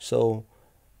 So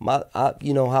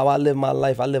you know how I live my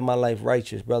life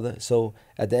righteous, brother. So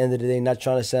at the end of the day, not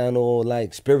trying to sound all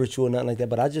like spiritual or nothing like that,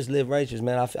 but I just live righteous,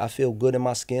 man. I feel good in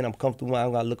my skin. I'm comfortable. I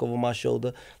don't gotta look over my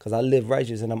shoulder because I live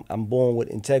righteous, and I'm born with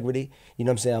integrity. You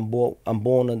know what I'm saying? I'm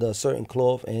born under a certain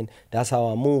cloth, and that's how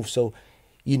I move. So,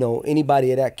 you know,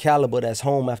 anybody of that caliber that's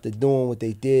home after doing what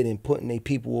they did and putting their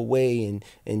people away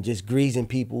and just greasing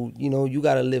people, you know, you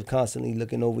got to live constantly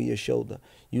looking over your shoulder.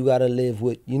 You got to live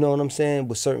with, you know what I'm saying,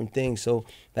 with certain things. So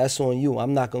that's on you.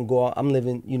 I'm not going to go out. I'm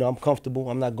living, you know, I'm comfortable.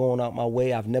 I'm not going out my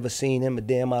way. I've never seen him a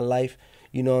day in my life,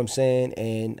 you know what I'm saying,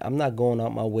 and I'm not going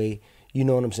out my way, you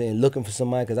know what I'm saying, looking for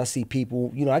somebody because I see people,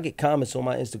 you know, I get comments on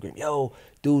my Instagram, yo,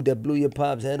 dude that blew your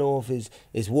pop's head off is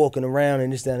walking around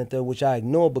and this, that, and the third, which I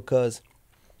ignore because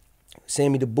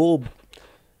Sammy the Bull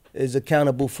is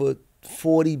accountable for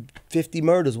 40, 50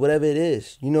 murders, whatever it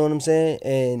is. You know what I'm saying?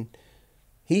 And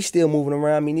he's still moving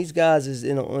around. I mean, these guys is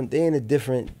they're in a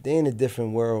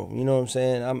different world. You know what I'm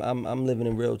saying? I'm living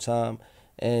in real time,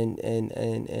 and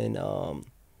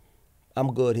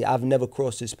I'm good here. I've never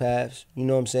crossed his paths. You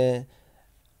know what I'm saying?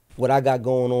 What I got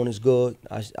going on is good.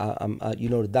 I'm you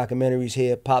know, the documentary's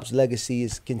here. Pop's legacy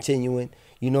is continuing.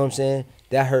 You know what I'm saying?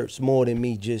 That hurts more than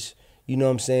me just, you know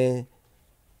what I'm saying,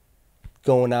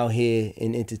 going out here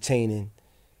and entertaining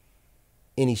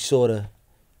any sort of,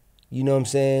 you know what I'm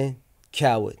saying,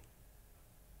 coward.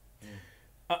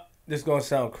 This gonna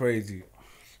sound crazy,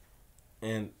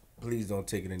 and please don't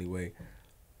take it anyway,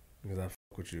 because I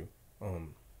fuck with you.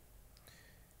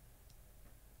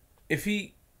 If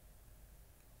he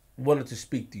wanted to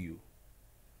speak to you,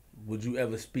 would you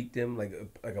ever speak to him like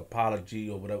apology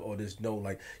or whatever, or there's no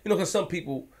like, you know, because some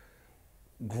people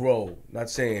grow. Not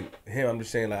saying him, I'm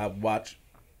just saying like I watch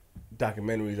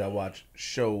documentaries, I watch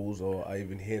shows, or I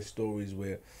even hear stories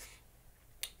where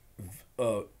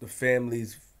the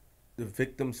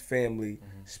victim's family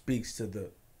speaks to the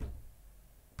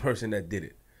person that did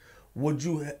it. Would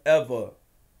you ever,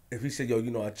 if he said, yo,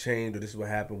 you know, I changed or this is what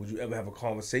happened, would you ever have a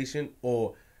conversation,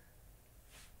 or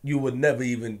you would never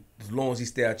even, as long as he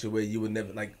stay out your way, you would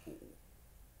never, like,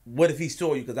 what if he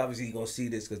saw you? Because obviously he's going to see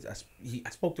this, because I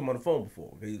spoke to him on the phone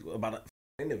before, okay, about an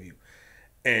interview.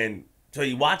 And so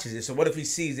he watches it. So what if he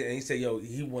sees it and he say, yo,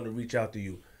 he want to reach out to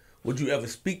you? Would you ever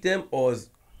speak to him, or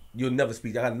you'll never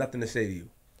speak? I got nothing to say to you.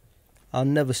 I'll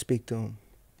never speak to him.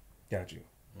 Got you.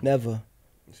 Never.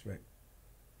 Respect.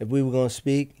 If we were going to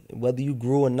speak, whether you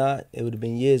grew or not, it would have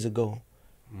been years ago.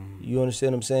 You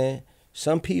understand what I'm saying?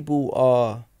 Some people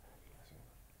are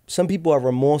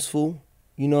remorseful,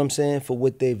 you know what I'm saying, for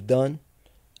what they've done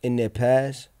in their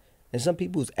past. And some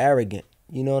people is arrogant,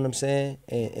 you know what I'm saying?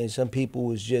 And some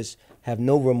people is just have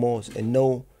no remorse and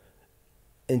no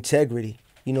integrity,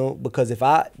 you know, because if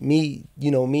me,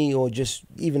 or just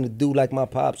even a dude like my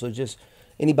pops or just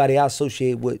anybody I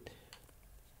associate with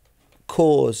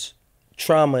cause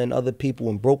trauma in other people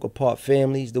and broke apart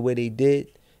families the way they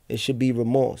did, it should be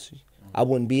remorse. I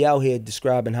wouldn't be out here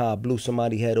describing how I blew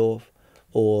somebody's head off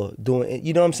or doing,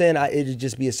 you know what I'm saying? It'd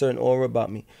just be a certain aura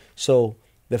about me. So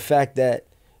the fact that,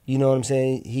 you know what I'm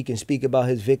saying, he can speak about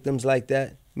his victims like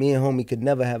that, me and homie could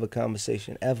never have a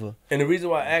conversation, ever. And the reason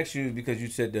why I asked you is because you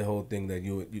said the whole thing that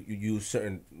you use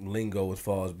certain lingo as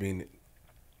far as being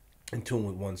in tune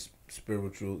with one's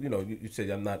spiritual, you know, you said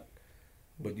I'm not,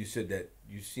 but you said that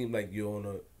you seem like you're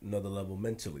on another level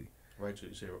mentally.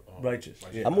 Righteous. Righteous.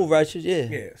 Yeah. I move righteous, yeah.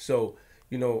 Yeah. So,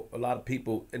 you know, a lot of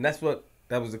people, and that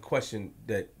was a question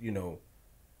that, you know,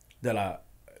 that I,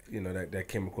 you know, that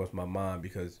came across my mind,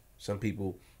 because some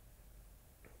people,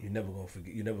 you're never gonna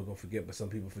forget, but some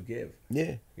people forgive.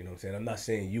 Yeah. You know what I'm saying? I'm not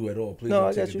saying you at all. Please No, don't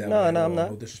I take got it you. that No, way at no, all. I'm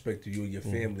not. No disrespect to you and your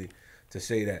family to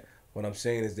say that. What I'm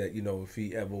saying is that, you know, if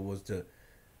he ever was to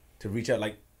reach out,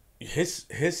 like his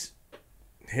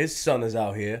son is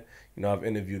out here. You know, I've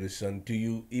interviewed his son. Do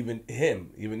you even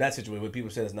that situation where people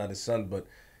say it's not his son, but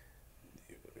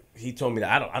he told me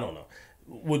that I don't know.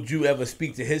 Would you ever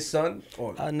speak to his son?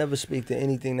 Or I never speak to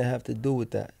anything that have to do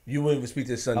with that. you wouldn't even speak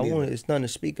to his son either? It's nothing to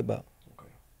speak about.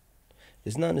 Okay.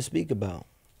 It's nothing to speak about.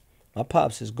 My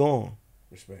pops is gone.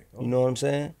 Respect. You know what I'm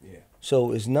saying? Yeah.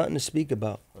 So it's nothing to speak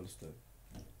about. Understood.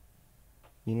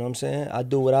 You know what I'm saying? I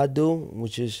do what I do,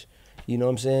 which is, you know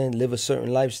what I'm saying, live a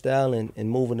certain lifestyle and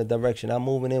move in the direction I'm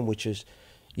moving in, which is,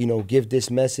 you know, give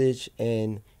this message,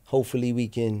 and hopefully we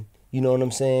can, you know what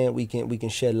I'm saying, we can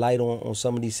shed light on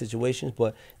some of these situations.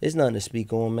 But it's nothing to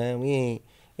speak on, man. We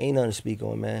ain't nothing to speak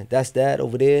on, man. That's that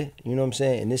over there, you know what I'm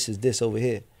saying, and this is this over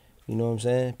here. You know what I'm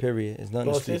saying? Period. It's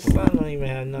nothing to His speak on. son don't even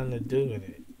have nothing to do with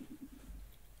it.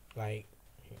 Like,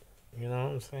 you know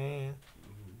what I'm saying?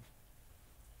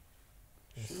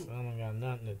 His son don't got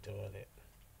nothing to do with it.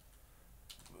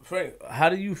 Frank, how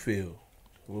do you feel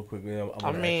Real quickly,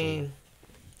 I mean,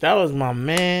 that was my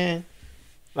man.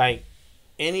 Like,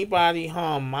 anybody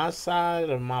harm my side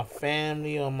of my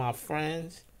family or my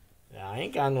friends, I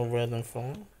ain't got no rhythm for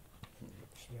them.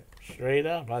 Straight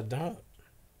up, I don't.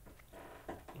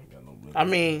 I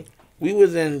mean, we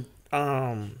was in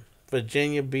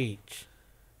Virginia Beach.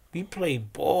 We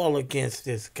played ball against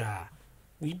this guy.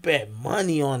 We bet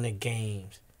money on the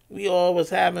games. We all was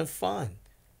having fun.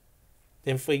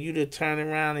 Then for you to turn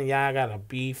around and y'all got a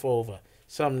beef over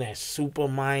something that's super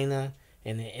minor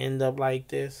and it end up like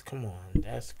this, come on,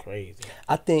 that's crazy.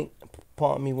 I think,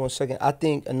 pardon me 1 second. I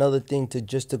think another thing to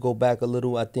go back a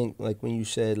little. I think like when you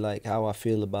said like how I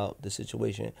feel about the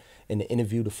situation in the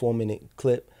interview, the 4-minute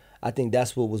clip. I think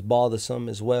that's what was bothersome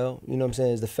as well. You know what I'm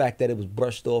saying? Is the fact that it was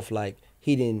brushed off like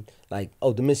he didn't like.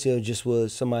 Oh, Domencio just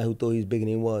was somebody who thought he was bigger than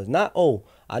he was. Not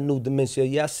I knew Domencio.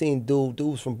 Yeah, I seen dude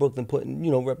was from Brooklyn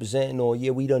putting representing. Or yeah,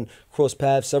 we done crossed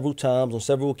paths several times on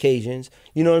several occasions.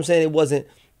 You know what I'm saying? It wasn't.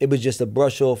 It was just a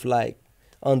brush off like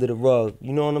under the rug.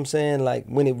 You know what I'm saying? Like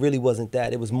when it really wasn't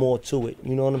that. It was more to it.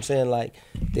 You know what I'm saying? Like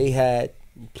they had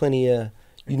plenty of.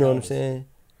 You know what I'm saying?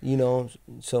 You know,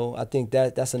 so I think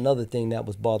that's another thing that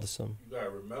was bothersome. You gotta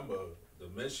remember,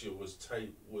 Domencio was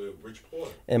tight with Rich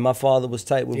Porter. And my father was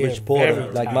tight with Rich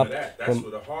Porter. Like that's what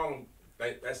the Harlem.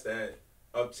 That's that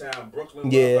uptown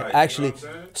Brooklyn. Yeah, like, actually. You know what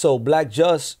I'm saying? So Black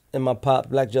Just and my pop,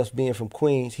 Black Just being from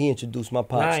Queens, he introduced my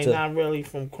pops to. Not really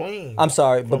from Queens. I'm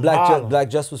sorry, but Harlem.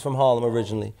 Black Just was from Harlem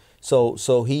originally. So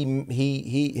him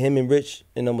and Rich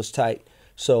and them was tight.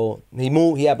 So he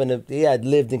moved. He had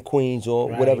lived in Queens or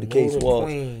whatever the case was.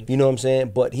 Queens. You know what I'm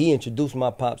saying? But he introduced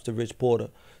my pops to Rich Porter.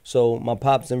 So my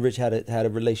pops and Rich had a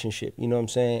relationship. You know what I'm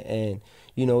saying? And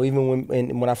even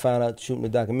when I found out shooting the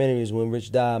documentary is when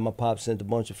Rich died, my pops sent a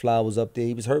bunch of flowers up there.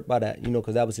 He was hurt by that.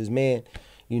 Because that was his man.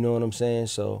 You know what I'm saying?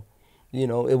 So,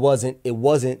 it wasn't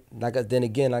like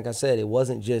like I said, it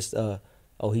wasn't just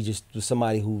he just was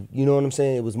somebody who, you know what I'm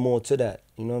saying? It was more to that.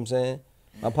 You know what I'm saying?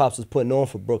 My pops was putting on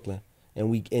for Brooklyn.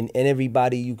 And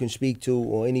everybody you can speak to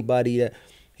or anybody that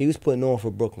he was putting on for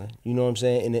Brooklyn, you know what I'm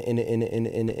saying,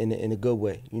 in a good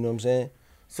way, you know what I'm saying.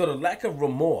 So the lack of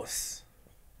remorse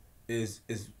is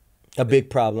a big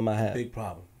problem I have. Big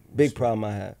problem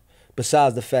I have.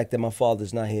 Besides the fact that my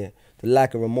father's not here, the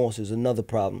lack of remorse is another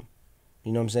problem.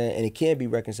 You know what I'm saying, and it can't be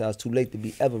reconciled. It's too late to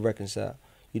be ever reconciled.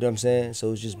 You know what I'm saying.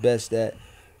 So it's just best that,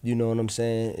 you know what I'm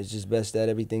saying. It's just best that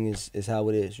everything is how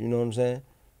it is. You know what I'm saying.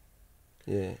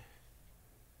 Yeah.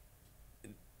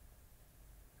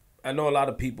 I know a lot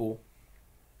of people,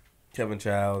 Kevin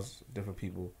Childs, different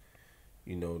people,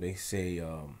 they say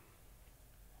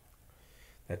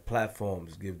that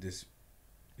platforms give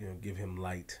him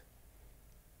light.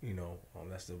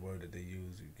 That's the word that they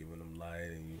use. You're giving him light,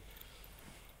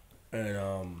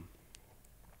 and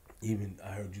even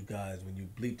I heard you guys when you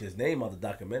bleeped his name out the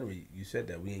documentary, you said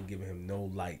that we ain't giving him no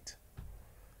light,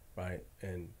 right?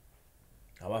 And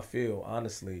how I feel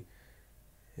honestly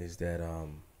is that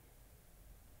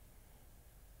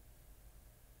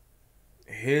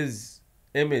his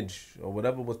image or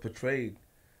whatever was portrayed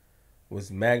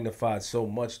was magnified so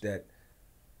much that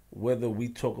whether we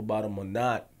talk about him or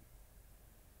not,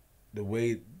 the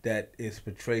way that is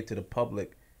portrayed to the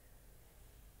public,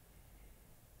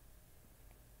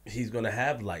 he's going to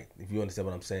have light, if you understand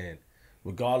what I'm saying,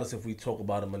 regardless if we talk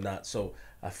about him or not. So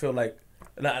I feel like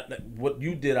what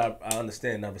you did, I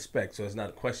understand and I respect, so it's not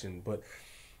a question. But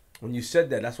when you said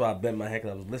that, that's why I bent my head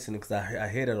and I was listening, because I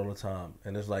hear that all the time.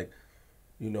 And it's like,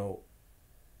 when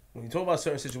you talk about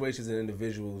certain situations and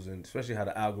individuals, and especially how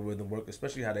the algorithm work,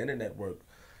 especially how the internet work,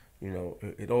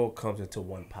 it all comes into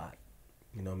one pot.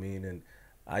 You know what I mean? And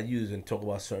I use and talk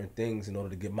about certain things in order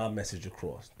to get my message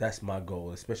across. That's my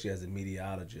goal, especially as a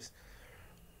meteorologist.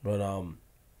 But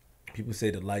people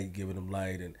say the light, giving them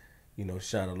light, and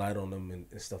shine a light on them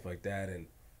and stuff like that. And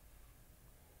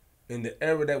in the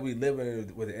era that we live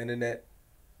in with the internet,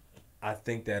 I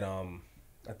think that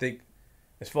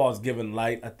as far as giving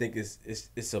light, I think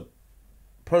it's a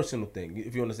personal thing.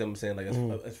 If you understand what I'm saying,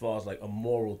 like as far as like a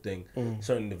moral thing,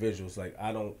 certain individuals, like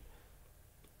I don't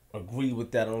agree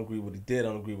with that. I don't agree with what he did. I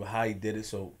don't agree with how he did it.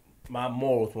 So my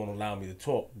morals won't allow me to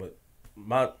talk. But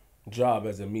my job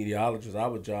as a meteorologist,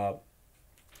 our job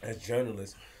as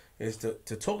journalists, is to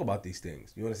talk about these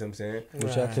things. You understand what I'm saying?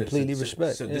 Which I completely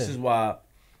respect. So this is why,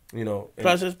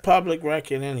 Plus it's public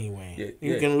record anyway.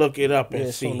 You can look it up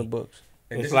and see. It's on the books.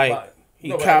 And it's like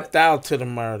he copped out to the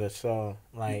murder. So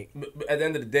like, but at the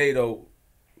end of the day, though,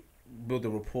 built a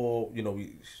rapport.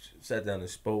 We sat down and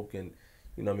spoke, and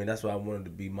that's why I wanted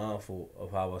to be mindful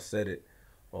of how I said it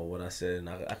or what I said, and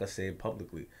I can say it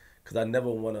publicly, because I never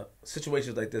want to.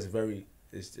 Situations like this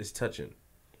it's touching.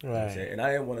 You know what I'm saying? And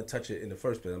I didn't want to touch it in the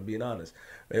first place. I'm being honest.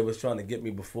 They was trying to get me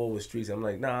before with streets. I'm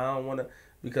like, nah, I don't want to,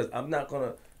 because I'm not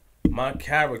gonna. My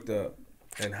character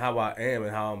and how I am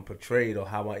and how I'm portrayed or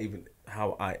how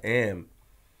I am.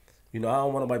 You know, I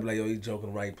don't want nobody to be like, yo, he's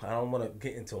joking, right? I don't want to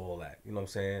get into all that. You know what I'm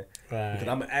saying? Right. Because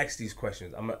I'm gonna ask these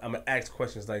questions. I'm gonna ask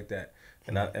questions like that,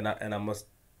 and I must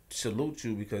salute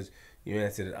you because you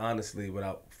answered it honestly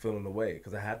without feeling away.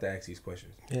 Because I have to ask these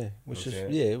questions. Yeah, which You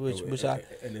know is which I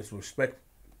and it's respect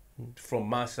from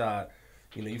my side.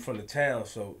 You know, you from the town,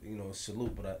 so you know,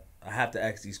 salute. But I have to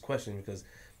ask these questions because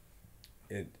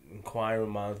inquiring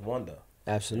minds wonder.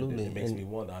 absolutely It makes me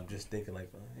wonder. I'm just thinking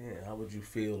like, yeah, how would you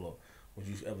feel, or would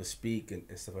you ever speak and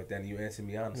stuff like that? And you answer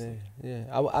me honestly. Yeah.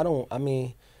 I don't. I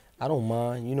mean, I don't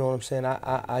mind. You know what I'm saying?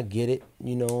 I get it.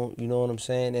 You know what I'm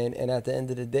saying? And at the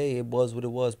end of the day, it was what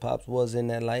it was. Pops was in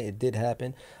that light. It did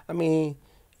happen. I mean,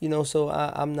 you know, so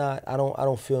I'm not. I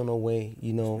don't feel no way.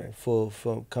 You know, for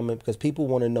coming, because people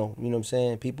want to know. You know what I'm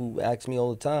saying? People ask me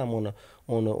all the time on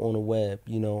the web.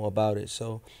 You know, about it.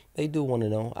 So they do want to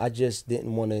know. I just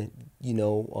didn't want to. You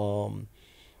know.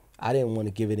 I didn't want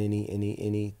to give it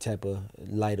any type of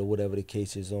light or whatever the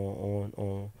case is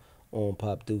on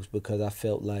Pop Dukes, because I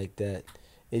felt like that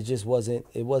it just wasn't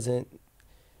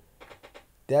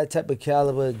that type of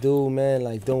caliber dude, man.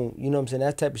 Like, don't, you know what I'm saying,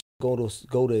 that type of shit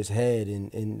go to his head,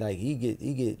 and like he get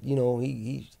you know,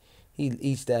 he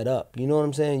eats that up, you know what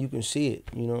I'm saying? You can see it,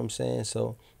 you know what I'm saying?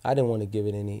 So I didn't want to give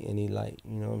it any light,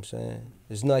 you know what I'm saying?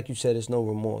 It's not, like you said, it's no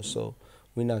remorse, so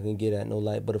we're not gonna get at no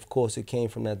light. But of course it came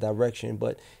from that direction.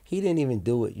 But he didn't even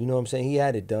do it. You know what I'm saying? He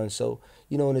had it done. So,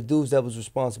 you know, and the dudes that was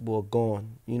responsible are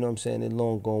gone. You know what I'm saying? They're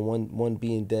long gone. One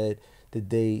being dead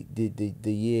the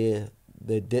year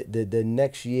the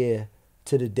next year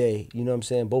to the day. You know what I'm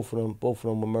saying? Both of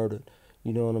them were murdered.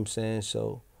 You know what I'm saying?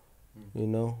 So, you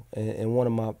know, and one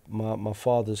of my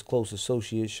father's close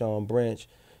associates, Sean Branch,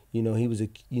 you know, he was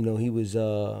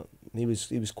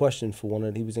questioned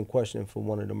for he was in question for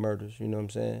one of the murders, you know what I'm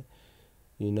saying?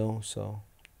 You know, so.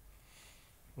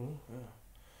 Yeah.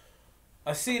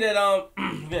 I see that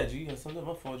yeah, G, you got something?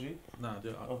 My fault, G. Nah,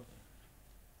 dude.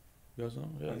 You got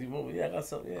something? Yeah. Yeah, I got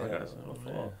something. Yeah, I got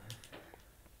something. Yeah.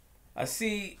 I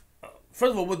see.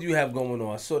 First of all, what do you have going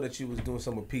on? I saw that you was doing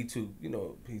something with P2. You know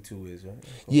what P2 is, right?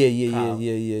 Yeah.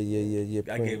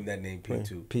 I gave him that name,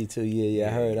 P2. P2, yeah.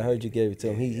 I heard you gave it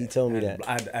to him. He told me that.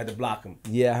 I had to block him.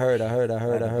 Yeah, I heard. I heard. I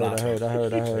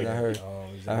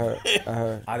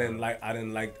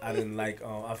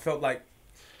felt like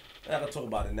I gotta talk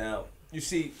about it now. You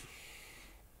see,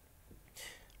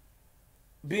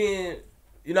 being,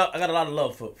 you know, I got a lot of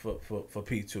love for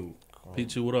P2.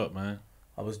 P2, what up, man?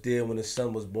 I was there when his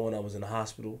son was born. I was in the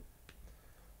hospital.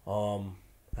 I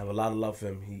have a lot of love for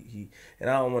him. He and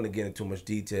I don't want to get into too much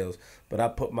details, but I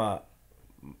put my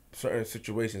certain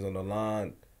situations on the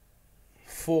line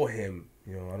for him.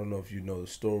 You know, I don't know if you know the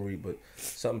story, but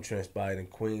something transpired in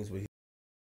Queens where he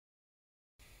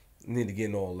need to get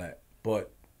into all that,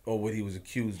 but or what he was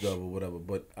accused of or whatever.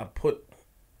 But I put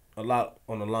a lot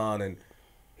on the line, and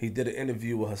he did an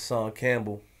interview with Hassan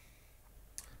Campbell.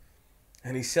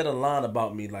 And he said a line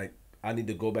about me like, I need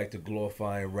to go back to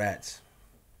glorifying rats.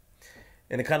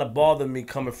 And it kind of bothered me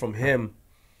coming from him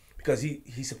because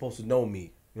he's supposed to know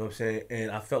me. You know what I'm saying? And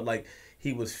I felt like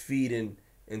he was feeding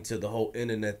into the whole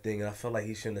internet thing. And I felt like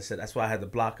he shouldn't have said. That's why I had to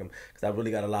block him, because I really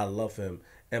got a lot of love for him.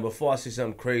 And before I say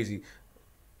something crazy,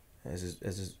 as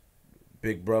his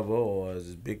big brother or as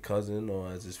his big cousin or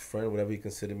as his friend, whatever he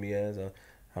considered me as,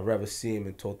 I'd rather see him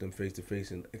and talk to him face to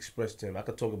face and express to him. I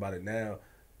could talk about it now.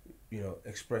 You know,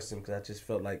 express him, because I just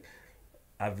felt like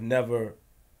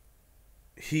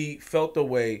he felt the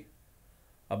way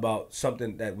about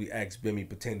something that we asked Bimmy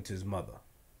pertaining to his mother,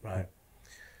 right?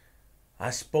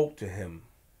 I spoke to him.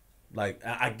 Like,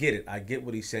 I get it. I get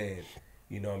what he's saying.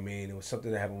 You know what I mean? It was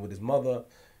something that happened with his mother.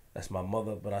 That's my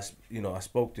mother. But, I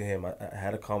spoke to him. I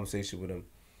had a conversation with him.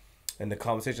 And the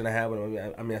conversation I had with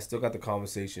him, I still got the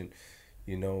conversation.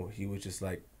 You know, he was just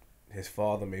like, his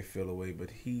father may feel away,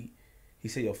 but he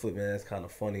said, yo, Flip, man, that's kind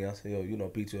of funny. I said, yo, you know,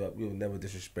 P2, we would never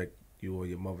disrespect you or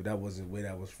your mother. That wasn't where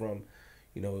that was from.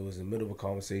 You know, it was in the middle of a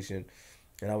conversation.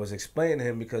 And I was explaining to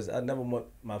him, because I never want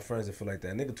my friends to feel like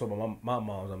that. Nigga told my mom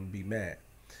I'm going to be mad.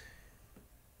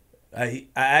 I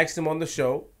asked him on the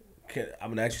show, I'm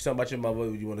going to ask you something about your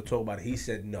mother. You want to talk about it? He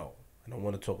said, no, I don't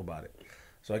want to talk about it.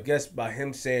 So I guess by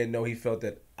him saying no, he felt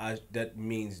that that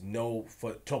means no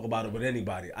for talk about it with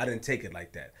anybody. I didn't take it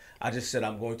like that. I just said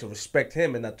I'm going to respect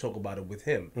him and not talk about it with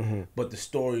him. Mm-hmm. But the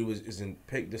story was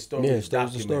documented.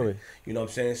 Story. You know what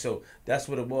I'm saying? So that's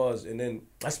what it was. And then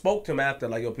I spoke to him after,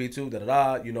 like, yo, P2,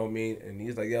 da-da-da, you know what I mean? And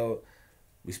he's like, yo,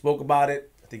 we spoke about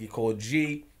it. I think he called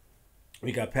G.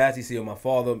 we got past. He said, my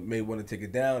father may want to take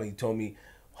it down. He told me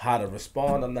how to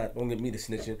respond. Don't get me to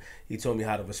snitching. He told me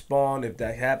how to respond if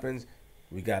that happens.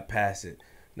 We got past it.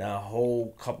 Now, a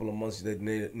whole couple of months,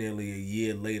 nearly a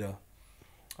year later,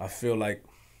 I feel like,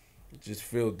 just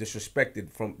feel disrespected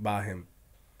by him.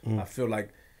 I feel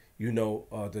like, you know,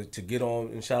 to get on,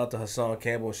 and shout out to Hassan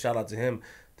Campbell, and shout out to him,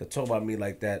 to talk about me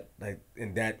like that,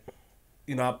 in that,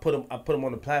 you know, I put him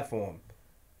on the platform.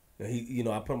 I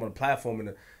put him on the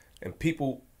platform, and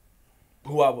people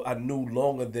who I knew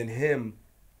longer than him,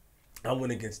 I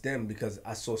went against them because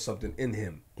I saw something in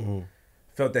him.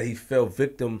 Felt that he fell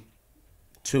victim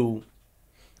to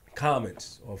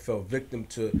comments, or fell victim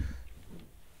to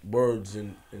words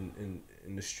in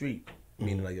the street.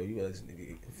 Meaning like, yo, you guys,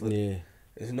 yeah.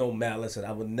 There's no malice, and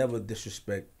I would never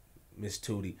disrespect Miss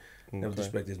Tootie. Never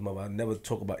disrespect his mother. I never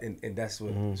talk about, and that's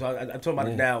what. So I'm talking about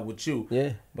it now with you.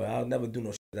 Yeah. But I'll never do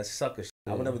no shit. That's sucker shit.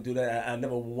 I would never do that. I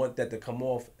never want that to come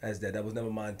off as that. That was never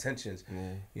my intentions.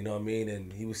 Yeah. You know what I mean?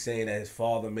 And he was saying that his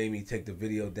father made me take the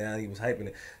video down. He was hyping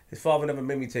it. His father never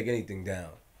made me take anything down.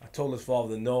 I told his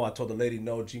father no. I told the lady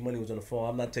no. G Money was on the phone.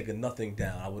 I'm not taking nothing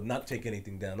down. I would not take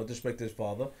anything down. No disrespect to his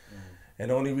father. And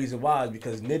the only reason why is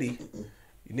because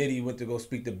Nitty went to go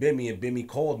speak to Bimmy, and Bimmy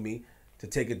called me to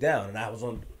take it down. And I was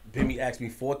on. Bimmy asked me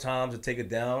 4 times to take it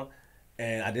down,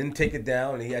 and I didn't take it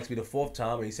down. And he asked me the 4th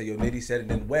time, and he said, "Yo, Nitty said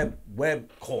it." And then Webb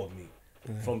called me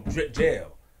from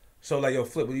jail. So like, yo,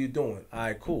 Flip, what are you doing? All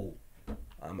right, cool.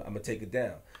 I'm gonna take it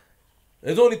down.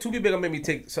 There's only 2 people that can make me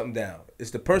take something down.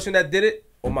 It's the person that did it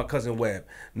or my cousin Webb.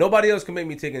 Nobody else can make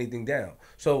me take anything down.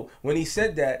 So when he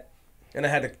said that, and I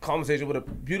had a conversation with a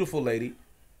beautiful lady,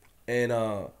 and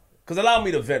because allow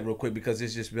me to vent real quick because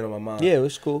it's just been on my mind. Yeah, it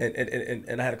was cool.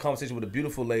 And I had a conversation with a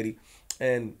beautiful lady,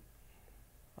 and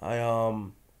I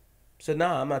said,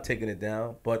 nah, I'm not taking it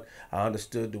down. But I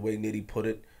understood the way Nitty put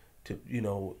it, to, you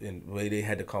know, and the way they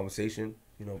had the conversation.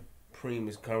 You know, Preem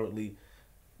is currently,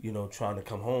 you know, trying to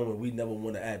come home, and we never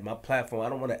want to add my platform. I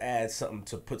don't want to add something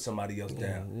to put somebody else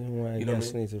down. You know what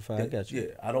I mean? I got you. Yeah,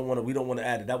 I don't want to. We don't want to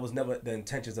add it. That was never the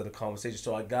intentions of the conversation.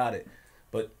 So I got it,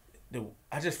 but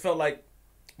I just felt like,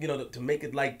 you know, to make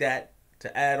it like that,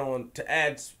 to add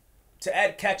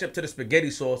ketchup to the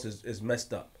spaghetti sauce is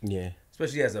messed up. Yeah.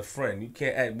 Especially as a friend, you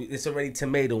can't add. It's already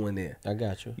tomato in there. I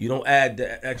got you. You don't add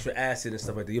the extra acid and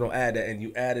stuff like that. You don't add that, and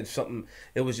you added something.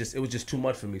 It was just too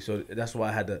much for me. So that's why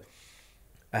I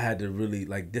had to really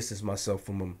like distance myself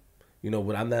from him. You know,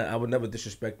 but I would never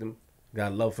disrespect him.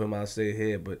 Got love for him, I'll say it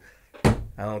here, but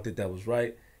I don't think that was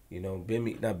right. You know,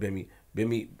 Bimmy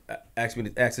asked me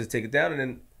to take it down, and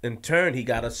then in turn he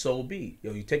got a Soul B.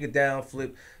 Yo, you take it down,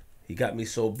 Flip. He got me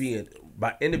Soul B, and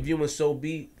by interviewing Soul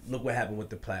B, look what happened with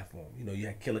the platform. You know, you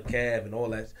had Killer Cav and all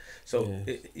that. So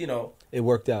it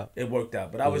worked out. It worked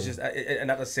out, but I was just, and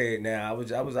I can say it now. I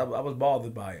was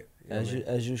bothered by it.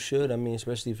 As you should. I mean,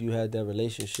 especially if you had that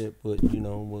relationship with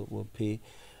with P.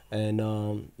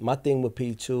 And my thing with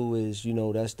P too is, you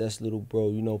know, that's little bro.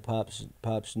 You know,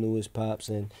 Pops knew his Pops,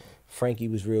 and Frankie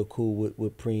was real cool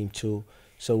with Preem too.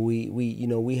 So we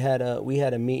had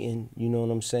a meeting. You know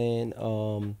what I'm saying?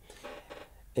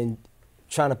 And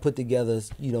trying to put together,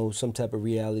 you know, some type of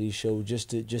reality show just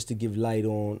to give light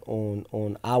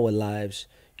on our lives,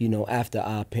 you know, after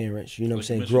our parents, you know what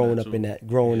I'm saying, growing up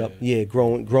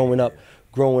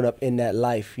in that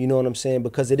life, you know what I'm saying,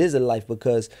 because it is a life,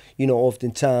 because, you know,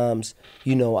 oftentimes,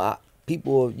 you know,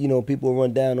 people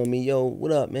run down on me, yo,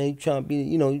 what up, man, you trying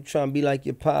to be like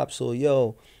your pops, or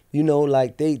yo, you know,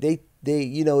 like they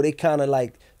you know, they kind of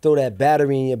like throw that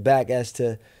battery in your back as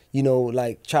to, you know,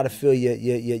 like try to fill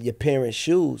your parents'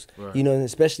 shoes, right. You know, and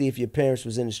especially if your parents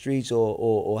was in the streets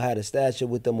or had a stature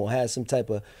with them or had some type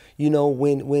of, you know,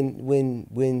 when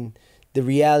the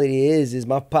reality is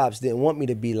my pops didn't want me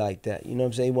to be like that. You know what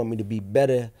I'm saying? He want me to be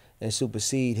better and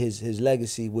supersede his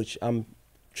legacy, which I'm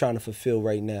trying to fulfill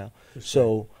right now. That's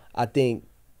so right. I think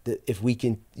that if we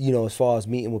can, you know, as far as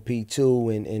meeting with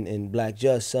P2 and Black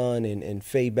Just son and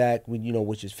Fayback, you know,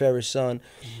 which is Ferris' son,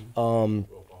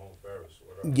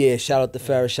 yeah, shout out to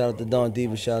Ferris, shout out to Don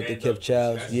Diva, shout out to Kev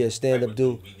Childs. Yeah, stand up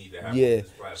dude. Yeah.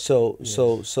 So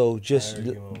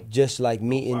just like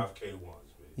meeting.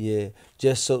 Yeah.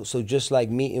 Just like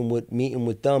meeting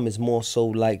with them is more so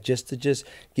like just to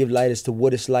give light as to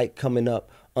what it's like coming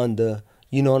up under,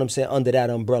 you know what I'm saying, under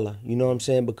that umbrella. You know what I'm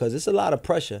saying? Because it's a lot of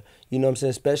pressure. You know what I'm saying?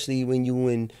 Especially when you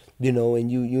in, you know,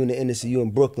 and you in the industry, you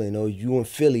in Brooklyn or you in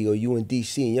Philly or you in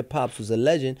DC and your pops was a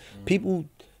legend. Mm-hmm.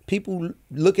 People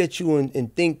look at you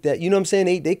and think that, you know what I'm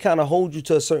saying, they kind of hold you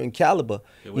to a certain caliber.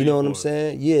 You know what I'm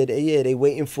saying? Yeah, they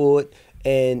waiting for it.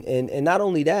 And not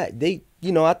only that, they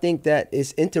I think that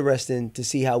it's interesting to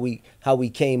see how we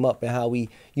came up and how we,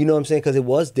 you know what I'm saying, because it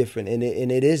was different and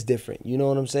it is different. You know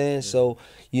what I'm saying? Yeah. So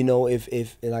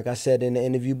if like I said in the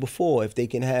interview before, if they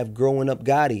can have Growing Up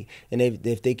Gotti and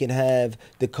if they can have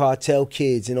the Cartel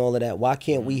Kids and all of that, why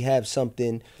can't we have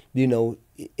something,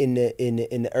 in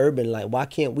the urban life? Why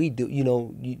can't we do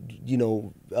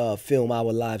film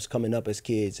our lives coming up as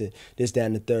kids and this, that,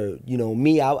 and the third?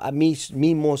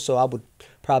 Me more so, I would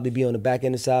probably be on the back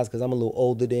end of the size because I'm a little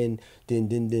older than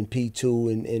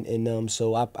P2 and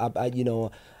so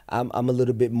I'm a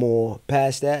little bit more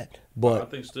past that. But I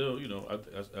think still, I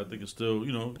think it's still,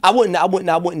 I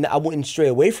wouldn't stray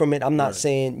away from it. I'm not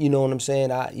saying, you know what I'm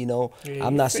saying.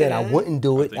 I'm not saying I wouldn't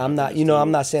do it. I'm not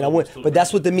saying I wouldn't. But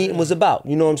that's what the meeting was about.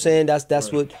 You know what I'm saying?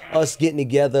 That's what us getting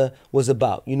together was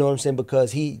about. You know what I'm saying?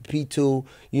 Because P2,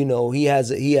 he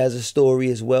has a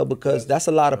story as well. Because that's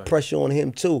a lot of pressure on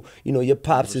him too. Your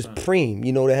pops is Preem.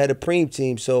 They had a Preem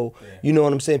team. So you know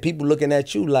what I'm saying? People looking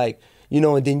at you like,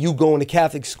 and then you going to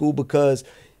Catholic school because,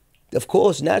 of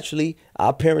course, naturally,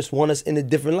 our parents want us in a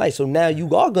different light. So now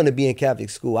you are going to be in Catholic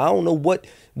school. I don't know what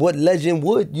legend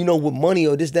would, with money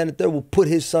or this, that, and the third, would put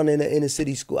his son in a inner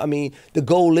city school. I mean, the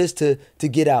goal is to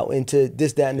get out into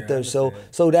this, that, and the third. So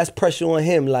that's pressure on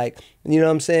him. Like, you know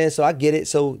what I'm saying? So I get it.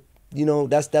 So,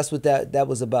 that's what that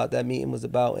was about. That meeting was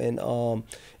about. And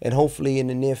hopefully in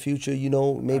the near future,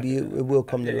 maybe it will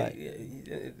come to light.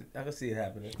 I can see it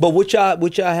happening. But what y'all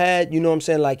had, you know what I'm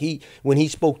saying? Like when he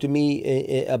spoke to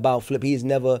me about Flip, he has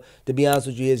never, to be honest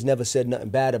with you, he has never said nothing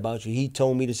bad about you. He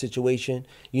told me the situation,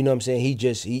 you know what I'm saying?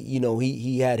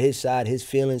 He had his side, his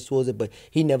feelings towards it, but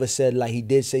he never said, like, he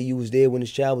did say you was there when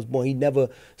his child was born. He never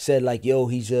said like, yo,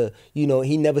 he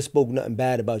never spoke nothing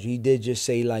bad about you. He did just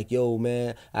say like, yo,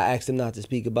 man, I asked him not to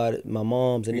speak about it, my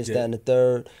mom's and this, that, and the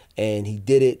third, and he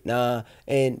did it, but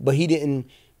he didn't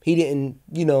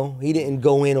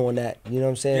go in on that. You know what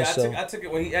I'm saying? Yeah, I took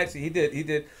it when he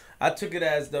did. I took it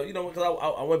as because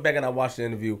I went back and I watched the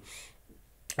interview.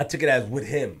 I took it as with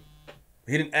him.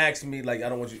 He didn't ask me like, I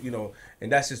don't want you,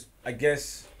 and that's just, I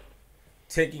guess,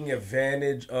 taking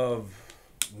advantage of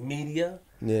media.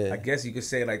 Yeah. I guess you could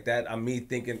say it like that. I'm me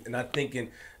thinking, and I'm thinking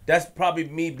that's probably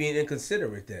me being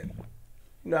inconsiderate then.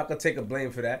 I could take a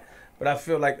blame for that, but I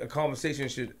feel like a conversation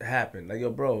should happen. Like,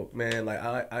 yo, bro, man, like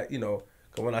I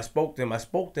cause when I spoke to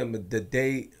him the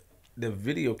day the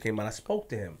video came out. I spoke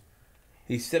to him.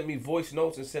 He sent me voice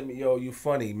notes and sent me, yo, you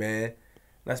funny, man.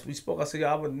 And we spoke. I said, yo,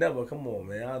 I would never, come on,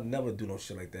 man. I'll never do no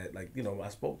shit like that. Like, I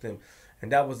spoke to him.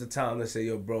 And that was the time to say,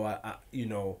 yo, bro,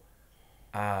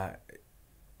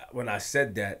 when I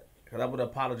said that, because I would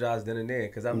apologize then and there,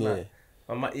 because I'm my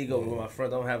ego with my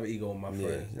friends. I don't have an ego with my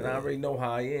friends. And I already know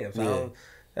how I am. So I don't,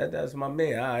 that's my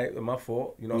man. All right, my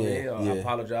fault. You know what I mean? I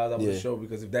apologize. I would show,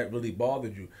 because if that really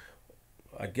bothered you,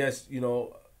 I guess,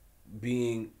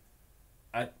 being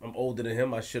I'm older than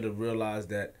him, I should have realized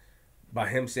that by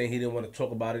him saying he didn't want to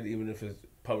talk about it, even if it's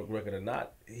public record or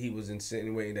not, he was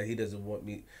insinuating that he doesn't want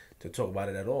me to talk about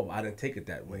it at all. I didn't take it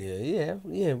that way. Yeah.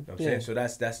 You know what I'm saying? So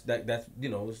that's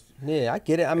yeah, I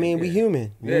get it. I mean, we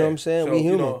human. You know what I'm saying? So, we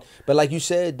human. But like you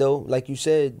said,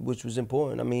 which was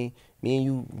important. I mean, me and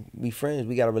you, we friends.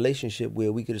 We got a relationship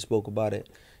where we could have spoke about it.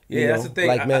 That's the thing.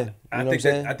 Like men. I think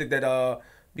that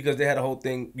because they had a whole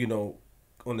thing,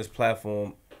 on this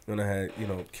platform, and I had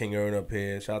King Earn up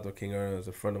here. Shout out to King Earn, as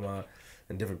a friend of mine,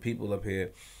 and different people up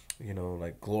here,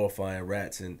 like glorifying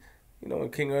rats. And when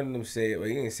King Earn them say it, well,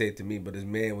 he didn't say it to me, but his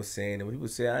man was saying it. When he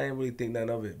would say, I ain't really think nothing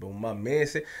of it. But when my man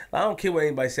said, I don't care what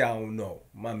anybody say, I don't know.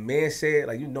 My man said,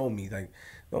 like, me, like,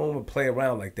 don't even play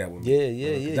around like that with me.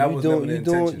 Yeah. That was never the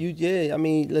intention. I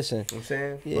mean, listen. You know what I'm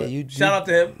saying? Yeah, shout out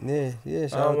to him. Yeah.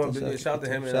 Shout out to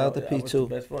him. Shout out to P2.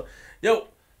 Best friend. Yo,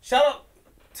 shout out.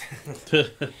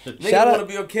 Shout out, want to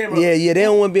be on camera. Yeah, they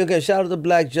don't want to be on camera. Shout out to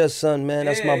Black Just Son, man.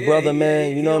 That's my brother,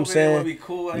 man. You know what I'm saying? Be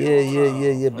cool, like,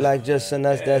 yeah. Black Just Son.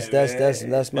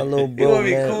 That's my little bro,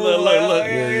 man. Look.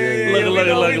 He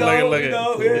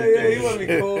want to be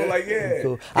cool, like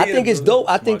Cool. I think it's dope.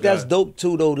 I think that's dope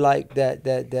too, though. Like that.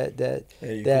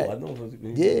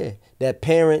 That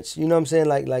parents. You know what I'm saying?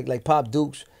 Like Pop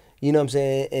Dukes. You know what I'm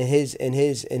saying? And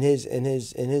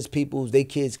his peoples, they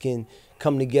kids can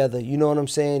come together, you know what I'm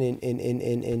saying,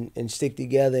 and stick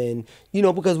together, and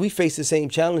because we face the same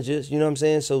challenges, you know what I'm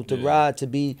saying. So to ride, to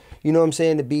be, you know what I'm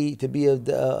saying, to be just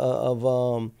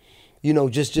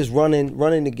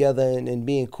running together and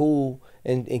being cool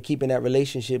and keeping that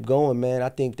relationship going, man. I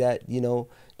think that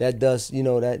that does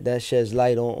that sheds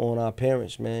light on our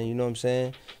parents, man. You know what I'm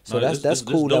saying. So that's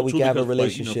cool that we can have a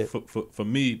relationship. For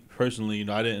me personally,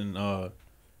 I didn't.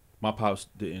 My pops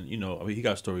didn't. I mean, he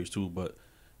got stories too, but.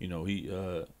 He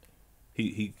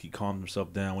he calmed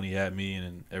himself down when he had me,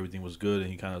 and everything was good,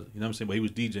 and he kind of, you know what I'm saying. But he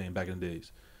was DJing back in the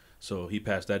days, so he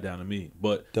passed that down to me.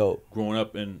 But Dope. growing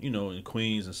up in, you know, in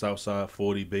Queens and Southside,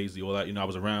 40, Baisley, all that, you know, I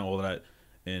was around all that,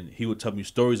 and he would tell me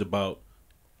stories about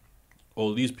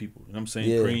all these people. You know what I'm saying?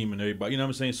 Yeah. Preem and everybody. You know what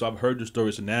I'm saying? So I've heard the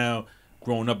stories. So now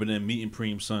growing up and then meeting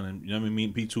Preem's son, and you know what I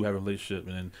mean, meeting P2 have a relationship,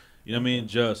 and then, you know what I mean,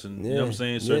 Just, and you know what I'm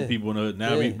saying, certain people in the hood.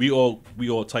 Now we all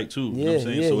tight too. You know what I'm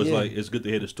saying? So it's like, it's good to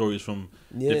hear the stories from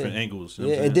different angles. You know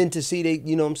what I'm saying? And then to see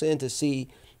you know what I'm saying, to see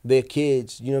their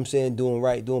kids, you know what I'm saying, doing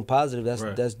right, doing positive.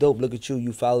 That's dope. Look at you.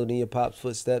 You followed in your pop's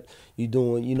footsteps. You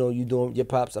doing your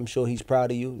pops. I'm sure he's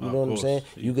proud of you. You know what I'm saying?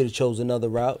 You could have chose another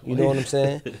route. You know what I'm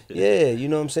saying? Yeah, you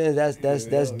know what I'm saying?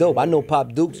 That's dope. I know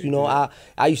Pop Dukes, you know,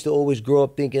 I used to always grow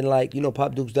up thinking like, you know,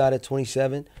 Pop Dukes died at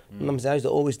 27. You know what I'm saying? I used to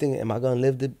always think, am I gonna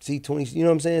live to see 20? You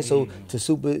know what I'm saying? So to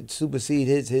supersede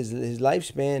his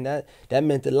lifespan, that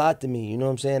meant a lot to me. You know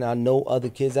what I'm saying? I know other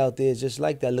kids out there just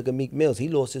like that. Look at Meek Mills. He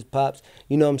lost his pops.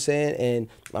 You know what I'm saying? And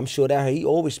I'm sure that he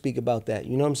always speak about that.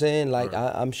 You know what I'm saying? Like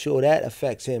I'm sure that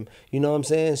affects him. You know what I'm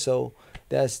saying? So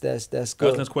that's good. That's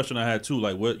the next question I had too.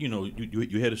 Like, what, you know,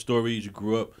 you hear the stories. You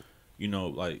grew up. You know,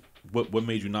 like what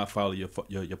made you not follow your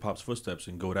pop's footsteps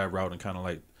and go that route and kind of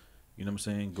like, you know what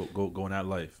I'm saying, go in that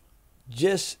life?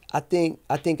 Just I think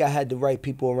I had the right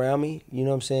people around me. You know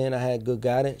what I'm saying? I had good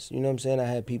guidance. You know what I'm saying? I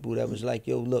had people that was like,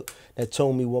 yo, look, that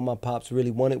told me what my pops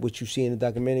really wanted, what you see in the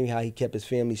documentary, how he kept his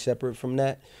family separate from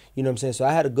that. You know what I'm saying? So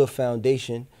I had a good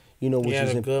foundation. You know, which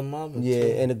is a good mother. Yeah, too.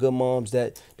 and the good moms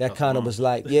that kind of was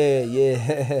like, yeah. Yo,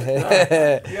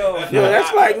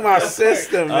 that's like my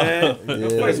sister, man.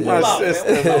 That's my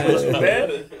sister,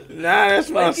 man. Nah,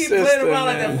 that's my sister. Why you keep playing around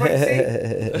like that,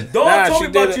 Frank? Dawn told me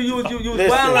about you. You was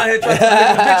wild out here trying to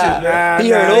take pictures.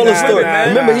 He heard all the stories.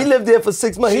 Remember, he lived there for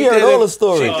 6 months. He heard all the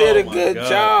stories. She did a good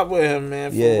job with him, man.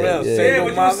 For real. Yeah,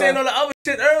 what you were saying on the other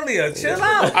shit earlier. Chill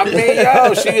out. I mean,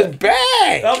 yo, she was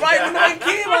bad. All right, we don't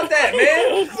care about that,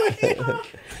 man.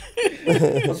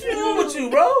 What's wrong with you,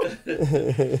 bro?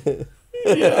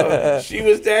 Yo, she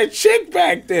was that chick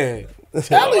back then.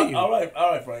 Telling you. All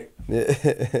right, Frank. Word.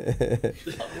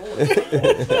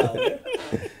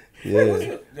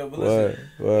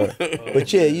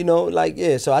 But yeah, you know, like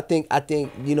so I think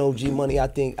you know, G Money, I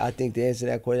think to answer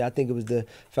that question, I think it was the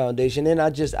foundation. And I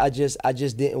just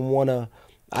didn't wanna,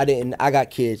 I got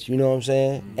kids, you know what I'm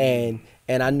saying?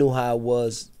 And I knew how it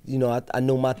was, you know, I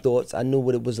knew my thoughts. I knew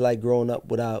what it was like growing up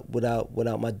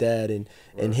without my dad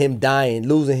and him dying,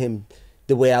 losing him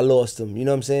the way I lost him, you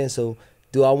know what I'm saying? So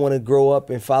do I want to grow up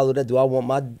and follow that? Do I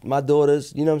want my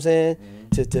daughters, you know what I'm saying,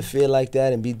 to feel like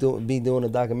that and be doing a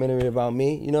documentary about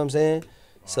me, you know what I'm saying?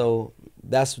 So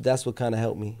that's what kind of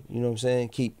helped me, you know what I'm saying?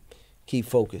 Keep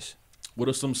focused. What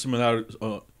are some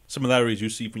similarities you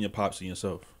see from your pops and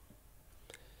yourself?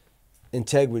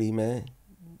 Integrity, man.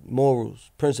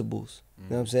 Morals, principles. You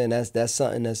know what I'm saying? That's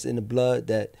something that's in the blood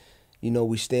that, you know,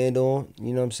 we stand on,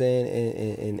 you know what I'm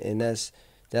saying? And that's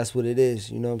what it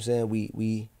is, you know what I'm saying?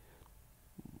 We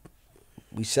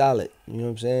solid, you know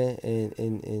what I'm saying?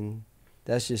 And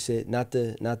that's just it. Not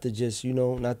to just, you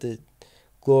know, not to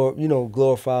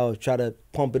glorify or try to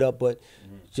pump it up, but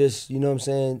just, you know what I'm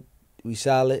saying, we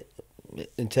solid,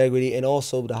 integrity, and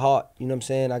also the heart, you know what I'm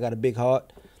saying? I got a big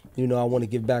heart. You know, I want to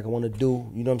give back. I want to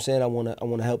do, you know what I'm saying? I want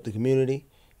to help the community.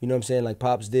 You know what I'm saying? Like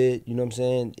Pops did, you know what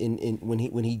I'm saying?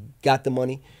 When he got the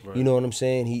money, you know what I'm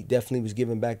saying? He definitely was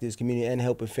giving back to his community and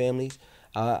helping families.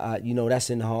 You know, that's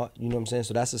in the heart, you know what I'm saying?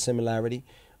 So that's a similarity.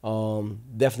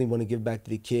 Definitely want to give back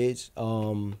to the kids.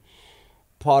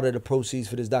 Part of the proceeds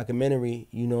for this documentary,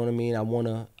 you know what I mean? I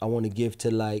wanna give to,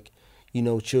 like, you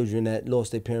know, children that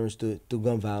lost their parents through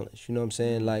gun violence. You know what I'm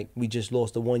saying? Like, we just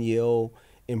lost a 1-year-old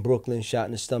in Brooklyn, shot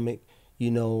in the stomach.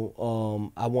 You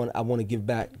know, I want to give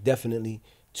back definitely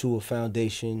to a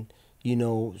foundation, you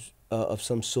know, of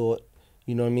some sort.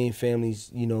 You know what I mean?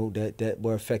 Families, you know, that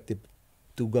were affected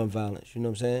through gun violence. You know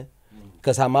what I'm saying?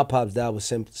 Because how my pops died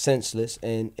was senseless,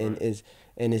 and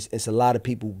it's a lot of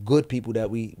people, good people, that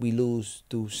we lose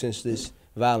through senseless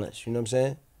violence. You know what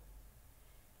I'm saying?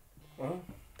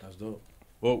 That's dope.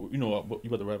 Well, you know, you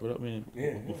about to wrap it up, man.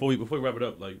 Yeah. Before we wrap it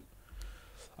up, like,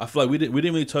 I feel like we didn't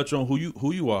really touch on who you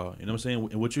are. You know what I'm saying,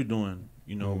 and what you're doing.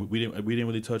 You know, we didn't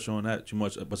really touch on that too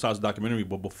much besides the documentary.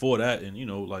 But before that, and you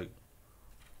know, like,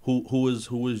 who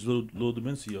is Lil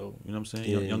Domencio? You know what I'm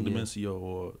saying? Young Domencio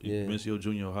or Domencio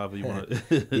Jr. However you want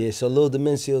to. Yeah. So Lil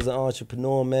Domencio is an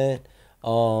entrepreneur, man.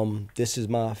 This is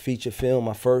my feature film,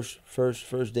 my first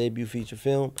debut feature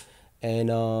film.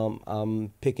 And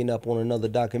I'm picking up on another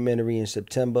documentary in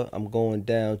September. I'm going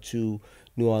down to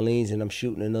New Orleans and I'm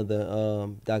shooting another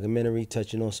documentary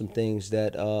touching on some things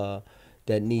that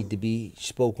that need to be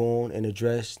spoke on and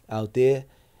addressed out there.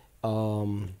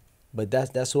 But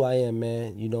that's who I am,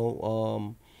 man. You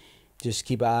know, just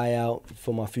keep an eye out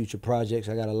for my future projects.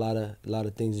 I got a lot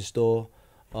of things in store,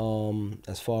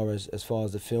 as far as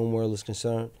the film world is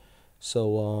concerned.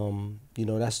 So you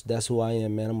know, that's who I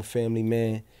am, man. I'm a family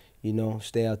man. You know,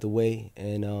 stay out the way,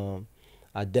 and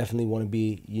I definitely want to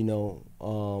be, you know,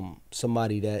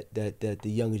 somebody that the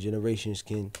younger generations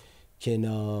can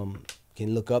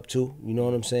look up to. You know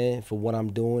what I'm saying? For what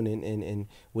I'm doing and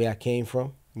where I came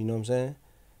from. You know what I'm saying?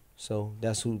 So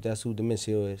that's who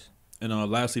Domencio is. And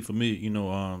lastly, for me, you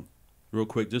know, real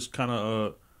quick, just kind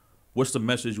of, what's the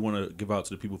message you want to give out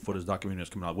to the people for this documentary that's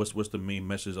coming out? What's the main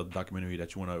message of the documentary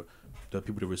that you want the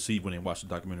people to receive when they watch the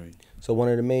documentary? So one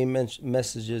of the main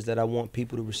messages that I want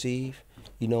people to receive,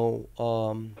 you know,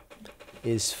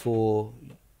 is for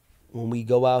when we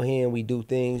go out here and we do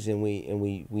things and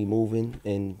we moving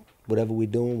and whatever we're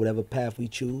doing, whatever path we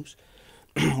choose,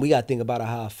 we got to think about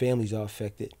how our families are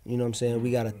affected. You know what I'm saying?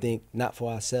 We got to think not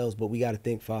for ourselves, but we got to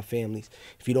think for our families.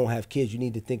 If you don't have kids, you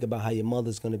need to think about how your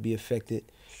mother's going to be affected.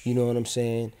 You know what I'm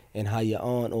saying? And how your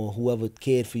aunt or whoever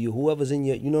cared for you, whoever's in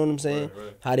your, you know what I'm saying?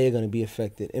 Right. How they're going to be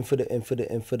affected. And for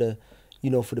the you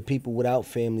know, for the people without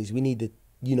families, we need to,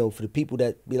 you know, for the people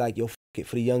that be like, yo, f it,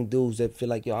 for the young dudes that feel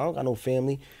like, yo, I don't got no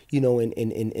family, you know,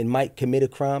 and might commit a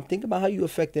crime, think about how you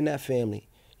affecting that family.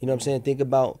 You know what I'm saying? Think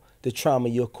about the trauma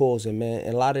you're causing, man.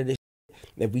 And a lot of this,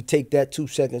 if we take that 2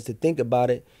 seconds to think about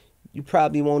it, you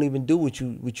probably won't even do what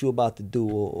you about to do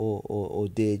or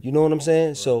did. You know what I'm saying?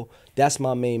 Right. So that's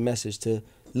my main message, to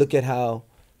look at how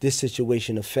this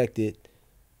situation affected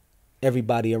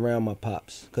everybody around my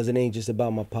pops. Because it ain't just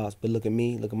about my pops, but look at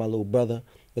me, look at my little brother,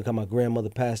 look how my grandmother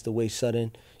passed away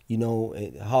sudden, you know,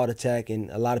 a heart attack,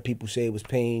 and a lot of people say it was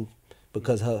pain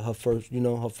because her first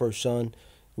son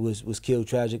was killed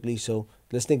tragically. So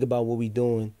let's think about what we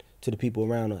doing to the people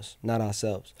around us, not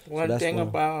ourselves. One thing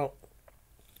about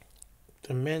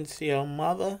Domencio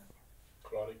mother,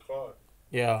 Claudia Clark.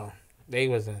 Yeah, they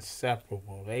was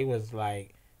inseparable. They was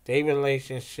like, their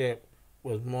relationship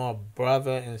was more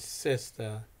brother and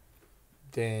sister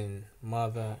than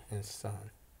mother and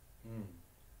son.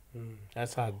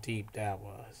 That's how deep that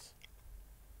was.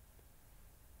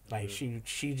 Like she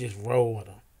just rolled with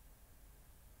him.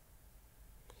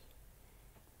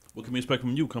 What can we expect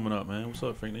from you coming up, man? What's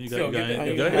up, Frank? You got I'm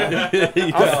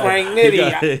Frank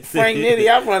Nitty. Frank Nitty,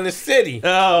 I run the city.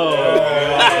 Oh.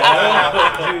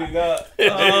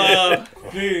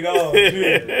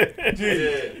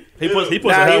 He supposed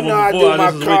to have one before.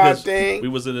 I do my car thing. We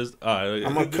was in this.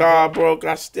 I'm a car broke.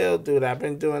 I still do that. I've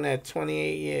been doing that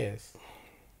 28 years.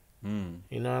 You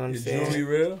know what I'm saying? Jewelry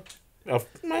real? Oh,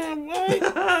 man, what? You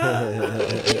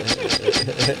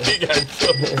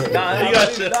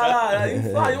fly.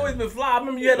 You always been fly. I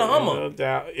remember you had a Hummer. No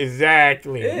doubt.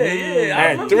 Exactly. Yeah. I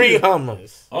had 3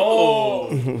 Hummers. Oh.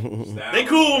 They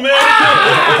cool, man.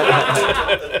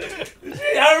 I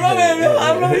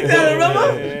remember you that,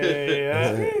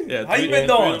 Yeah. How you been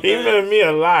doing? He met me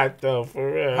a lot, though,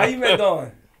 for real. How you been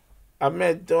doing? I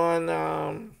met doing,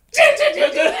 No.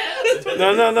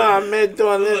 I met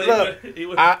doing this. Look,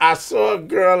 I saw a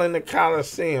girl in the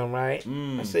Coliseum, right?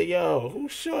 I said, yo, who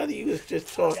shorty you was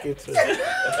just talking to?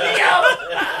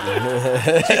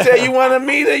 She said, you want to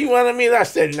meet her? You want to meet her? I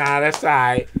said, nah, that's all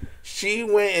right. She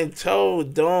went and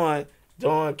told Dawn.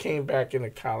 Dawn came back in the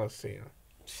Coliseum.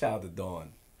 Shout out to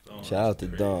Dawn. Shout out to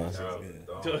Dawn. Shout out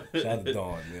to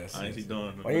Dawn. Yes. I ain't see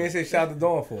Dawn. Why you ain't say shout out to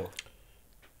Dawn for?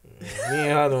 Me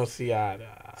and her don't see eye to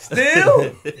eye.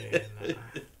 Still?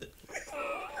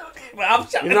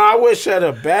 You know, I wish her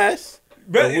the best,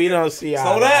 but we don't see eye to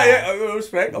eye. So that,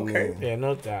 respect, okay. Yeah,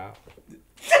 no doubt.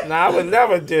 Nah, I would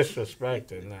never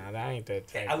disrespect her. Nah, that ain't that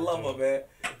type. I love her, man.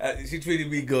 She treated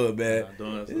me good, man.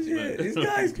 These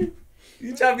guys,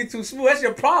 you try to be too smooth. That's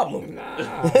your problem.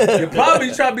 Nah. Your problem,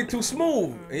 you try to be too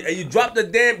smooth, and you drop the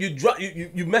damn.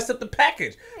 You messed up the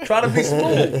package. Try to be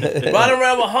smooth. Riding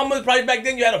around with Hummers. Probably back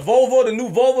then you had a Volvo, the new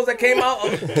Volvos that came out.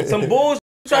 Some bullshit.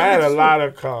 I had a lot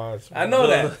of cars. I know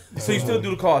that. So you still do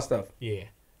the car stuff? Yeah.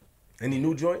 Any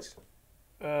new joints?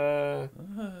 Yeah,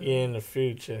 in the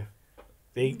future.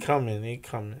 They coming.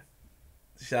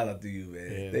 Shout out to you,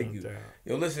 man. Yeah, Thank you.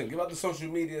 Yo, listen, give out the social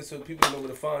media so people know where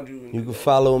to find you. You can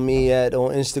follow me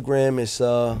on Instagram. It's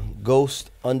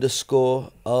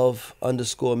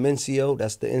ghost_of_Mencio.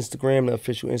 That's the Instagram, the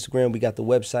official Instagram. We got the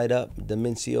website up,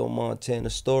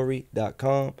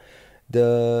 DomencioMontanaStory.com.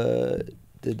 The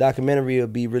documentary will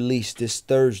be released this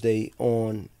Thursday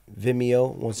on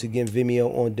Vimeo. Once again,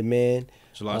 Vimeo on demand.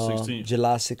 July 16th.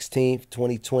 July 16th,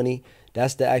 2020.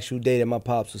 that's the actual day that my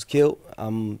pops was killed.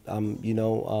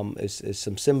 It's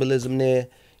some symbolism there.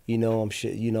 I'm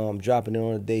dropping it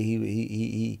on the day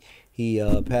he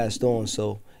passed on.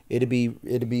 So it'll be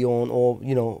on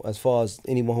all, as far as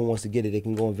anyone who wants to get it, they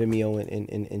can go on Vimeo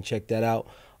and check that out.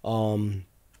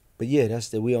 But yeah,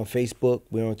 we on Facebook,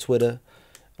 we're on Twitter.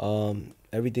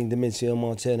 Everything Domencio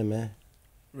Montana, man.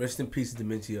 Rest in peace,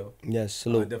 Domencio. Yes,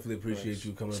 salute. I definitely appreciate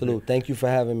you coming. Salute. Thank you for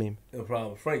having me. No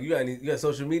problem. Frank, you got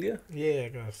social media? Yeah, I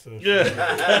got social Yeah.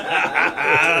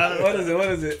 media. What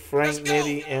is it? Frank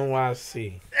Nitty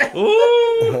NYC.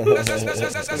 Ooh.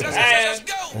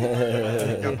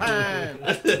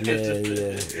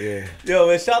 Yeah. Yo,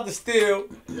 man, shout out to Steel.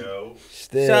 Yo.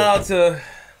 Still. Shout out to...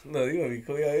 No, you want to be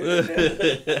cool. Yeah.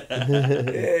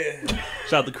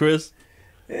 Shout out to Chris.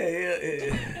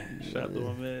 Yeah. Shout out to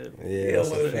my man. Yeah, You don't that's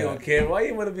want a to be on fact. camera. Why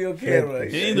you want to be on camera?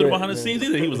 He ain't do the behind the scenes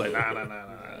either. He was like,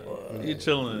 nah. He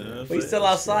chilling. But he's still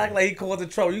outside like he causing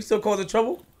trouble. You still causing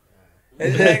trouble?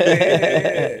 Exactly.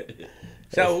 Yeah.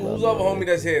 Shout out, who's other homie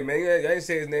that's here, man? I didn't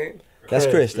say his name. That's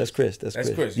Chris. That's Chris. That's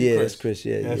Chris. Yeah, Chris. that's Chris.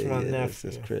 Yeah, That's yeah, my yeah,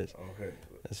 nephew. That's Chris. Okay.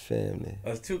 That's family.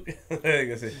 That's two. Like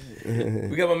I said,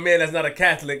 we got my man that's not a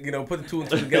Catholic. Put the two and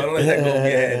two together. Don't let that go over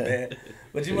your head, man.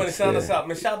 But you want to shout us out,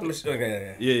 man? Shout out to Michelle.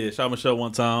 Okay. Yeah. Shout out Michelle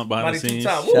one time behind the Mighty two scenes.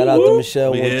 times. Shout out to Woo!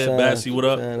 Michelle We one here, time. Bassy, what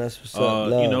up? Man, that's what's up.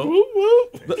 Love. You know,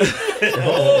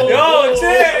 Yo,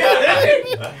 chill.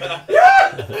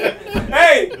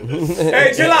 Hey,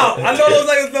 chill out. I know those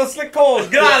like those slick calls.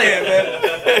 Get out of here, man.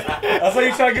 That's how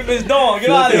you try to get this dog. Get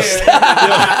out of here.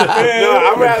 No,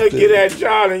 I'd rather get at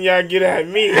y'all than y'all get at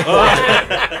me.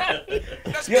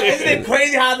 Yo, isn't it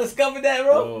crazy how I discovered that,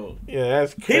 bro? oh, Yeah,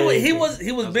 that's crazy. He was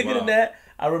That's bigger than wild. that.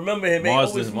 I remember him.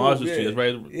 Marston Street. Yeah. That's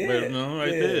right, Yeah. right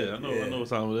Yeah. there. I know what's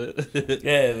time with it.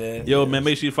 Yeah, man. Yo, man,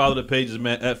 make sure you follow the pages,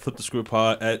 man, at Flip the Script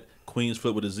Pod, at Queens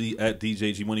Flip with a Z, at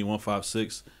DJG Money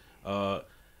 156,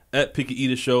 at Picky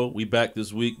Eater Show. We back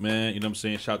this week, man. You know what I'm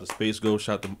saying? Shout out to Space Ghost,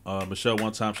 shout out to Michelle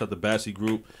one time, shout out to Bassy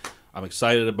Group. I'm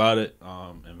excited about it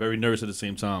and very nervous at the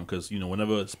same time because,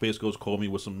 whenever Space Ghost call me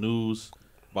with some news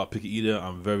about Picky Eater,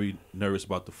 I'm very nervous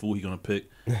about the food he's gonna pick.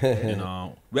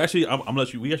 And we actually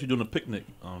doing a picnic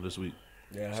this week.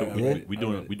 Yeah, So we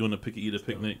doing a Picky Eater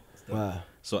picnic. Wow.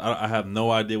 So I have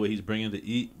no idea what he's bringing to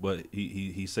eat, but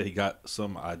he said he got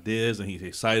some ideas and he's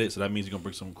excited. So that means he's gonna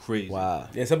bring something crazy. Wow.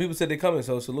 Yeah, some people said they're coming,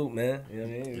 so salute, man. You know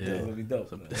what I mean? Yeah. It's gonna be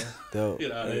dope. Man. Dope.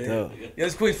 Get out of here. Dope. Yo,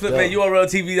 it's Queens Flip, man.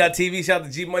 URLTV.tv. Shout out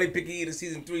to G Money Picky Eater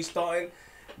season 3 starting.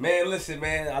 Man, listen,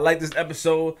 man. I like this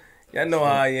episode. Y'all know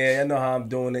how I am. Y'all know how I'm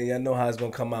doing it. Y'all know how it's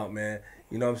gonna come out, man.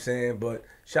 You know what I'm saying? But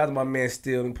shout out to my man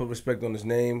Steele. Let me put respect on his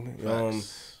name.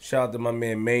 Shout out to my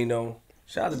man Mano.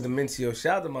 Shout out to Domencio.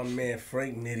 Shout out to my man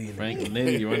Frank Nitty. Frank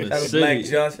Nitty, you're in the Shout out to Black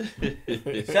city. Josh.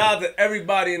 Shout out to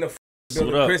everybody in the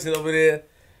building. up? Chris is over there.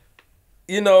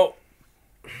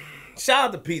 Shout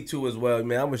out to P2 as well,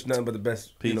 man. I wish nothing but the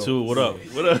best. P2, what up?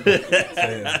 What up?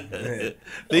 Man.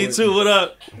 P2, what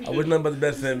up? I wish nothing but the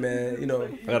best for him, man. I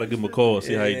gotta give him a call,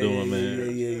 see how you doing,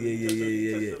 man.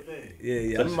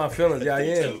 Yeah. I'm in my feelings. Yeah, I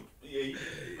am.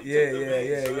 Yeah.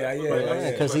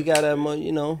 Because he got a,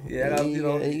 Yeah, I got,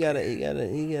 he got a.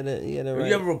 When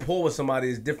you have a rapport with somebody,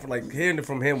 it's different. Like hearing it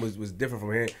from him was different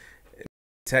from hearing.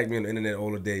 Tagged me on the internet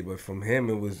all the day, but from him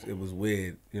it was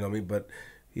weird. You know what I mean? But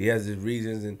he has his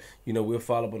reasons, and we'll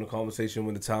follow up on the conversation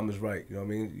when the time is right. You know what I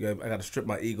mean? I got to strip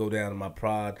my ego down and my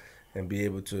pride, and be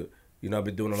able to. I've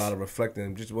been doing a lot of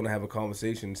reflecting. Just want to have a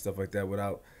conversation and stuff like that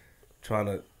without trying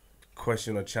to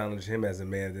question or challenge him as a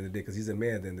man at the end of the day, because he's a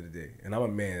man at the end of the day, and I'm a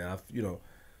man. I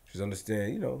just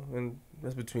understand, and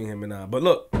that's between him and I. But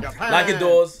look, lock your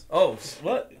doors. Oh,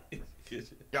 what?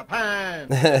 Japan.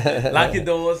 Lock your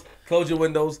doors, close your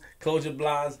windows, close your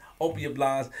blinds, open your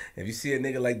blinds. If you see a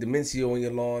nigga like Domencio on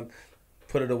your lawn,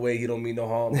 put it away. He don't mean no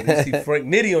harm. But if you see Frank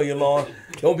Nitty on your lawn,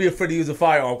 don't be afraid to use a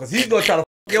firearm, because he's gonna try to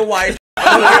fuck your wife.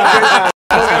 Everybody.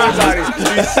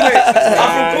 He's slick.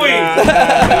 I'm from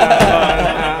Queens.